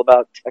all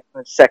about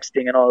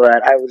sexting and all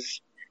that.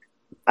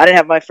 I didn't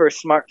have my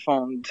first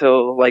smartphone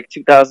until like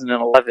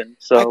 2011. I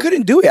So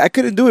couldn't do it. I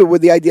couldn't do it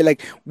with the idea.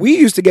 Like we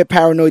used to get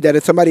paranoid that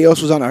if somebody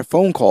else was on our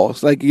phone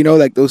calls, like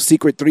like those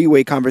secret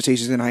three-way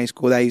conversations in high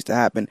school that used to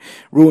happen,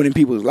 ruining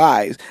people's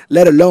lives.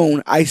 Let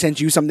alone I sent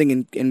you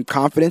something in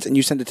confidence and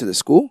you sent it to the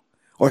school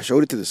or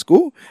showed it to the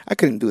school. I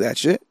couldn't do that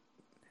shit.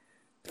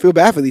 Feel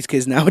bad for these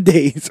kids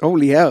nowadays.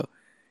 Holy hell.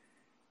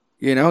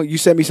 You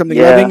sent me something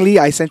yeah, lovingly.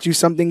 I sent you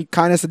something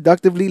kind of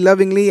seductively,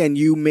 lovingly, and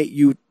you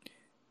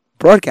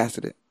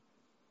broadcasted it.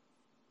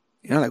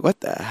 Like what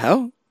the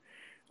hell?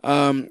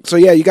 So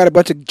yeah, you got a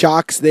bunch of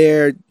jocks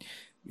there,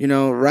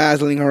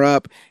 razzling her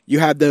up. You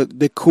have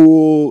the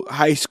cool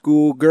high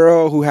school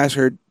girl who has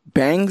her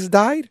bangs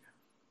dyed.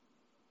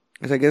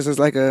 Which I guess it's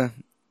like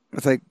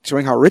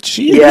showing how rich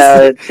she is.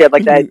 yeah. She had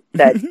like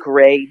that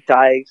gray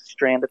dye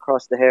strand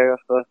across the hair.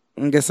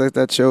 I guess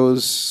that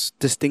shows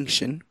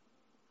distinction.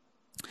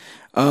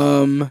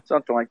 Um,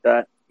 Something like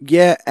that.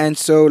 yeah, and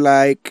so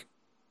like,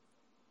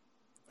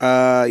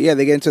 yeah,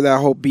 they get into that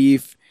whole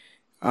beef,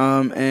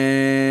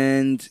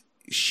 and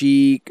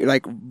she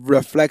like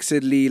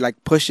reflexively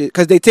like pushes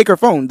because they take her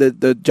phone.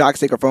 The jocks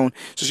take her phone,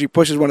 so she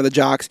pushes one of the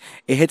jocks.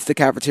 It hits the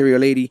cafeteria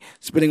lady,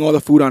 spilling all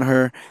the food on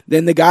her.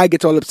 Then the guy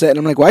gets all upset, and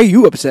I'm like, "Why are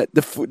you upset?"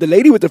 The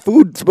lady with the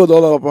food spilled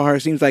all up on her.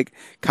 Seems like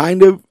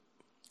kind of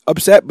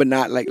upset, but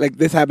not like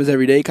this happens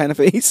every day kind of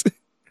face.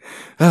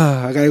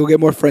 I gotta go get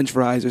more French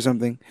fries or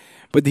something.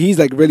 But he's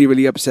like really,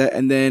 really upset,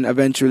 and then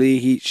eventually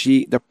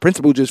the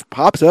principal just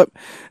pops up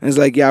and is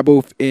like, "Yeah,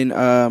 both in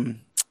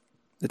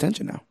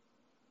detention now."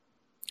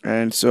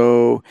 And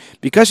so,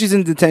 because she's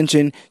in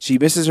detention, she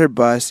misses her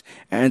bus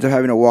and ends up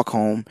having to walk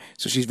home.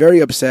 So she's very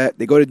upset.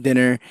 They go to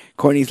dinner.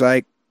 Courtney's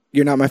like,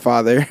 you're not my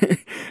father,"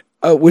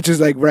 which is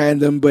like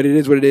random, but it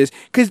is what it is.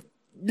 Because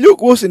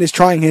Luke Wilson is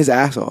trying his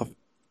ass off.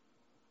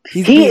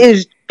 He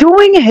is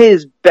doing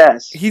his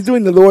best. He's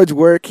doing the Lord's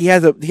work. He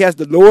has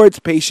the Lord's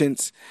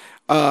patience.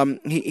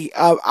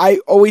 I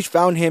always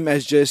found him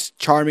as just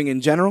charming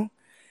in general.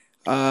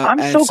 I'm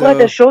so glad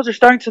that shows are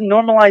starting to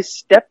normalize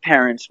step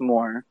parents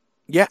more.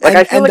 Yeah, like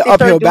I feel like the they uphill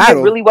started doing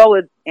battle it really well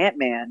with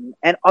Ant-Man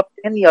and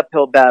the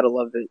uphill battle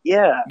of it.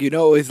 Yeah,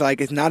 it's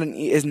like it's not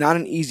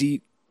an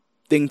easy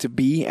thing to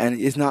be, and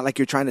it's not like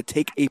you're trying to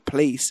take a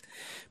place,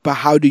 but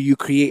how do you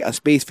create a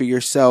space for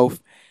yourself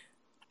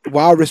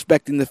while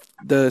respecting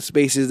the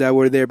spaces that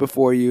were there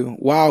before you,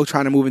 while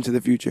trying to move into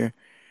the future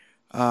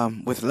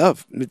with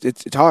love.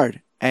 It's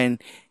hard.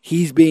 And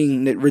he's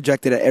being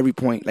rejected at every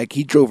point. Like,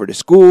 he drove her to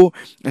school,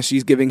 and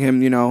she's giving him,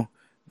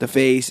 the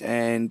face,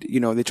 and,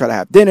 they try to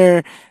have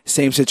dinner.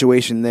 Same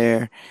situation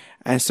there.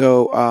 And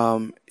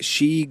so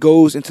she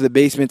goes into the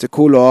basement to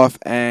cool off,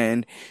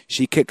 and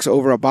she kicks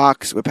over a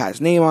box with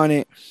Pat's name on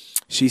it.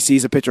 She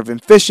sees a picture of him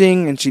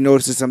fishing, and she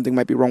notices something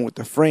might be wrong with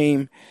the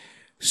frame.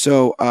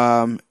 So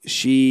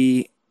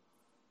she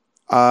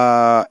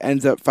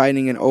ends up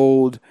finding an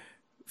old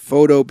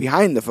photo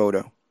behind the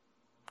photo.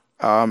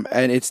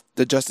 And it's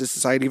the Justice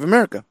Society of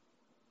America.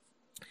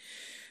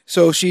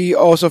 So she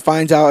also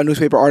finds out a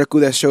newspaper article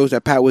that shows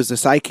that Pat was the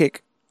sidekick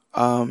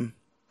of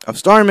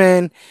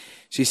Starman.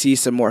 She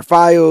sees some more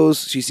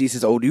files. She sees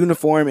his old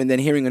uniform. And then,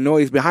 hearing a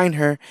noise behind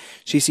her,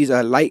 she sees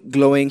a light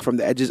glowing from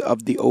the edges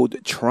of the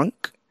old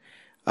trunk.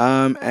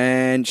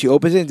 And she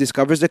opens it and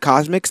discovers the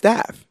cosmic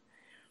staff.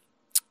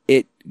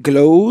 It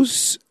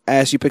glows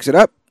as she picks it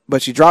up,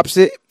 but she drops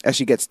it as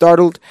she gets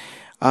startled.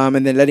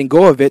 And then, letting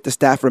go of it, the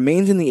staff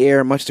remains in the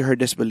air, much to her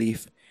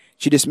disbelief.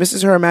 She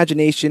dismisses her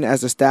imagination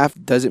as the staff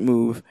doesn't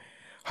move.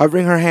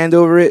 Hovering her hand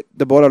over it,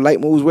 the ball of light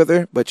moves with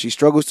her, but she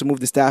struggles to move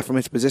the staff from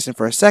its position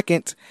for a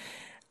second.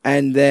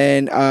 And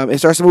then it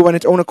starts to move on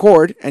its own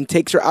accord and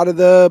takes her out of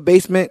the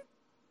basement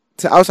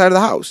to outside of the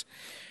house.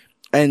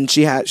 And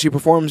she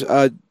performs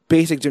a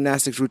basic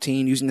gymnastics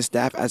routine using the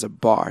staff as a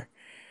bar.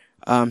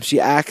 She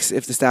asks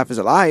if the staff is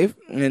alive,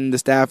 and the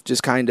staff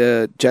just kind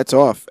of jets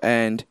off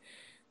and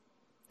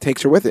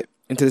takes her with it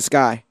into the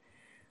sky.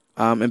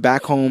 And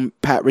back home,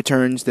 Pat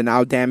returns the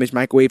now damaged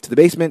microwave to the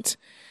basement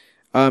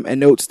and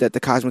notes that the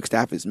cosmic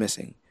staff is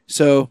missing.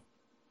 So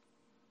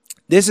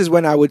this is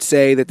when I would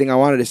say the thing I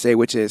wanted to say,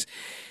 which is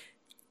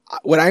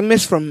what I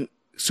miss from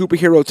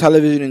superhero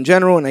television in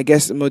general, and I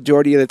guess the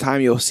majority of the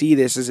time you'll see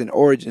this is in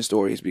origin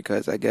stories,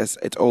 because I guess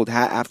it's old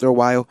hat after a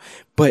while,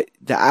 but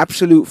the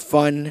absolute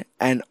fun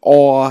and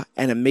awe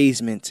and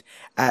amazement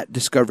at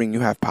discovering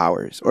you have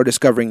powers, or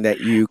discovering that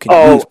you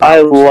can use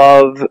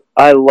powers.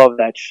 I love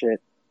that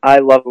shit. I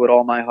love it with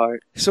all my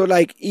heart. So,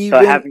 like,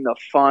 even having the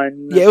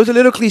fun. Yeah, it was a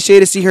little cliche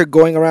to see her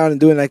going around and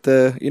doing like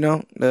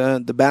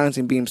the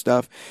balancing beam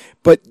stuff,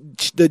 but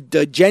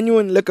the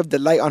genuine look of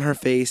delight on her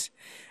face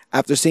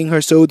after seeing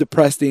her so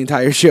depressed the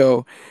entire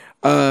show,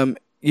 and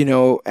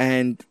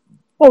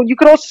well, you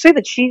could also say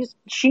that she's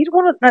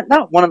one of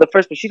not one of the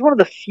first, but she's one of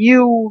the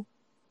few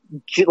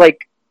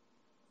like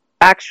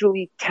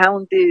actually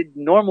talented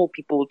normal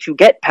people to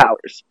get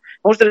powers.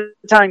 Most of the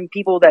time,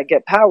 people that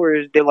get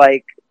powers, they're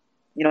like,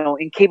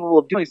 incapable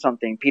of doing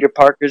something. Peter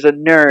Parker's a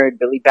nerd.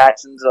 Billy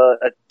Batson's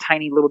a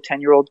tiny little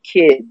 10-year-old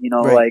kid.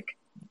 Right. Like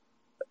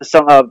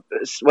some Cyborg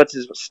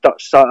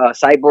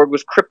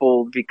was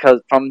crippled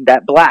because from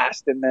that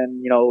blast, and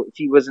then if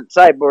he wasn't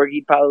Cyborg,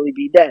 he'd probably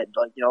be dead.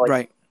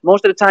 Right.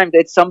 Most of the time,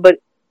 it's somebody.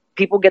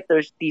 People get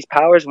these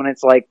powers when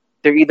it's like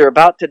they're either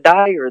about to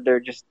die or they're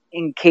just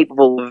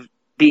incapable of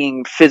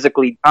being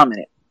physically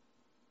dominant.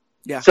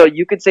 Yeah. So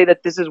you could say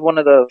that this is one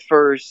of the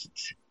first,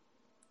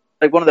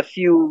 like one of the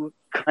few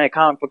kind of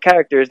comic book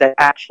characters that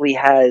actually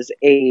has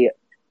a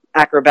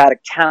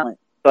acrobatic talent,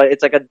 but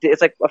it's like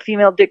a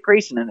female Dick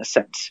Grayson in a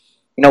sense.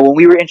 When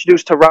we were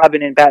introduced to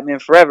Robin in Batman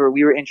Forever,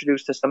 we were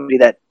introduced to somebody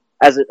that,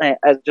 as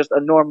just a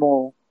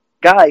normal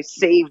guy,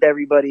 saved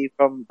everybody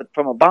from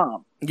a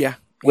bomb. Yeah,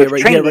 with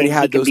training, he already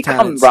had those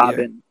talents.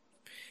 Robin.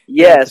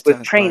 Yeah. Yes,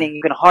 with training,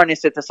 you can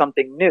harness it to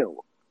something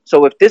new.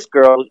 So if this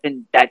girl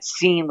in that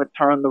scene with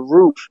her on the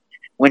roof,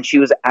 when she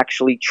was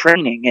actually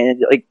training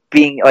and like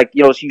being like,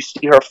 you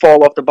see her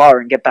fall off the bar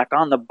and get back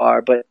on the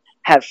bar, but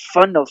have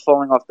fun of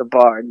falling off the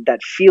bar, and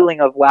that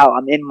feeling of, wow,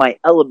 I'm in my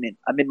element,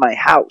 I'm in my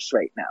house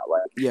right now.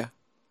 Like, yeah,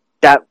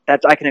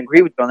 that's I can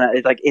agree with you on that.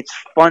 It's like, it's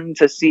fun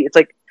to see. It's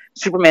like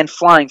Superman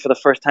flying for the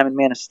first time in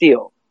Man of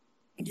Steel.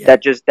 Yeah.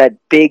 That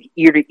big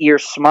ear to ear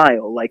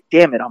smile. Like,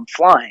 damn it, I'm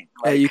flying.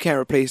 Like, yeah, you can't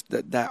replace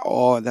that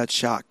awe, that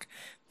shock,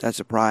 that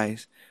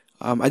surprise.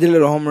 I did a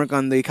little homework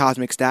on the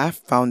cosmic staff,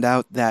 found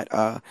out that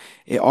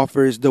it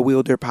offers the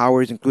wielder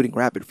powers including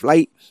rapid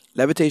flight,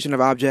 levitation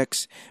of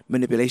objects,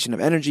 manipulation of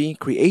energy,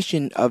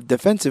 creation of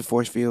defensive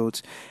force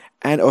fields,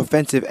 and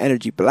offensive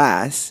energy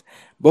blasts.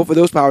 Both of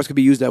those powers could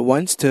be used at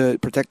once to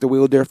protect the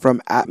wielder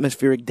from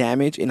atmospheric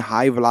damage in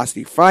high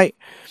velocity fight.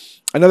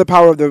 Another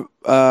power of the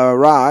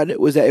rod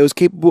was that it was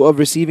capable of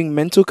receiving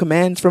mental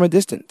commands from a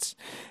distance.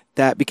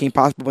 that became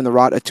possible when the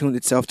rod attuned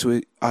itself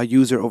to a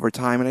user over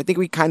time. And I think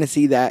we kind of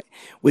see that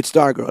with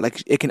Stargirl.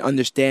 Like, it can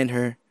understand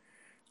her.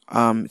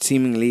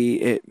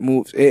 Seemingly, it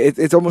moves.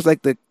 It's almost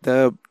like the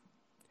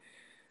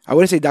I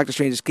wouldn't say Doctor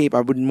Strange's cape.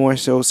 I would more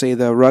so say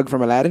the rug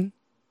from Aladdin.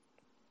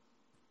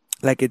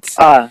 Like, it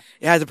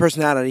has a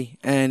personality,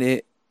 and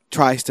it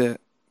tries to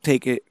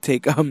take. I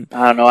don't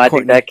know. I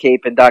think that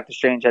cape in Doctor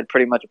Strange had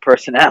pretty much a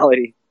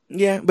personality.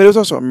 Yeah, but it was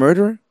also a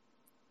murderer.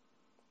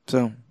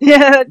 So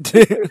yeah.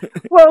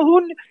 Well,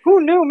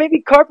 who knew?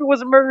 Maybe carpet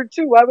was a murderer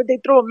too. Why would they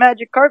throw a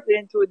magic carpet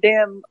into a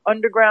damn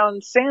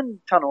underground sand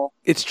tunnel?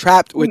 It's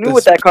trapped with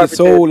the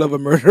soul of a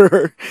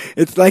murderer.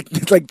 It's like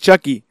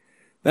Chucky.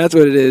 That's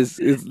what it is.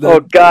 Oh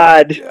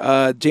God.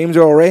 James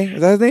Earl Ray.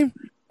 Is that his name?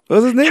 What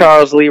was his name?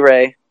 Charles Lee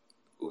Ray.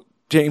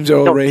 James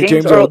Earl Ray.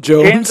 James Earl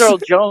Jones. James Earl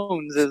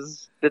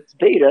Jones that's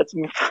Beta. That's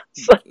me.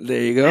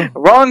 There you go.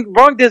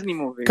 Wrong Disney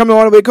movie. Coming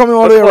all the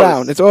way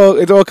around. It's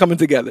all coming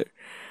together.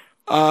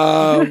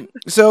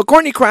 So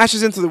Courtney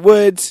crashes into the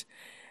woods,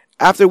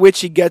 after which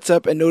she gets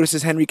up and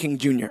notices Henry King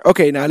Jr.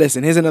 Okay, now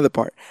listen, here's another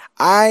part.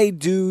 I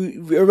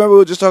do remember we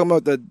were just talking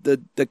about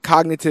the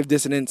cognitive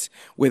dissonance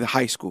with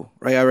high school,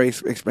 right? I already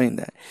explained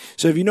that.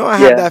 So if you know I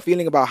have that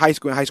feeling about high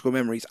school and high school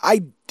memories,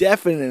 I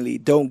definitely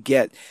don't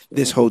get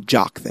this whole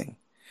jock thing.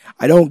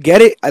 I don't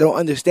get it. I don't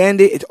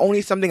understand it. It's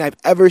only something I've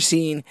ever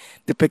seen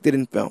depicted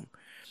in film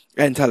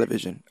and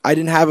television. I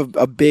didn't have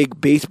a big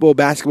baseball,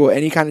 basketball,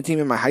 any kind of team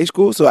in my high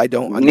school, so I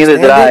don't understand. Neither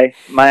did I.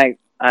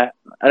 I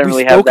don't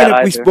really have that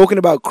either. We've spoken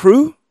about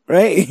Crew,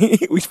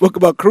 right? We spoke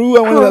about Crew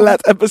on one of the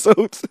last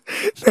episodes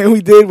that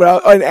we did.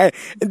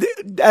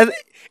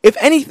 If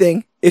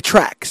anything, it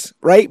tracks,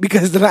 right?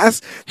 Because the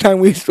last time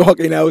we was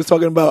talking, I was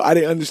talking about I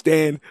didn't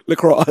understand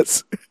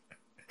lacrosse.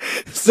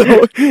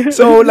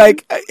 So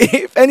like,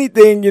 if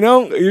anything,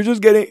 you're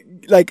just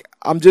getting, like,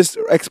 I'm just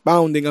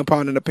expounding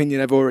upon an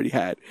opinion I've already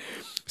had.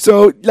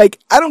 So, like,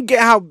 I don't get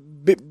how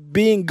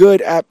being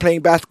good at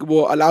playing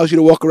basketball allows you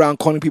to walk around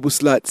calling people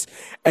sluts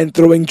and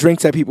throwing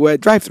drinks at people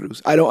at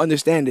drive-thrus. I don't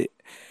understand it.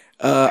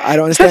 I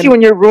don't understand. Especially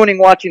when you're ruining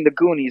watching the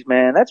Goonies,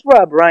 man. That's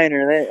Rob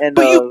Reiner and.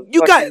 But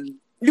you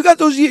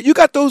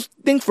got those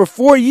things for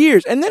 4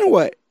 years, and then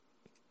what?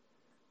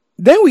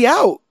 Then we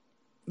out.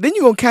 Then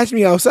you gonna catch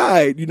me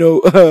outside, Henry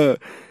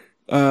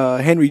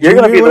Jr. You're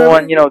gonna be the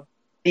one,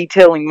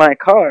 detailing my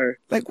car.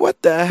 Like,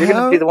 what the hell? You're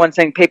gonna be the one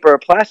saying paper or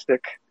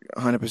plastic.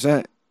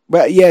 100%.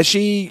 But yeah,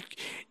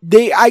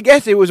 I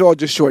guess it was all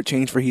just short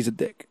change for he's a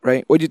dick,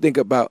 right? What do you think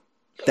about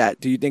that?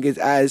 Do you think it's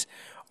as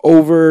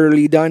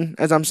overly done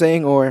as I'm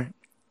saying, or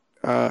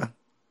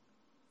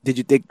did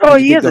you think? Oh,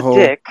 he is a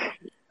dick,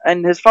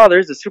 and his father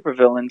is a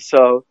supervillain.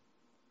 So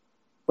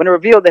when it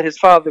revealed that his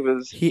father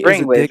was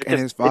brainwave, and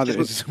his father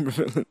is a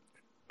supervillain,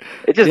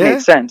 it just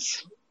made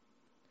sense.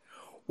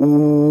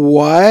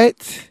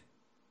 What?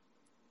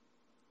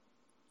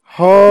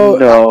 Oh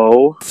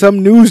no!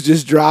 Some news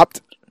just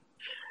dropped.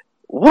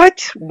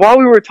 What? While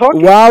we're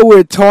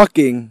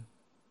talking.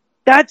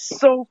 That's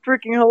so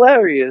freaking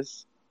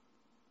hilarious.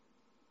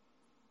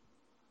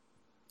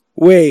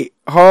 Wait,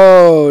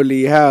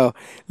 holy hell.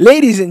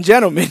 Ladies and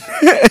gentlemen.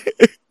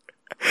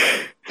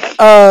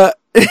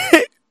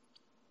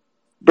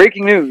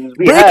 Breaking news.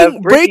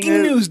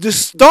 Breaking news. The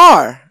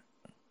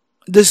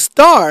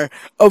star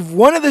of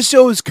one of the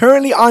shows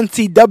currently on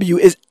CW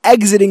is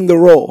exiting the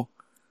role.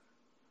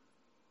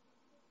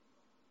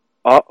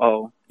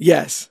 Uh-oh.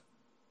 Yes.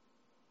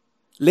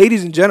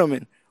 Ladies and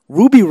gentlemen,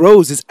 Ruby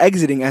Rose is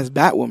exiting as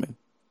Batwoman.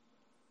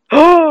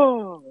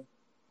 Oh,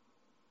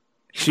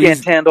 she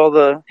can't handle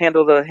the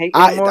hate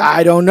anymore?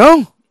 I don't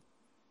know.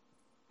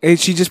 And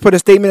she just put a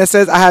statement that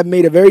says, "I have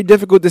made a very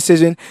difficult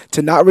decision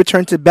to not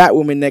return to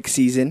Batwoman next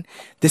season.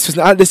 This was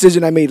not a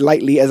decision I made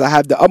lightly, as I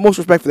have the utmost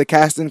respect for the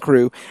cast and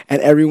crew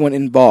and everyone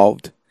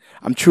involved.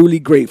 I'm truly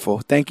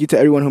grateful. Thank you to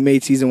everyone who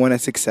made season 1 a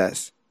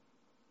success."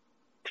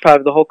 It's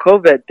probably the whole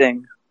COVID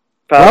thing.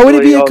 Why would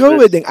it be a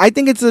COVID thing? I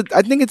think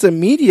it's a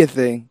media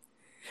thing.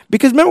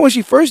 Because remember when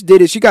she first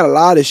did it, she got a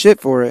lot of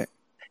shit for it.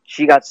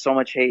 She got so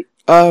much hate.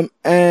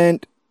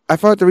 And I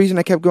thought the reason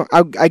I kept going,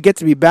 I get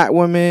to be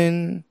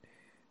Batwoman.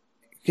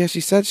 Yeah,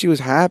 she said she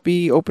was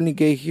happy, openly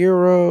gay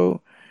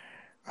hero.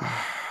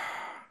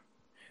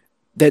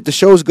 That the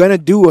show's gonna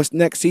do us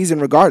next season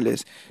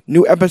regardless.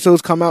 New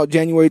episodes come out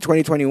January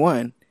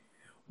 2021.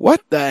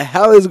 What the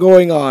hell is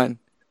going on?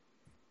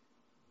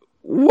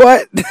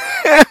 What?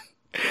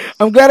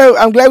 I'm glad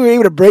we were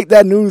able to break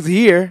that news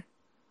here.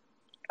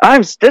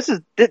 This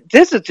is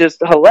just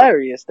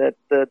hilarious that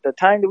the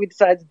time that we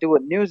decided to do a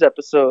news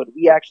episode,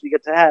 we actually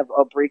get to have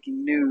a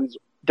breaking news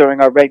during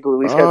our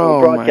regularly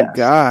scheduled broadcast. Oh my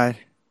god.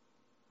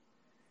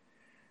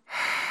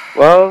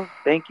 Well,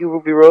 thank you,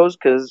 Ruby Rose,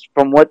 because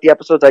from what the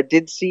episodes I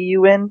did see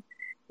you in,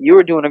 you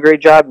were doing a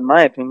great job, in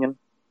my opinion.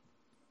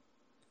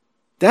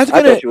 I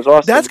thought she was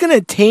awesome. That's gonna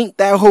taint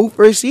that whole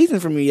first season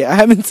for me. I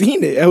haven't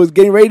seen it. I was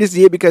getting ready to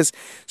see it because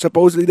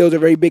supposedly there was a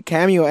very big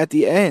cameo at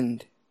the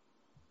end.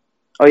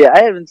 Oh yeah,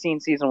 I haven't seen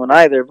season 1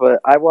 either, but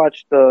I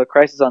watched the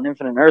Crisis on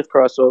Infinite Earth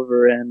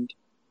crossover, and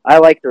I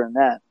liked her in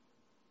that.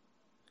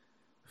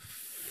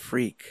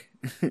 Freak.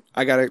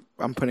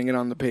 I'm putting it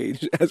on the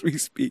page as we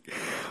speak.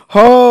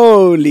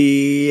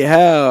 Holy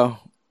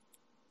hell.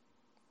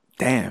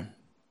 Damn.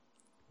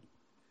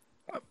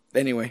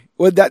 Anyway,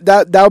 well,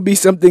 that would be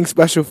something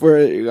special for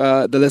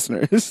the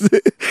listeners.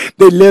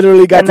 They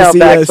literally got And to now see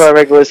back us. to our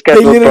regular They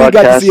scheduled literally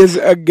got to broadcast. see us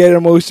get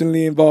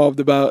emotionally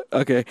involved about.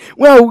 Okay,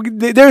 well,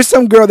 there's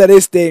some girl that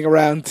is staying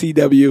around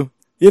CW.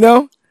 You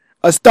know,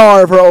 a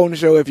star of her own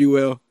show, if you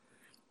will.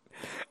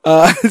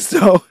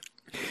 So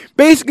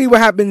basically what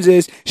happens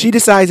is she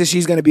decides that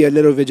she's going to be a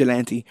little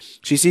vigilante.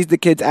 She sees the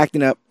kids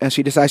acting up and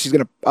she decides she's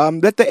going to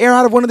let the air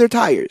out of one of their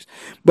tires.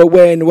 But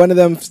when one of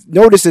them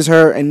notices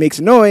her and makes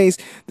a noise,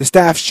 the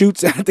staff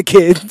shoots at the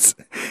kids.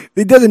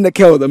 It doesn't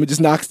kill them, it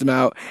just knocks them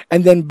out.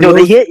 And then No,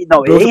 blows, they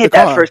blows up hit the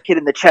that car. first kid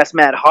in the chest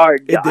mad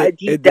hard. It did,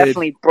 He it did.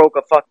 definitely broke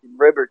a fucking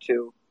rib or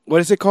two.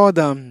 What is it called?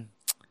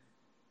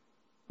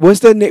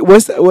 What's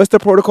the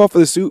protocol for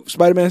the suit,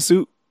 Spider-Man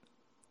suit?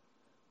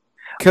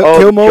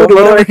 Kill mode or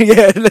whatever.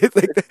 Yeah,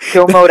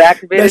 Kill mode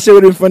activated. That shit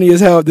would have been funny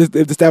as hell if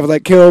the staff was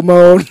like, kill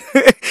mode,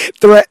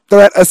 threat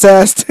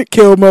assessed,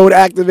 kill mode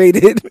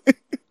activated,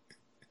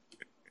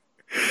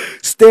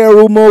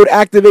 sterile mode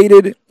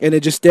activated, and it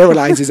just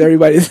sterilizes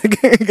everybody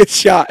that gets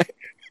shot.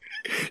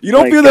 You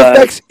don't feel the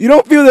effects. You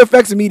don't feel the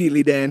effects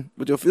immediately, Dan,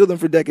 but you'll feel them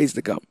for decades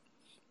to come.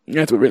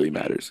 That's what really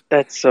matters.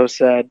 That's so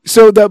sad.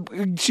 So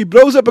she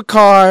blows up a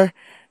car.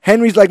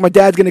 Henry's like, my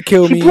dad's gonna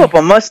kill me. She blew up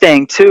a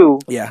Mustang too.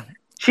 Yeah.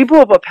 She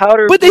blew up a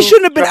powder. But they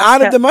shouldn't have been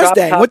out of the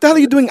Mustang. What the hell are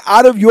you doing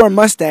out of your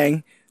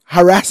Mustang,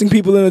 harassing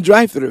people in a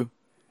drive-thru?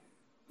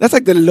 That's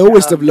like the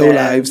lowest of low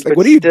lives. Like,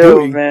 what are you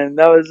doing, man?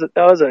 That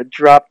was a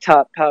drop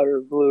top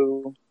powder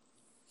blue.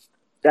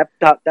 That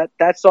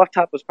soft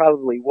top was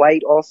probably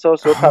white also,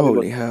 so it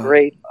probably looked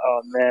great.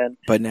 Oh man,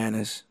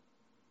 bananas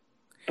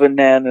in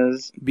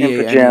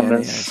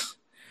pajamas.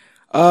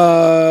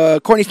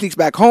 Courtney sneaks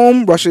back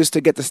home, rushes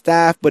to get the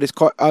staff, but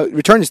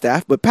return the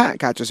staff, but Pat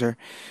catches her.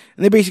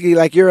 And they're basically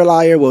like, you're a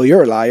liar, well,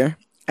 you're a liar.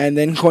 And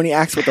then Courtney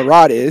asks what the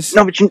rod is.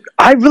 No, but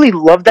I really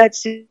love that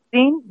scene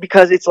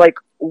because it's like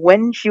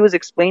when she was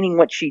explaining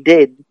what she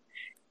did,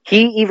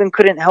 he even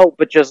couldn't help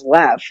but just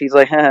laugh. He's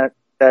like,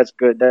 that's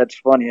good, that's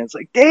funny. It's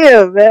like,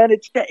 damn, man,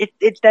 it's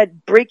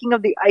that breaking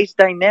of the ice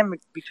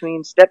dynamic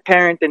between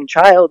step-parent and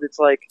child. It's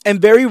like...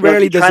 And very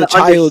rarely does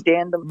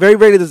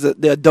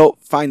the adult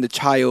find the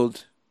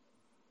child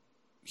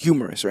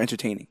humorous or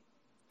entertaining.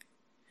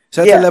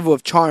 So that's a level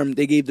of charm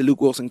they gave the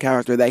Luke Wilson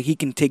character, that he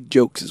can take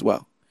jokes as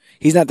well.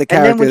 He's not the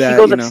character that... And then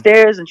when she goes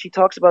upstairs and she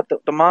talks about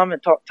the mom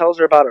and tells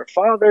her about her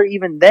father,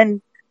 even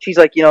then, she's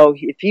like,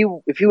 if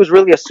he was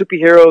really a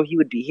superhero, he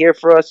would be here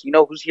for us. You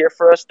know who's here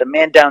for us? The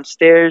man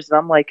downstairs. And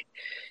I'm like,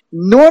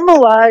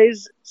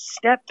 normalize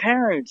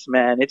step-parents,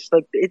 man. It's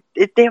like,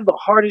 they have the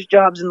hardest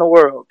jobs in the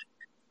world.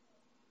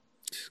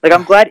 Like,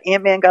 I'm glad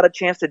Ant-Man got a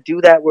chance to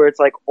do that, where it's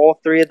like all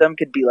three of them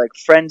could be like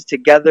friends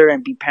together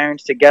and be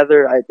parents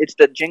together. It's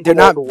the Jingle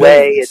All the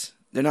Way.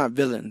 They're not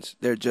villains.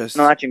 They're just...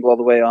 No, not Jingle All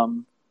the Way.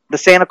 The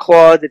Santa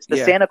Claus. It's the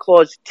Santa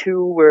Claus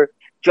 2, where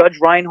Judge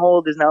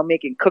Reinhold is now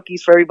making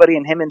cookies for everybody,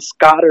 and him and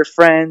Scott are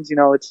friends.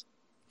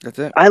 That's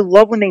it. I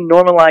love when they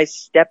normalize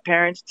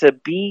step-parents to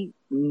be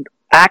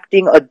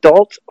acting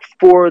adults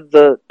for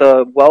the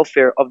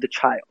welfare of the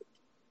child.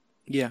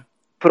 Yeah.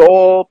 Put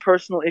all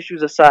personal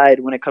issues aside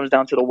when it comes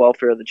down to the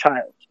welfare of the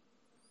child.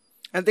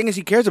 And the thing is,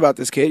 he cares about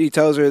this kid. He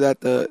tells her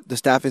that the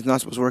staff is not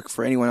supposed to work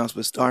for anyone else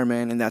but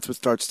Starman, and that's what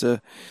starts to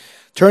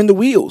turn the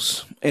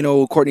wheels in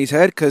old Courtney's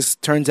head, because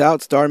turns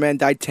out Starman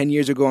died 10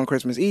 years ago on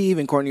Christmas Eve,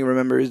 and Courtney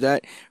remembers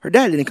that her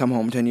dad didn't come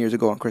home 10 years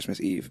ago on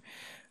Christmas Eve.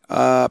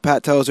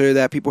 Pat tells her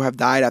that people have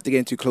died after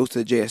getting too close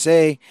to the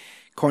JSA.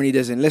 Courtney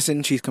doesn't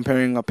listen. She's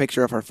comparing a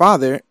picture of her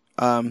father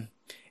in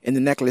the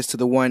necklace to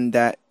the one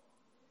that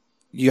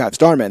you have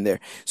Starman there.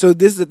 So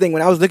this is the thing.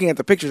 When I was looking at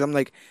the pictures, I'm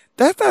like,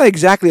 that's not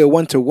exactly a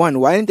one-to-one.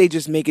 Why didn't they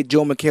just make it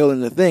Joel McHale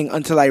in the Thing?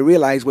 Until I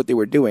realized what they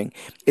were doing.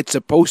 It's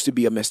supposed to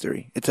be a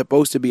mystery. It's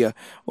supposed to be it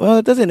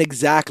doesn't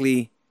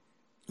exactly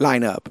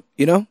line up,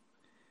 and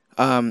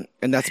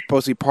that's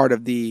supposed to be part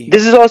of the...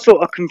 This is also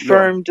a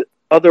confirmed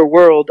other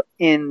world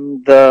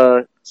in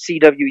the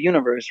CW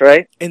universe,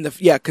 right?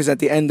 Because at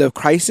the end of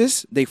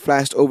Crisis, they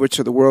flashed over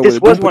to the world with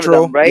the Doom Patrol. This was one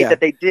of them, right? Yeah. That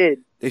they did.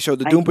 They showed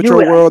the Doom Patrol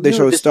world, they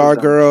showed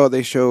Stargirl,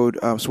 they showed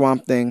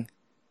Swamp Thing,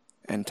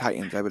 and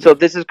Titans, I believe. So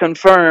this is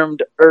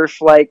confirmed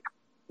Earth-like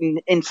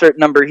insert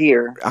number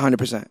here.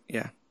 100%,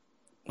 yeah.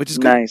 Which is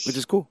good. Nice. Which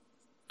is cool.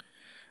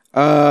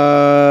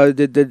 So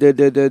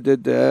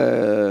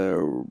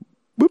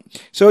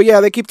yeah,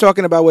 they keep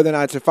talking about whether or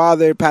not it's her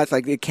father. Pat's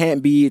like, it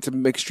can't be. It's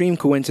an extreme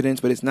coincidence,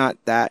 but it's not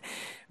that.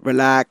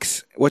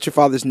 Relax. What's your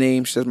father's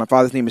name? She says, my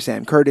father's name is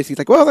Sam Curtis. He's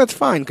like, well, that's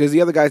fine, because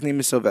the other guy's name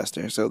is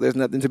Sylvester, so there's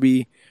nothing to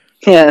be...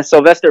 Yeah,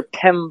 Sylvester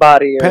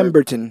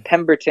Pemberton.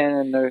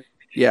 Pemberton and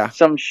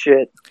some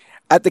shit.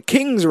 At the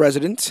king's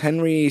residence,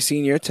 Henry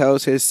Sr.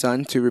 tells his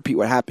son to repeat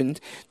what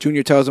happened.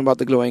 Jr. tells him about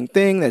the glowing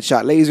thing that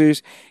shot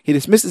lasers. He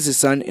dismisses his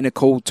son in a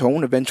cold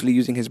tone, eventually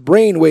using his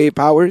brainwave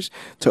powers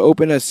to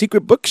open a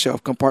secret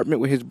bookshelf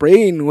compartment with his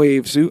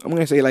brainwave suit. I'm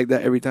going to say it like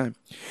that every time.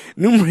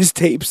 Numerous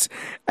tapes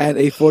and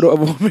a photo of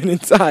a woman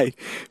inside.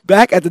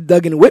 Back at the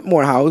Duggan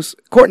Whitmore house,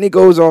 Courtney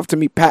goes off to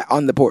meet Pat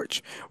on the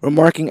porch,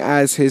 remarking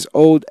on his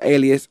old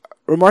alias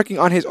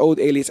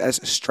as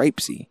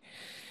Stripesy.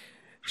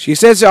 She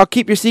says, I'll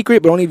keep your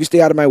secret, but only if you stay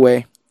out of my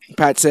way.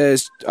 Pat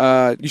says,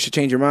 you should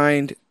change your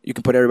mind. You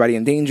can put everybody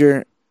in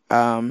danger.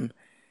 And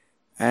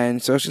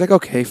so she's like,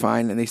 okay,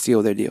 fine. And they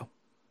seal their deal.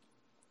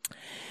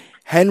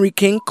 Henry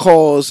King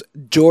calls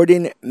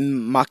Jordan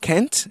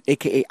Makent,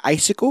 a.k.a.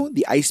 Icicle,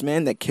 the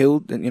Iceman that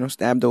killed and,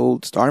 stabbed the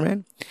old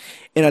Starman,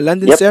 in a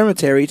London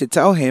cemetery to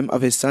tell him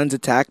of his son's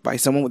attack by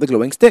someone with a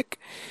glowing stick.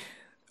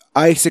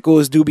 Icicle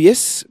is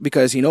dubious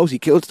because he knows he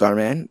killed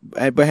Starman,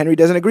 but Henry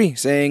doesn't agree,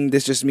 saying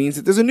this just means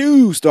that there's a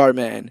new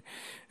Starman,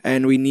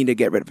 and we need to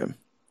get rid of him.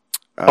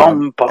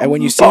 And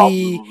when you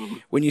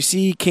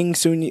see King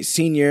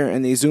Senior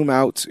and they zoom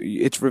out,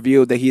 it's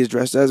revealed that he is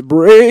dressed as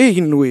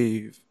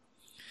Brainwave.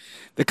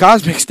 The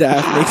Cosmic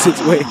Staff makes its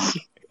way.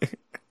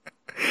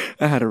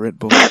 I had a Red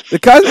Bull. The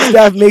Cosmic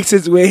Staff makes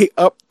its way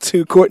up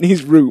to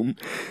Courtney's room,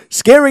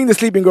 scaring the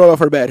sleeping girl off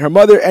her bed. Her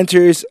mother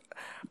enters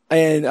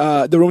and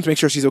the room to make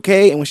sure she's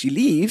okay. And when she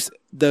leaves,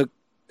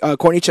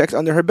 Courtney checks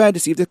under her bed to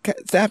see if the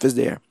staff is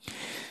there.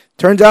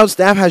 Turns out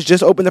staff has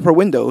just opened up her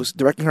windows,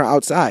 directing her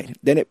outside.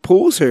 Then it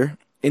pulls her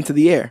into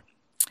the air.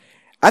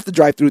 At the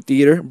drive-thru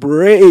theater,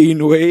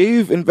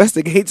 Brainwave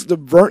investigates the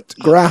burnt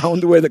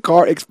ground where the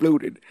car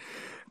exploded.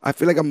 I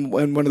feel like I'm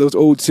in one of those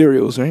old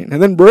serials, right?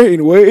 And then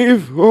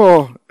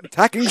Brainwave,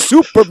 attacking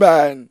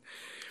Superman.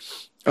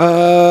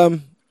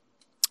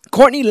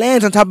 Courtney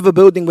lands on top of a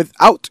building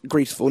without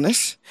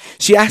gracefulness.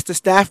 She asks the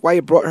staff why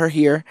it brought her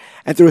here,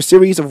 and through a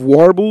series of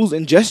warbles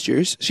and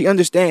gestures, she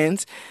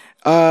understands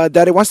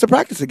that it wants to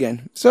practice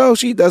again. So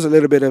she does a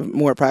little bit of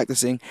more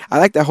practicing. I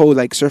like that whole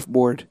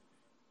surfboard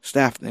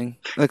staff thing.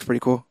 It looks pretty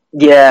cool.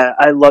 Yeah,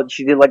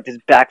 she did this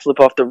backflip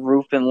off the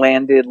roof and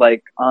landed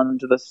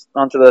onto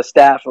the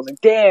staff. I was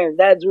like, damn,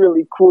 that's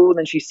really cool. And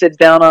then she sits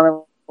down on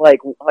it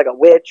like a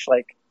witch.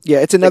 Yeah,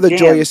 it's another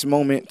joyous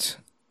moment.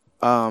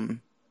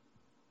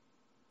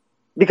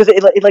 Because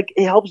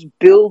it helps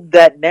build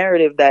that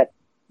narrative that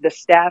the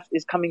staff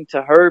is coming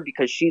to her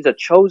because she's a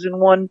chosen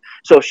one.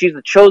 So if she's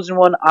the chosen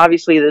one,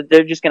 obviously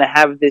they're just going to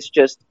have this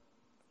just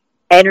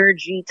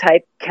energy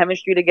type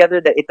chemistry together,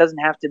 that it doesn't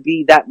have to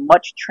be that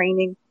much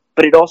training,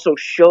 but it also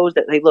shows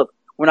that, hey, look,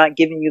 we're not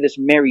giving you this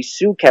Mary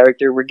Sue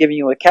character. We're giving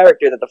you a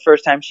character that the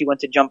first time she went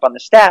to jump on the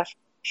staff,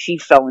 she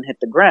fell and hit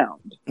the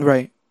ground.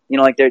 Right.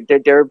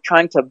 They're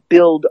trying to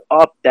build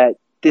up that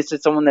this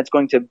is someone that's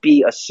going to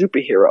be a super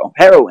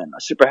heroine.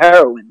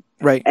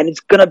 Right. And it's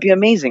going to be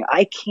amazing.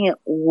 I can't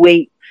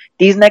wait.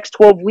 These next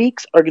 12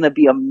 weeks are going to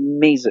be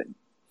amazing.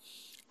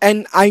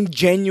 And I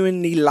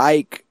genuinely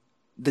like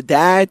the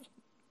dad.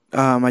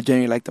 I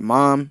genuinely like the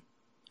mom,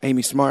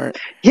 Amy Smart.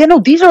 Yeah, no,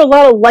 these are a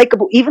lot of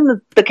likable,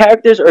 even the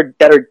characters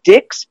that are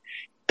dicks,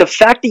 the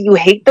fact that you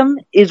hate them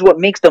is what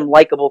makes them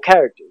likable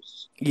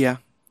characters. Yeah.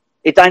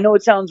 I know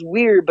it sounds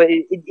weird, but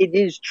it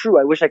is true.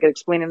 I wish I could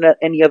explain it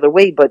any other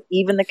way, but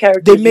even the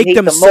characters they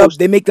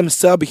make them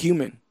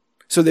subhuman.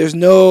 So there's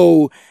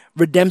no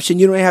redemption.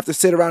 You don't have to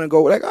sit around and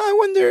go I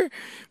wonder,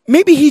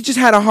 maybe he just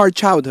had a hard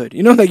childhood.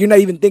 You're not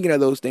even thinking of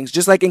those things.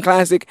 Just like in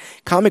classic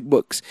comic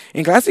books.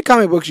 In classic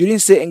comic books, you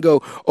didn't sit and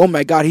go, oh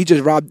my God, he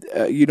just robbed,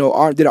 did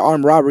an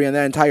armed robbery on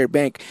that entire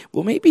bank.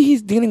 Well, maybe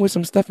he's dealing with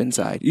some stuff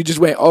inside. You just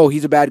went, oh,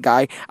 he's a bad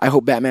guy. I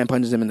hope Batman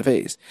punches him in the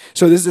face.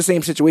 So this is the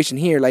same situation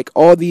here.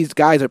 All these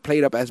guys are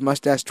played up as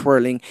mustache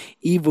twirling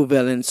evil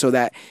villains so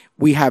that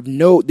we have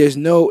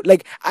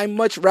I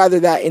much rather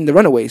that in The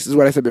Runaways, is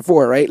what I said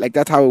before, right?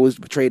 That's how it was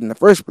portrayed in the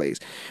first place.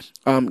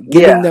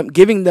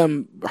 Giving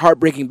them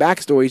heartbreaking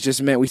backstories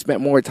just meant we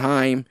spent more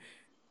time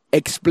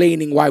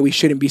explaining why we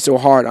shouldn't be so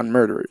hard on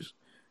murderers.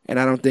 And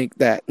I don't think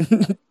that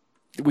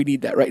we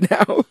need that right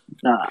now.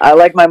 No, I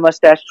like my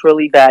mustache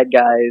twirly bad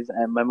guys,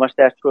 and my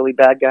mustache twirly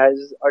bad guys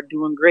are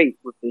doing great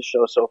with this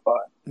show so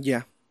far.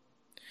 Yeah.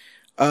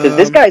 Because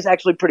this guy's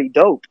actually pretty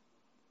dope.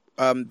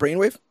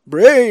 Brainwave?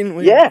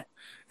 Yeah.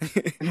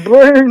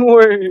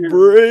 Brainwave.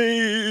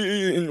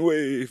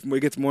 It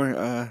gets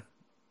more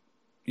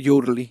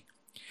yodely.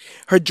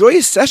 Her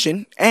joyous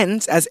session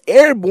ends as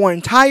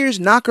airborne tires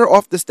knock her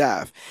off the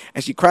staff,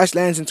 and she crash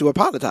lands into a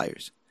pile of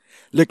tires.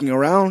 Looking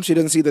around, she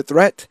doesn't see the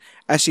threat,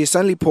 as she is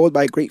suddenly pulled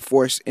by great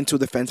force into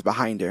the fence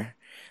behind her,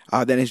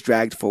 then is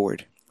dragged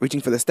forward.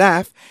 Reaching for the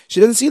staff, she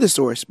doesn't see the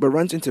source, but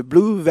runs into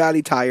Blue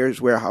Valley Tires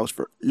warehouse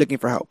looking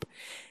for help.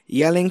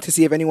 Yelling to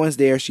see if anyone's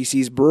there, she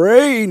sees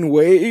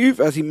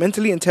Brainwave as he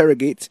mentally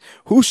interrogates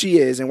who she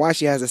is and why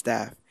she has a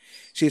staff.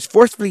 She is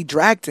forcefully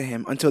dragged to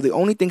him until the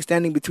only thing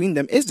standing between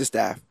them is the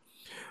staff.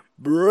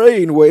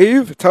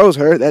 Brainwave tells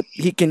her that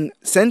he can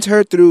sense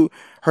her through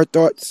her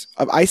thoughts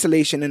of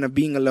isolation and of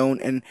being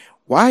alone, and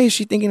Why is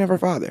she thinking of her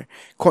father?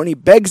 Courtney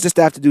begs the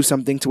staff to do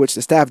something, to which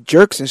the staff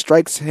jerks and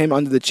strikes him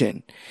under the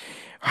chin.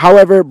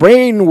 However,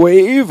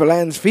 Brainwave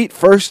lands feet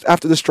first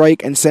after the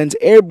strike and sends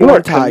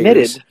airborne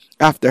tires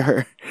after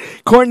her.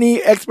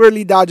 Courtney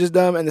expertly dodges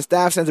them, and the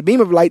staff sends a beam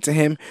of light to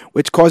him,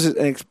 which causes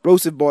an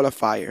explosive ball of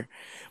fire.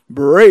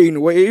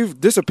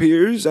 Brainwave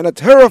disappears, and a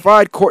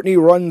terrified Courtney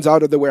runs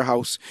out of the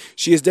warehouse.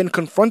 She is then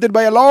confronted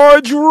by a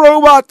large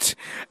robot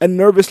and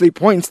nervously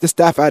points the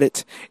staff at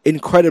it.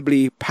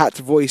 Incredibly, Pat's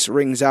voice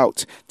rings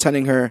out,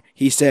 telling her,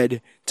 he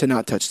said, to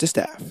not touch the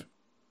staff.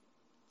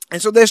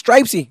 And so there's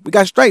Stripesy. We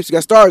got Stripes. We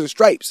got Stars and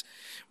Stripes.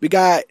 We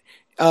got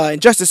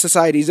Injustice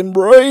Societies and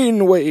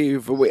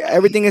Brainwave.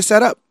 Everything is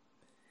set up.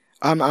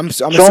 I'm Joel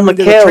assuming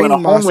there's a McHale in training a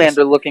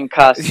Homelander-looking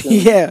costume.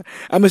 Yeah,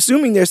 I'm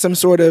assuming there's some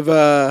sort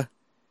of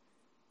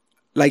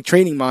like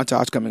training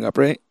montage coming up,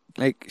 right?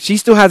 Like she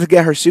still has to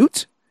get her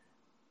suit.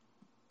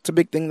 It's a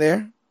big thing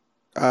there.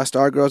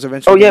 Stargirl's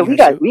eventually. Oh yeah,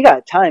 we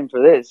got time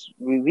for this.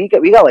 We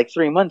got like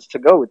 3 months to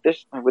go with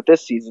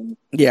this season.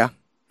 Yeah.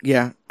 We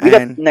got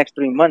the next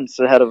 3 months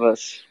ahead of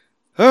us.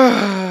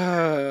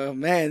 Oh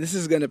man, this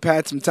is gonna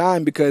pass some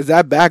time because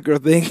that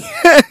Batgirl thing.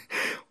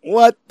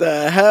 What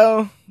the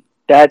hell?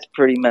 That's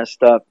pretty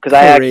messed up. Because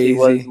I actually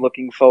was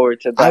looking forward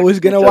to. I was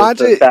gonna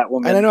watch it.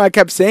 Batwoman. And I know I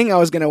kept saying I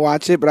was gonna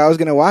watch it, but I was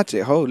gonna watch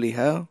it. Holy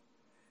hell,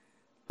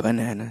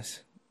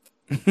 bananas!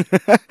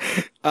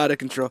 Out of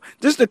control.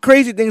 Just the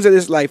crazy things of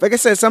this life. Like I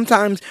said,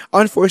 sometimes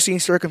unforeseen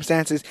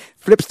circumstances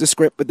flips the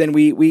script, but then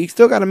we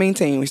still gotta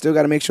maintain. We still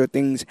gotta make sure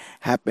things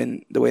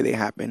happen the way they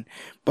happen.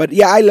 But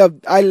yeah, I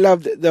loved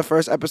the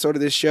first episode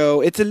of this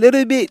show. It's a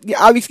little bit,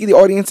 obviously the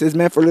audience is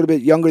meant for a little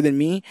bit younger than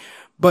me,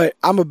 but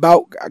I'm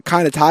about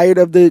kind of tired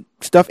of the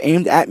stuff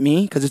aimed at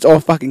me because it's all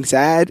fucking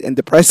sad and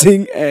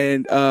depressing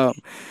and no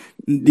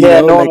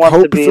one wants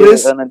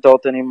hopeless. To be an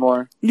adult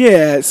anymore.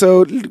 Yeah,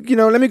 so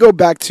let me go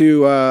back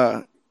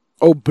to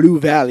Blue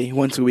Valley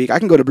once a week. I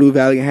can go to Blue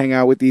Valley and hang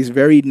out with these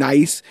very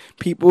nice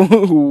people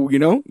who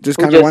just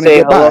kind of want to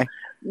get by.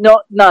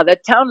 No,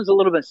 that town is a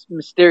little bit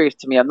mysterious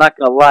to me. I'm not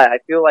gonna lie. I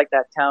feel like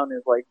that town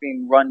is like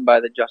being run by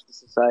the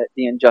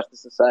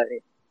Injustice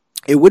Society.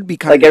 It would be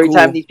kind of like every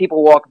time these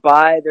people walk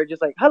by, they're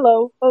just like,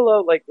 hello.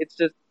 Like, it's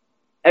just,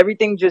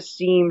 everything just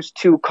seems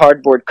too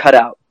cardboard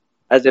cutout.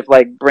 As if,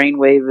 like,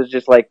 Brainwave is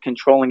just, like,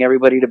 controlling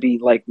everybody to be,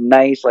 like,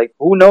 nice. Like,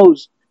 who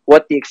knows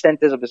what the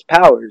extent is of his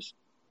powers.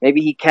 Maybe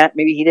he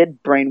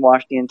did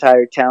brainwash the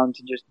entire town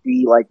to just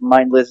be, like,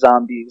 mindless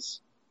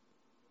zombies.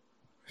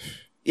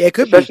 Yeah, it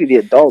could especially be.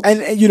 The adults.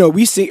 And,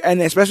 we see,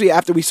 and especially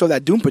after we saw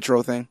that Doom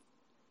Patrol thing.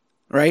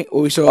 Right?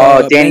 Where we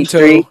saw Danny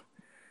Street.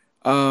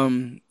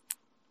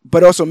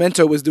 But also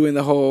Mento was doing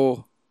the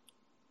whole...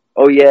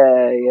 Oh,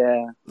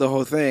 yeah. The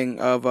whole thing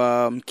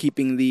of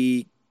keeping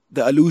the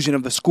illusion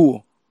of the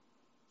school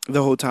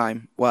the whole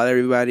time while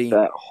everybody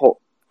kind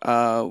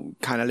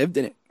of lived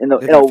in it. In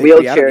a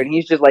wheelchair, and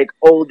he's just like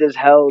old as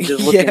hell,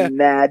 just looking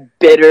mad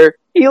bitter.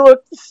 He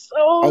looked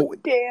so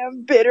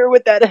damn bitter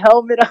with that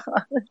helmet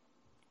on.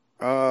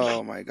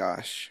 Oh, my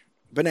gosh.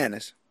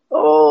 Bananas.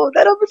 Oh,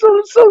 that episode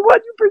was so...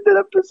 Why'd you bring that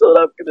episode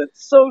up? Because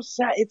it's so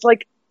sad. It's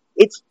like...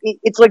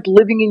 It's like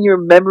living in your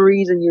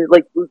memories, and you're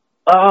like,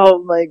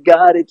 oh my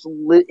god, it's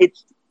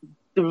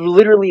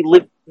literally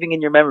living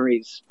in your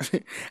memories.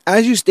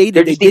 As you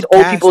stated, there's these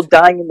old people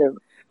dying in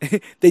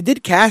there. They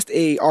did cast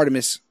a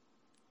Artemis.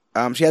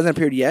 She hasn't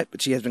appeared yet,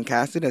 but she has been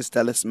casted as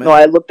Stella Smith. No,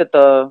 I looked at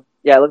the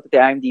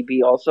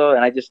IMDb also,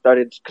 and I just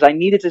started because I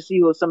needed to see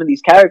who some of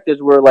these characters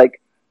were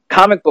like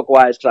comic book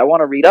wise, because I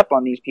want to read up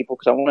on these people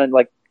because I want to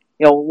like.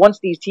 Once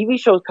these TV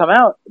shows come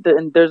out,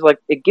 and there's like,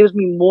 it gives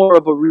me more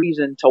of a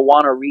reason to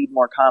want to read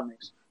more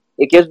comics.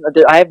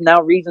 I have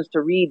now reasons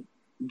to read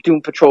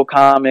Doom Patrol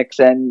comics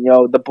and,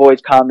 the Boys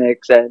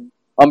comics and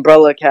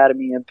Umbrella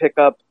Academy and pick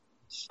up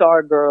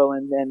Stargirl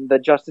and the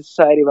Justice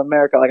Society of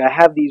America. Like, I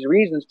have these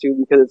reasons to,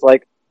 because it's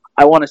like,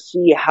 I want to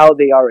see how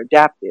they are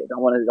adapted. I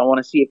want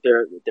to see if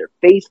they're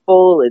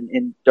faithful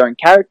and during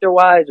character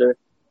wise or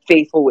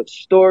faithful with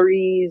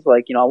stories.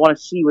 Like, I want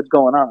to see what's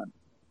going on.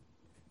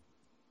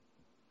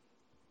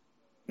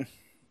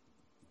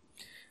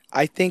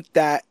 I think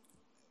that,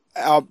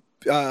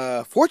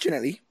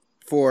 fortunately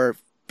for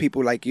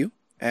people like you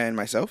and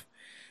myself,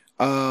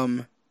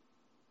 I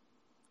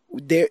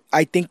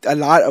think a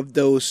lot of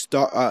those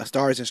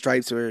Stars and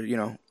Stripes or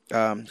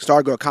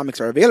Stargirl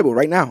comics are available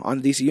right now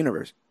on the DC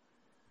Universe.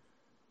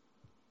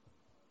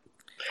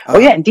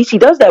 And DC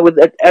does that with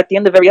at the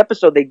end of every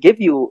episode they give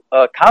you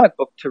a comic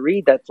book to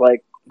read that's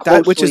like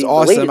that, which is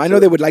awesome. I know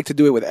they would like to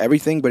do it with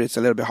everything, but it's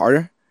a little bit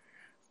harder.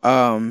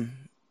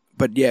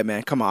 But yeah,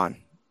 man, come on.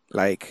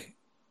 Like,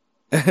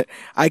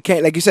 I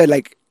can't, like you said,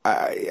 like,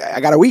 I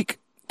got a week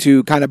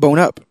to kind of bone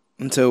up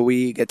until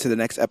we get to the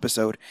next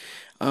episode.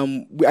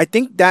 I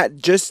think that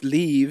just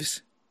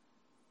leaves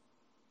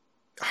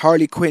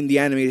Harley Quinn, the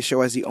animated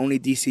show, as the only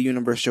DC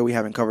Universe show we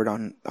haven't covered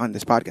on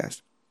this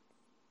podcast.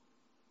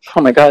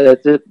 Oh my god,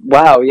 that's it.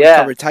 Wow, yeah.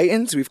 We've covered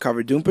Titans, we've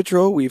covered Doom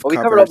Patrol, we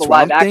covered all the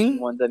live action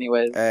ones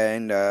anyways.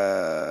 And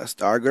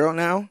Stargirl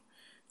now.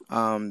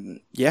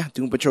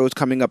 Doom Patrol is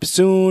coming up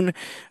soon.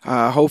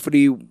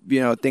 Hopefully,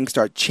 things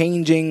start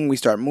changing. We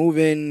start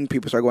moving.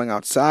 People start going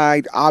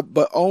outside.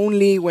 But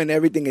only when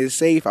everything is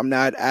safe. I'm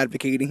not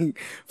advocating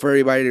for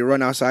everybody to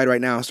run outside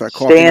right now and start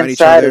coughing Stay on each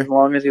inside other. as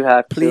long as you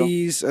have to.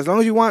 Please, as long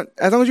as you want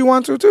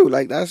to too.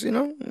 Like that's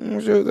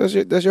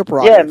that's your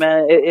prerogative. Yeah,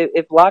 man.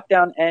 If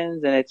lockdown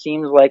ends and it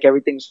seems like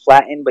everything's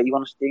flattened, but you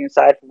want to stay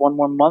inside for one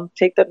more month,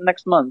 take that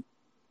next month.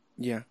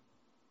 Yeah.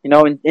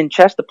 In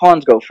chess, the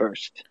pawns go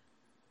first.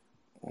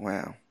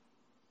 Wow.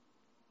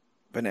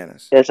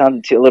 Bananas. That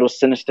sounded a little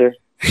sinister.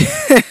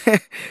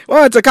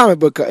 Well, it's a comic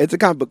book. It's a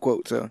comic book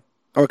quote, or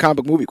a comic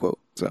book movie quote.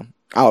 So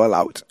I'll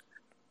allow it.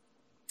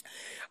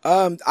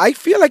 I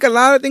feel like a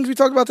lot of things we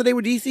talked about today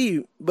were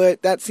DC,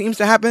 but that seems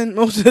to happen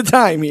most of the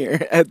time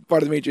here at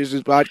part of the Major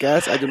Issues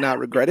podcast. I do not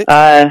regret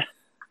it.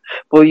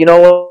 Well, you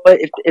know what?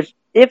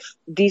 If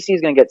DC is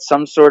going to get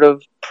some sort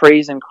of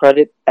praise and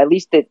credit, at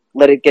least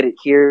let it get it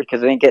here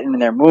because it ain't getting in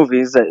their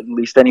movies, at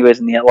least anyways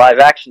in the live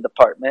action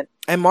department.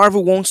 And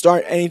Marvel won't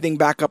start anything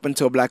back up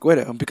until Black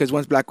Widow, because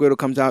once Black Widow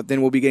comes out,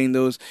 then we'll be getting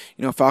those,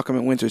 Falcon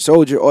and Winter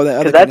Soldier, all that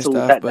other kind of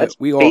stuff. That's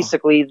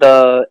basically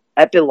the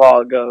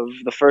epilogue of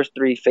the first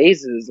three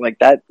phases. Like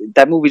that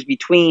movie's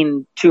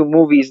between two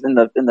movies in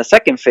the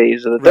second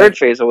phase or the third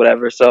phase or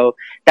whatever. So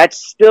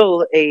that's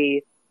still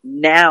a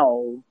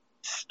now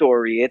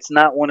story. It's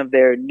not one of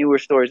their newer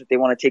stories that they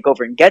want to take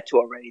over and get to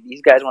already.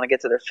 These guys want to get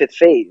to their fifth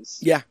phase.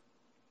 Yeah.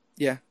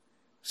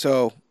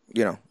 So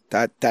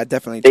that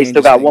definitely they changes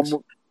still got things.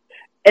 one.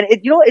 And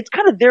it's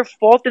kind of their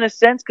fault in a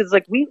sense because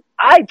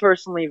I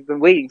personally have been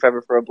waiting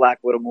forever for a Black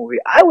Widow movie.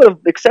 I would have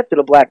accepted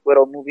a Black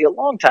Widow movie a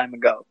long time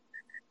ago,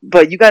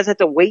 but you guys had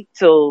to wait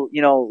till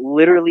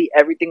literally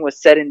everything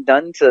was said and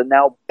done to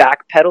now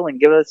backpedal and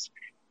give us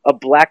a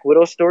Black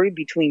Widow story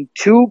between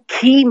two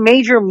key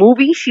major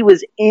movies she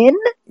was in.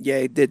 Yeah,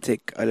 it did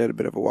take a little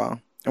bit of a while,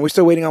 and we're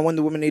still waiting on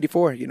Wonder Woman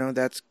 84.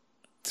 That's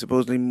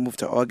supposedly moved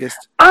to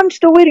August. I'm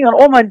still waiting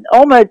on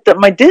all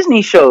my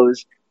Disney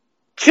shows.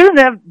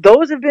 Shouldn't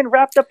those have been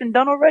wrapped up and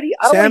done already?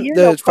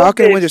 The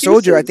Falcon and Winter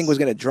Soldier, I think, was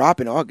going to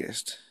drop in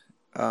August,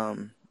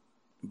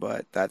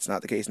 but that's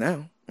not the case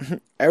now.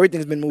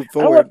 Everything's been moved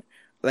forward.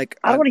 I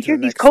don't want to hear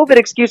these COVID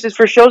excuses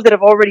for shows that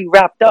have already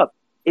wrapped up.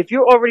 If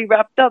you're already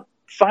wrapped up,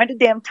 find a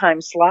damn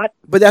time slot.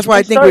 But that's why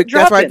I think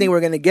we're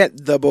going to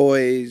get The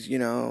Boys,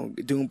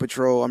 Doom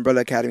Patrol,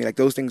 Umbrella Academy. Like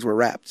those things were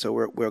wrapped,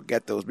 so we'll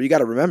get those. But you got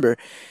to remember,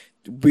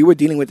 we were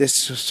dealing with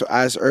this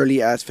as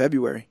early as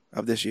February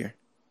of this year.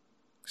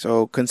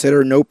 So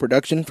consider no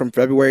production from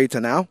February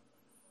to now.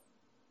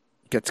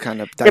 Gets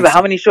kind of dicey. Yeah, but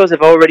how many shows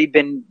have already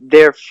been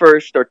their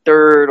first or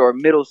third or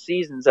middle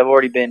seasons have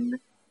already been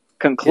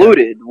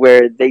concluded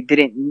where they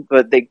didn't,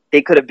 but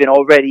they could have been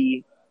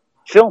already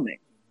filming?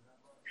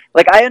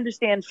 Like, I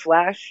understand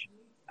Flash.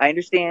 I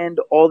understand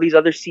all these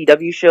other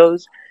CW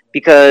shows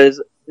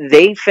because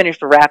they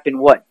finished wrap in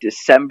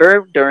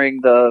December during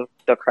the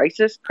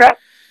crisis crap?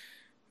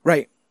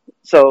 Right.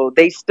 So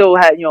they still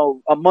had,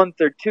 a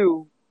month or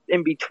two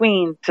in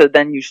between to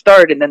then you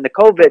start, and then the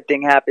COVID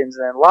thing happens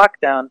and then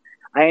lockdown.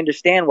 I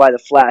understand why the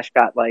Flash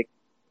got the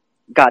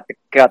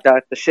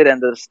shit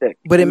end of the stick.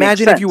 But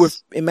imagine if you were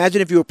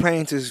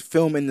planning to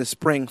film in the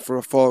spring for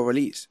a fall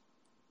release.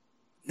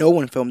 No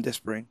one filmed this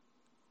spring.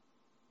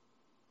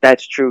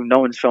 That's true. No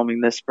one's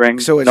filming this spring.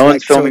 So it's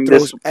one's filming so it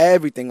throws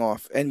everything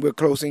off, and we're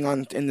closing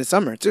on in the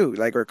summer too.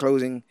 Like we're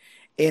closing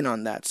in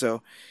on that.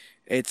 So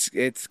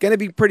it's gonna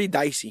be pretty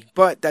dicey.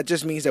 But that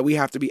just means that we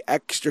have to be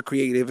extra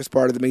creative as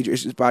part of the Major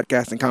Issues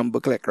podcast and Comic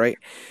Book Click, right?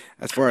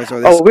 As far as all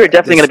this, we're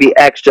definitely gonna be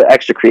extra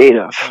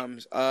creative.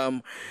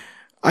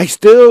 I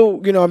still,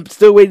 I'm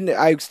still waiting.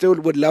 I still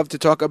would love to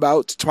talk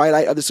about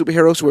Twilight of the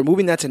Superheroes. So we're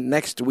moving that to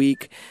next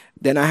week.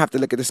 Then I have to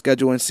look at the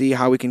schedule and see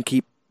how we can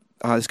keep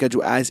the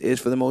schedule as is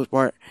for the most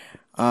part.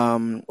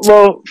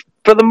 Well,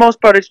 for the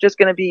most part, it's just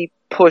going to be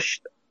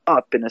pushed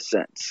up in a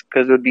sense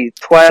because it would be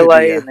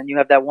Twilight, and then you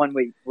have that one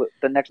with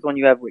the next one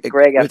you have with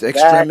Greg after with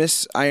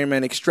Extremis, Iron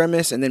Man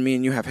Extremis, and then me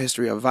and you have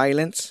History of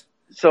Violence.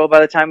 So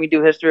by the time we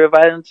do History of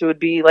Violence, it would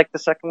be like the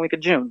second week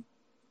of June.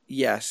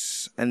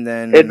 Yes, and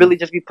then it'd really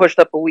just be pushed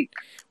up a week.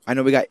 I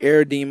know we got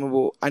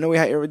Irredeemable. I know we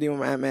had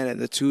Irredeemable Ant-Man and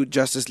the 2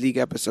 Justice League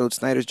episodes,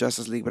 Snyder's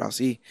Justice League, but I'll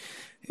see.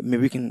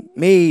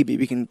 Maybe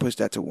we can push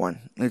that to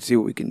 1. Let's see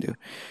what we can do.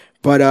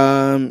 But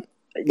I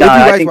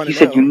think you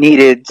said you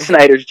needed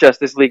Snyder's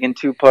Justice League in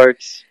 2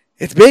 parts.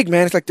 It's big,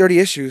 man. It's like 30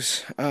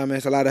 issues.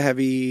 It's a lot of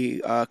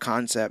heavy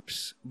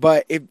concepts.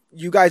 But if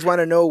you guys want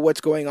to know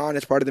what's going on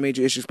as part of the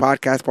Major Issues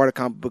podcast, part of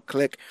Comic Book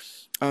Click,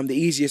 the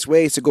easiest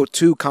way is to go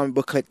to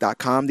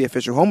comicbookclick.com, the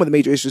official home of the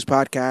Major Issues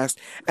podcast,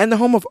 and the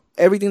home of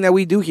everything that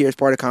we do here as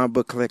part of Comic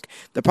Book Click.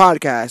 The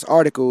podcast,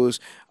 articles,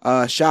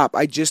 shop.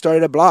 I just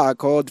started a blog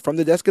called From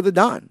the Desk of the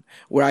Don,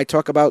 where I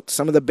talk about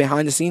some of the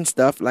behind-the-scenes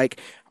stuff,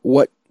 like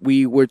what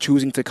we were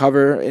choosing to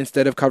cover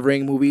instead of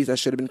covering movies that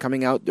should have been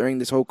coming out during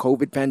this whole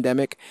COVID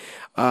pandemic,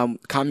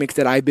 comics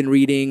that I've been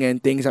reading,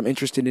 and things I'm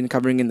interested in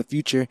covering in the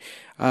future.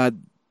 I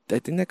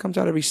think that comes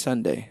out every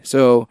Sunday.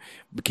 So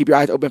keep your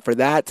eyes open for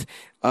that.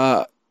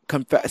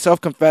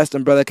 self-confessed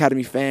Umbrella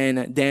Academy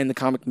fan, Dan the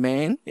Comic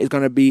Man, is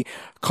going to be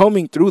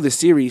combing through the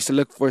series to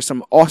look for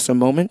some awesome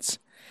moments,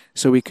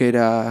 so we could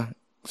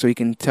so you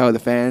can tell the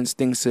fans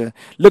things to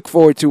look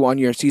forward to on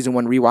your season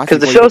 1 rewatch.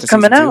 Because the show's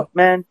coming out,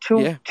 man.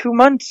 Two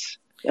months.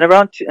 In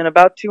about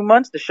 2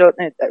 months, the show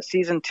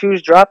season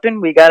 2's dropping.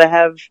 We gotta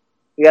have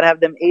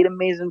them 8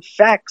 amazing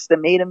facts,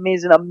 them 8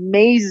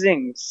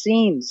 amazing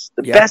scenes,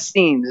 the best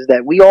scenes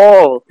that we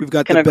all we've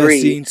got can the agree.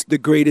 best scenes, the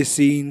greatest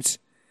scenes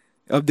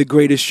of the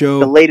greatest show,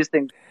 the latest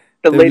and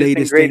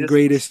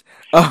greatest.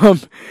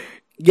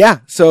 Yeah,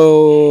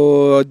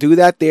 so do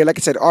that there. Like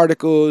I said,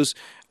 articles,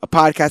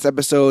 podcast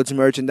episodes,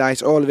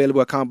 merchandise, all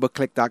available at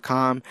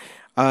comicbookclick.com.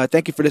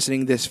 Thank you for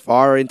listening this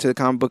far into the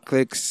Comic Book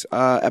Clicks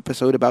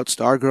episode about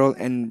Stargirl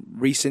and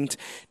recent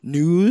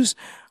news.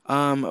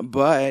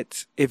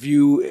 But if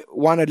you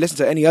want to listen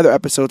to any other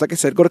episodes, like I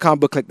said, go to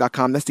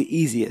comicbookclick.com. That's the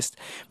easiest.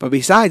 But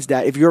besides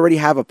that, if you already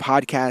have a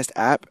podcast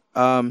app,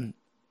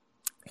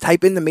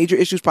 type in the Major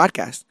Issues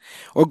Podcast,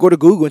 or go to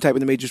Google and type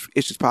in the Major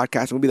Issues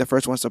Podcast, and we'll be the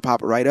first ones to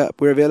pop it right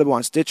up. We're available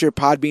on Stitcher,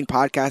 Podbean,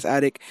 Podcast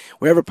Addict,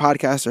 wherever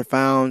podcasts are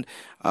found,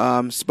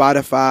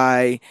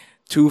 Spotify,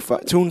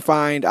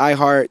 TuneFind,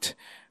 iHeart,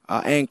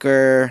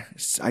 Anchor.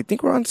 I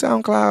think we're on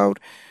SoundCloud.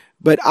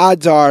 But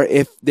odds are,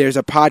 if there's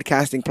a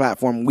podcasting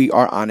platform, we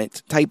are on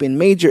it. Type in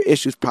Major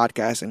Issues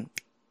Podcast and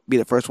be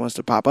the first ones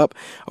to pop up.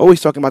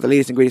 Always talking about the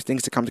latest and greatest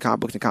things to come to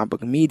comic books and comic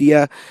book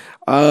media.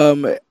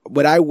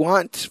 What I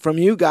want from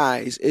you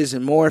guys is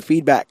more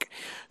feedback.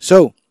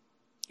 So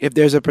if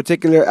there's a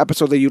particular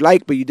episode that you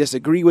like, but you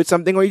disagree with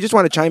something, or you just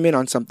want to chime in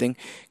on something,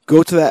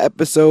 go to that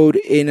episode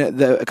in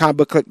the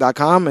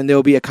comicbookclick.com, and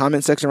there'll be a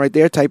comment section right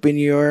there. Type in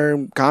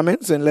your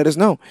comments and let us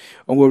know,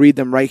 and we'll read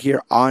them right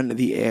here on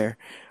the air.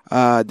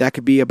 That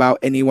could be about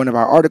any one of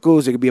our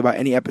articles. It could be about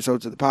any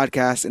episodes of the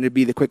podcast, and it'd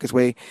be the quickest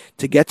way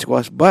to get to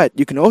us. But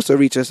you can also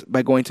reach us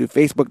by going to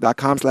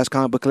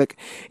facebook.com/comicbookclick,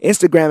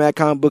 Instagram at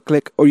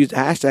comicbookclick, or use the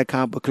hashtag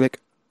comicbookclick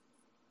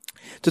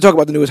to talk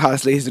about the newest,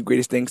 hottest, latest, and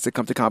greatest things to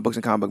come to comic books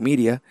and comic book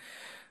media.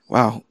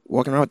 Wow,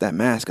 walking around with that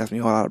mask got me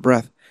all out of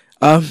breath.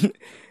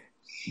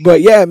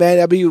 But yeah, man,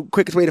 that'll be the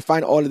quickest way to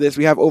find all of this.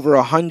 We have over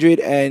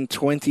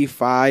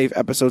 125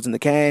 episodes in the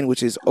can,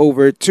 which is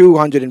over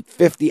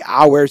 250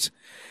 hours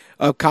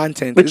of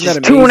content. Which is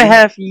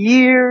 2.5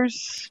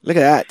 years. Look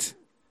at that.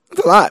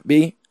 That's a lot,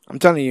 B. I'm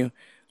telling you.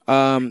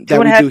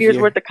 2.5 years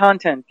worth of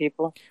content,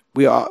 people.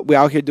 We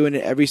out here doing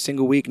it every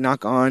single week.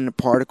 Knock on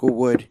particle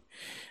wood.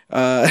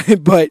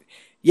 But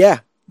yeah,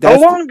 the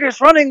longest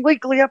running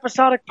weekly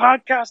episodic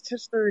podcast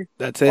history.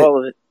 That's it. All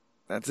of it.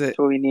 That's it. That's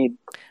what we need.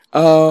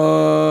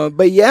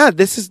 But yeah,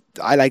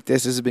 I like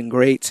this. This has been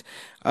great.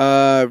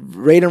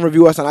 Rate and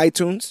review us on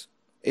iTunes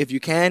if you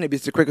can.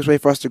 It's the quickest way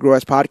for us to grow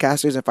as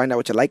podcasters and find out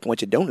what you like and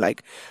what you don't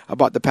like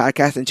about the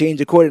podcast and change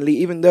accordingly,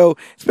 even though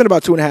it's been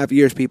about 2.5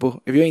 years,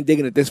 people. If you ain't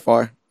digging it this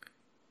far,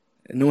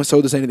 and no one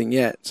sold us anything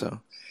yet, so.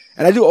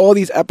 And I do all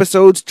these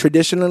episodes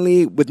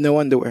traditionally with no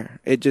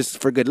underwear. It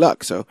just for good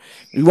luck. So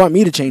you want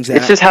me to change that?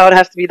 It's just how it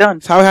has to be done.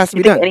 It's how it has to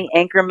be done. Any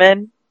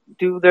anchormen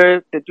do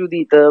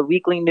the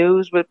weekly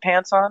news with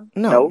pants on?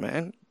 No,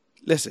 man.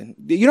 Listen,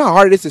 you know how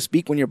hard it is to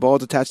speak when your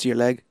ball's attached to your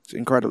leg? It's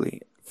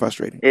incredibly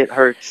frustrating. It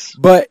hurts.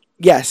 But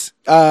yes,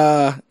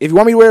 if you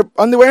want me to wear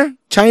underwear,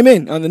 chime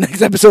in on the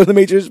next episode of the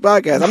Major Issues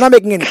Podcast. I'm not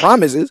making any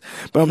promises,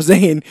 but I'm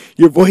saying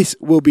your voice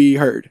will be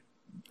heard.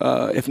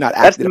 If not,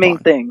 that's the main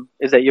thing,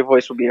 is that your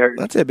voice will be heard.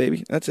 That's it,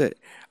 baby. That's it.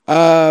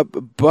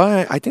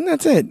 But I think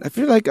that's it. I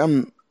feel like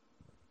I'm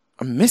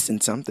missing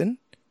something.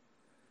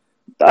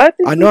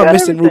 I know I'm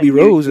missing Ruby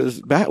Rose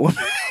as Batwoman.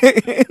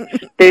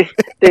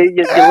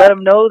 you let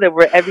them know that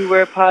we're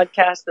everywhere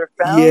podcasts are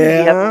found. Yeah.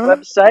 We have a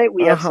website.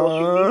 We have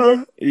social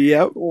media.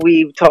 Yep.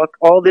 We talk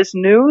all this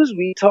news.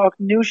 We talk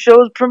new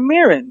shows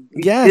premiering.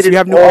 Yes, we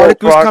have new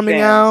articles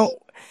coming out.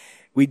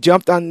 We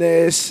jumped on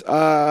this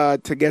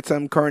to get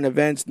some current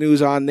events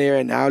news on there,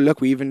 and now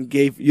look, we even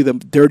gave you the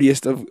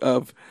dirtiest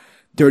of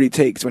dirty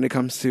takes when it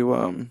comes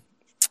to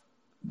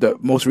the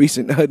most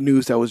recent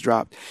news that was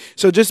dropped.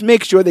 So just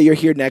make sure that you're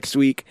here next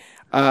week.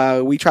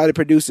 We try to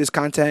produce this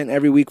content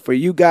every week for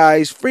you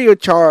guys, free of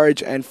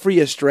charge and free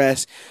of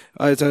stress.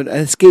 It's an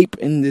escape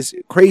in this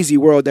crazy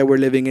world that we're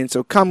living in.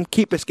 So come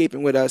keep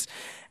escaping with us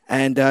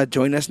and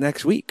join us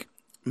next week.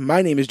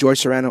 My name is George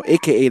Serrano,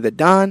 a.k.a. The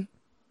Don.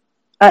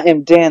 I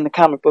am Dan, the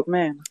comic book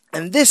man.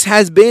 And this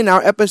has been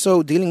our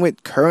episode dealing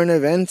with current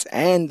events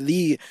and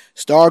the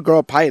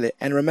Stargirl pilot.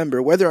 And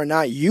remember, whether or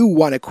not you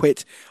want to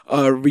quit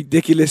a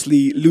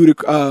ridiculously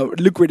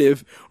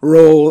lucrative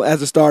role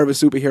as a star of a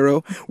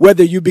superhero,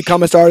 whether you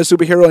become a star of a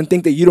superhero and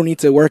think that you don't need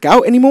to work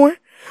out anymore,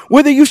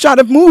 whether you shot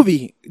a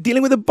movie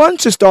dealing with a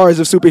bunch of stars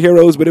of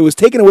superheroes, but it was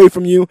taken away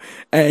from you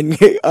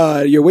and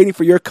you're waiting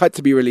for your cut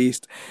to be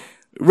released,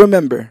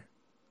 remember,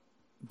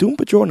 Doom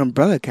Patrol and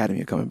Umbrella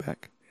Academy are coming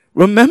back.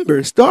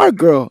 Remember,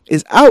 Stargirl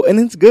is out and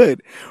it's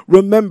good.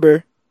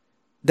 Remember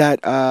that,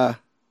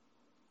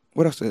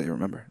 what else do they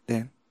remember,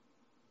 Dan?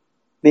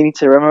 They need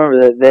to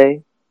remember that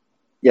they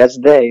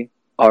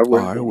are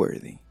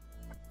worthy.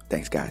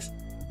 Thanks, guys.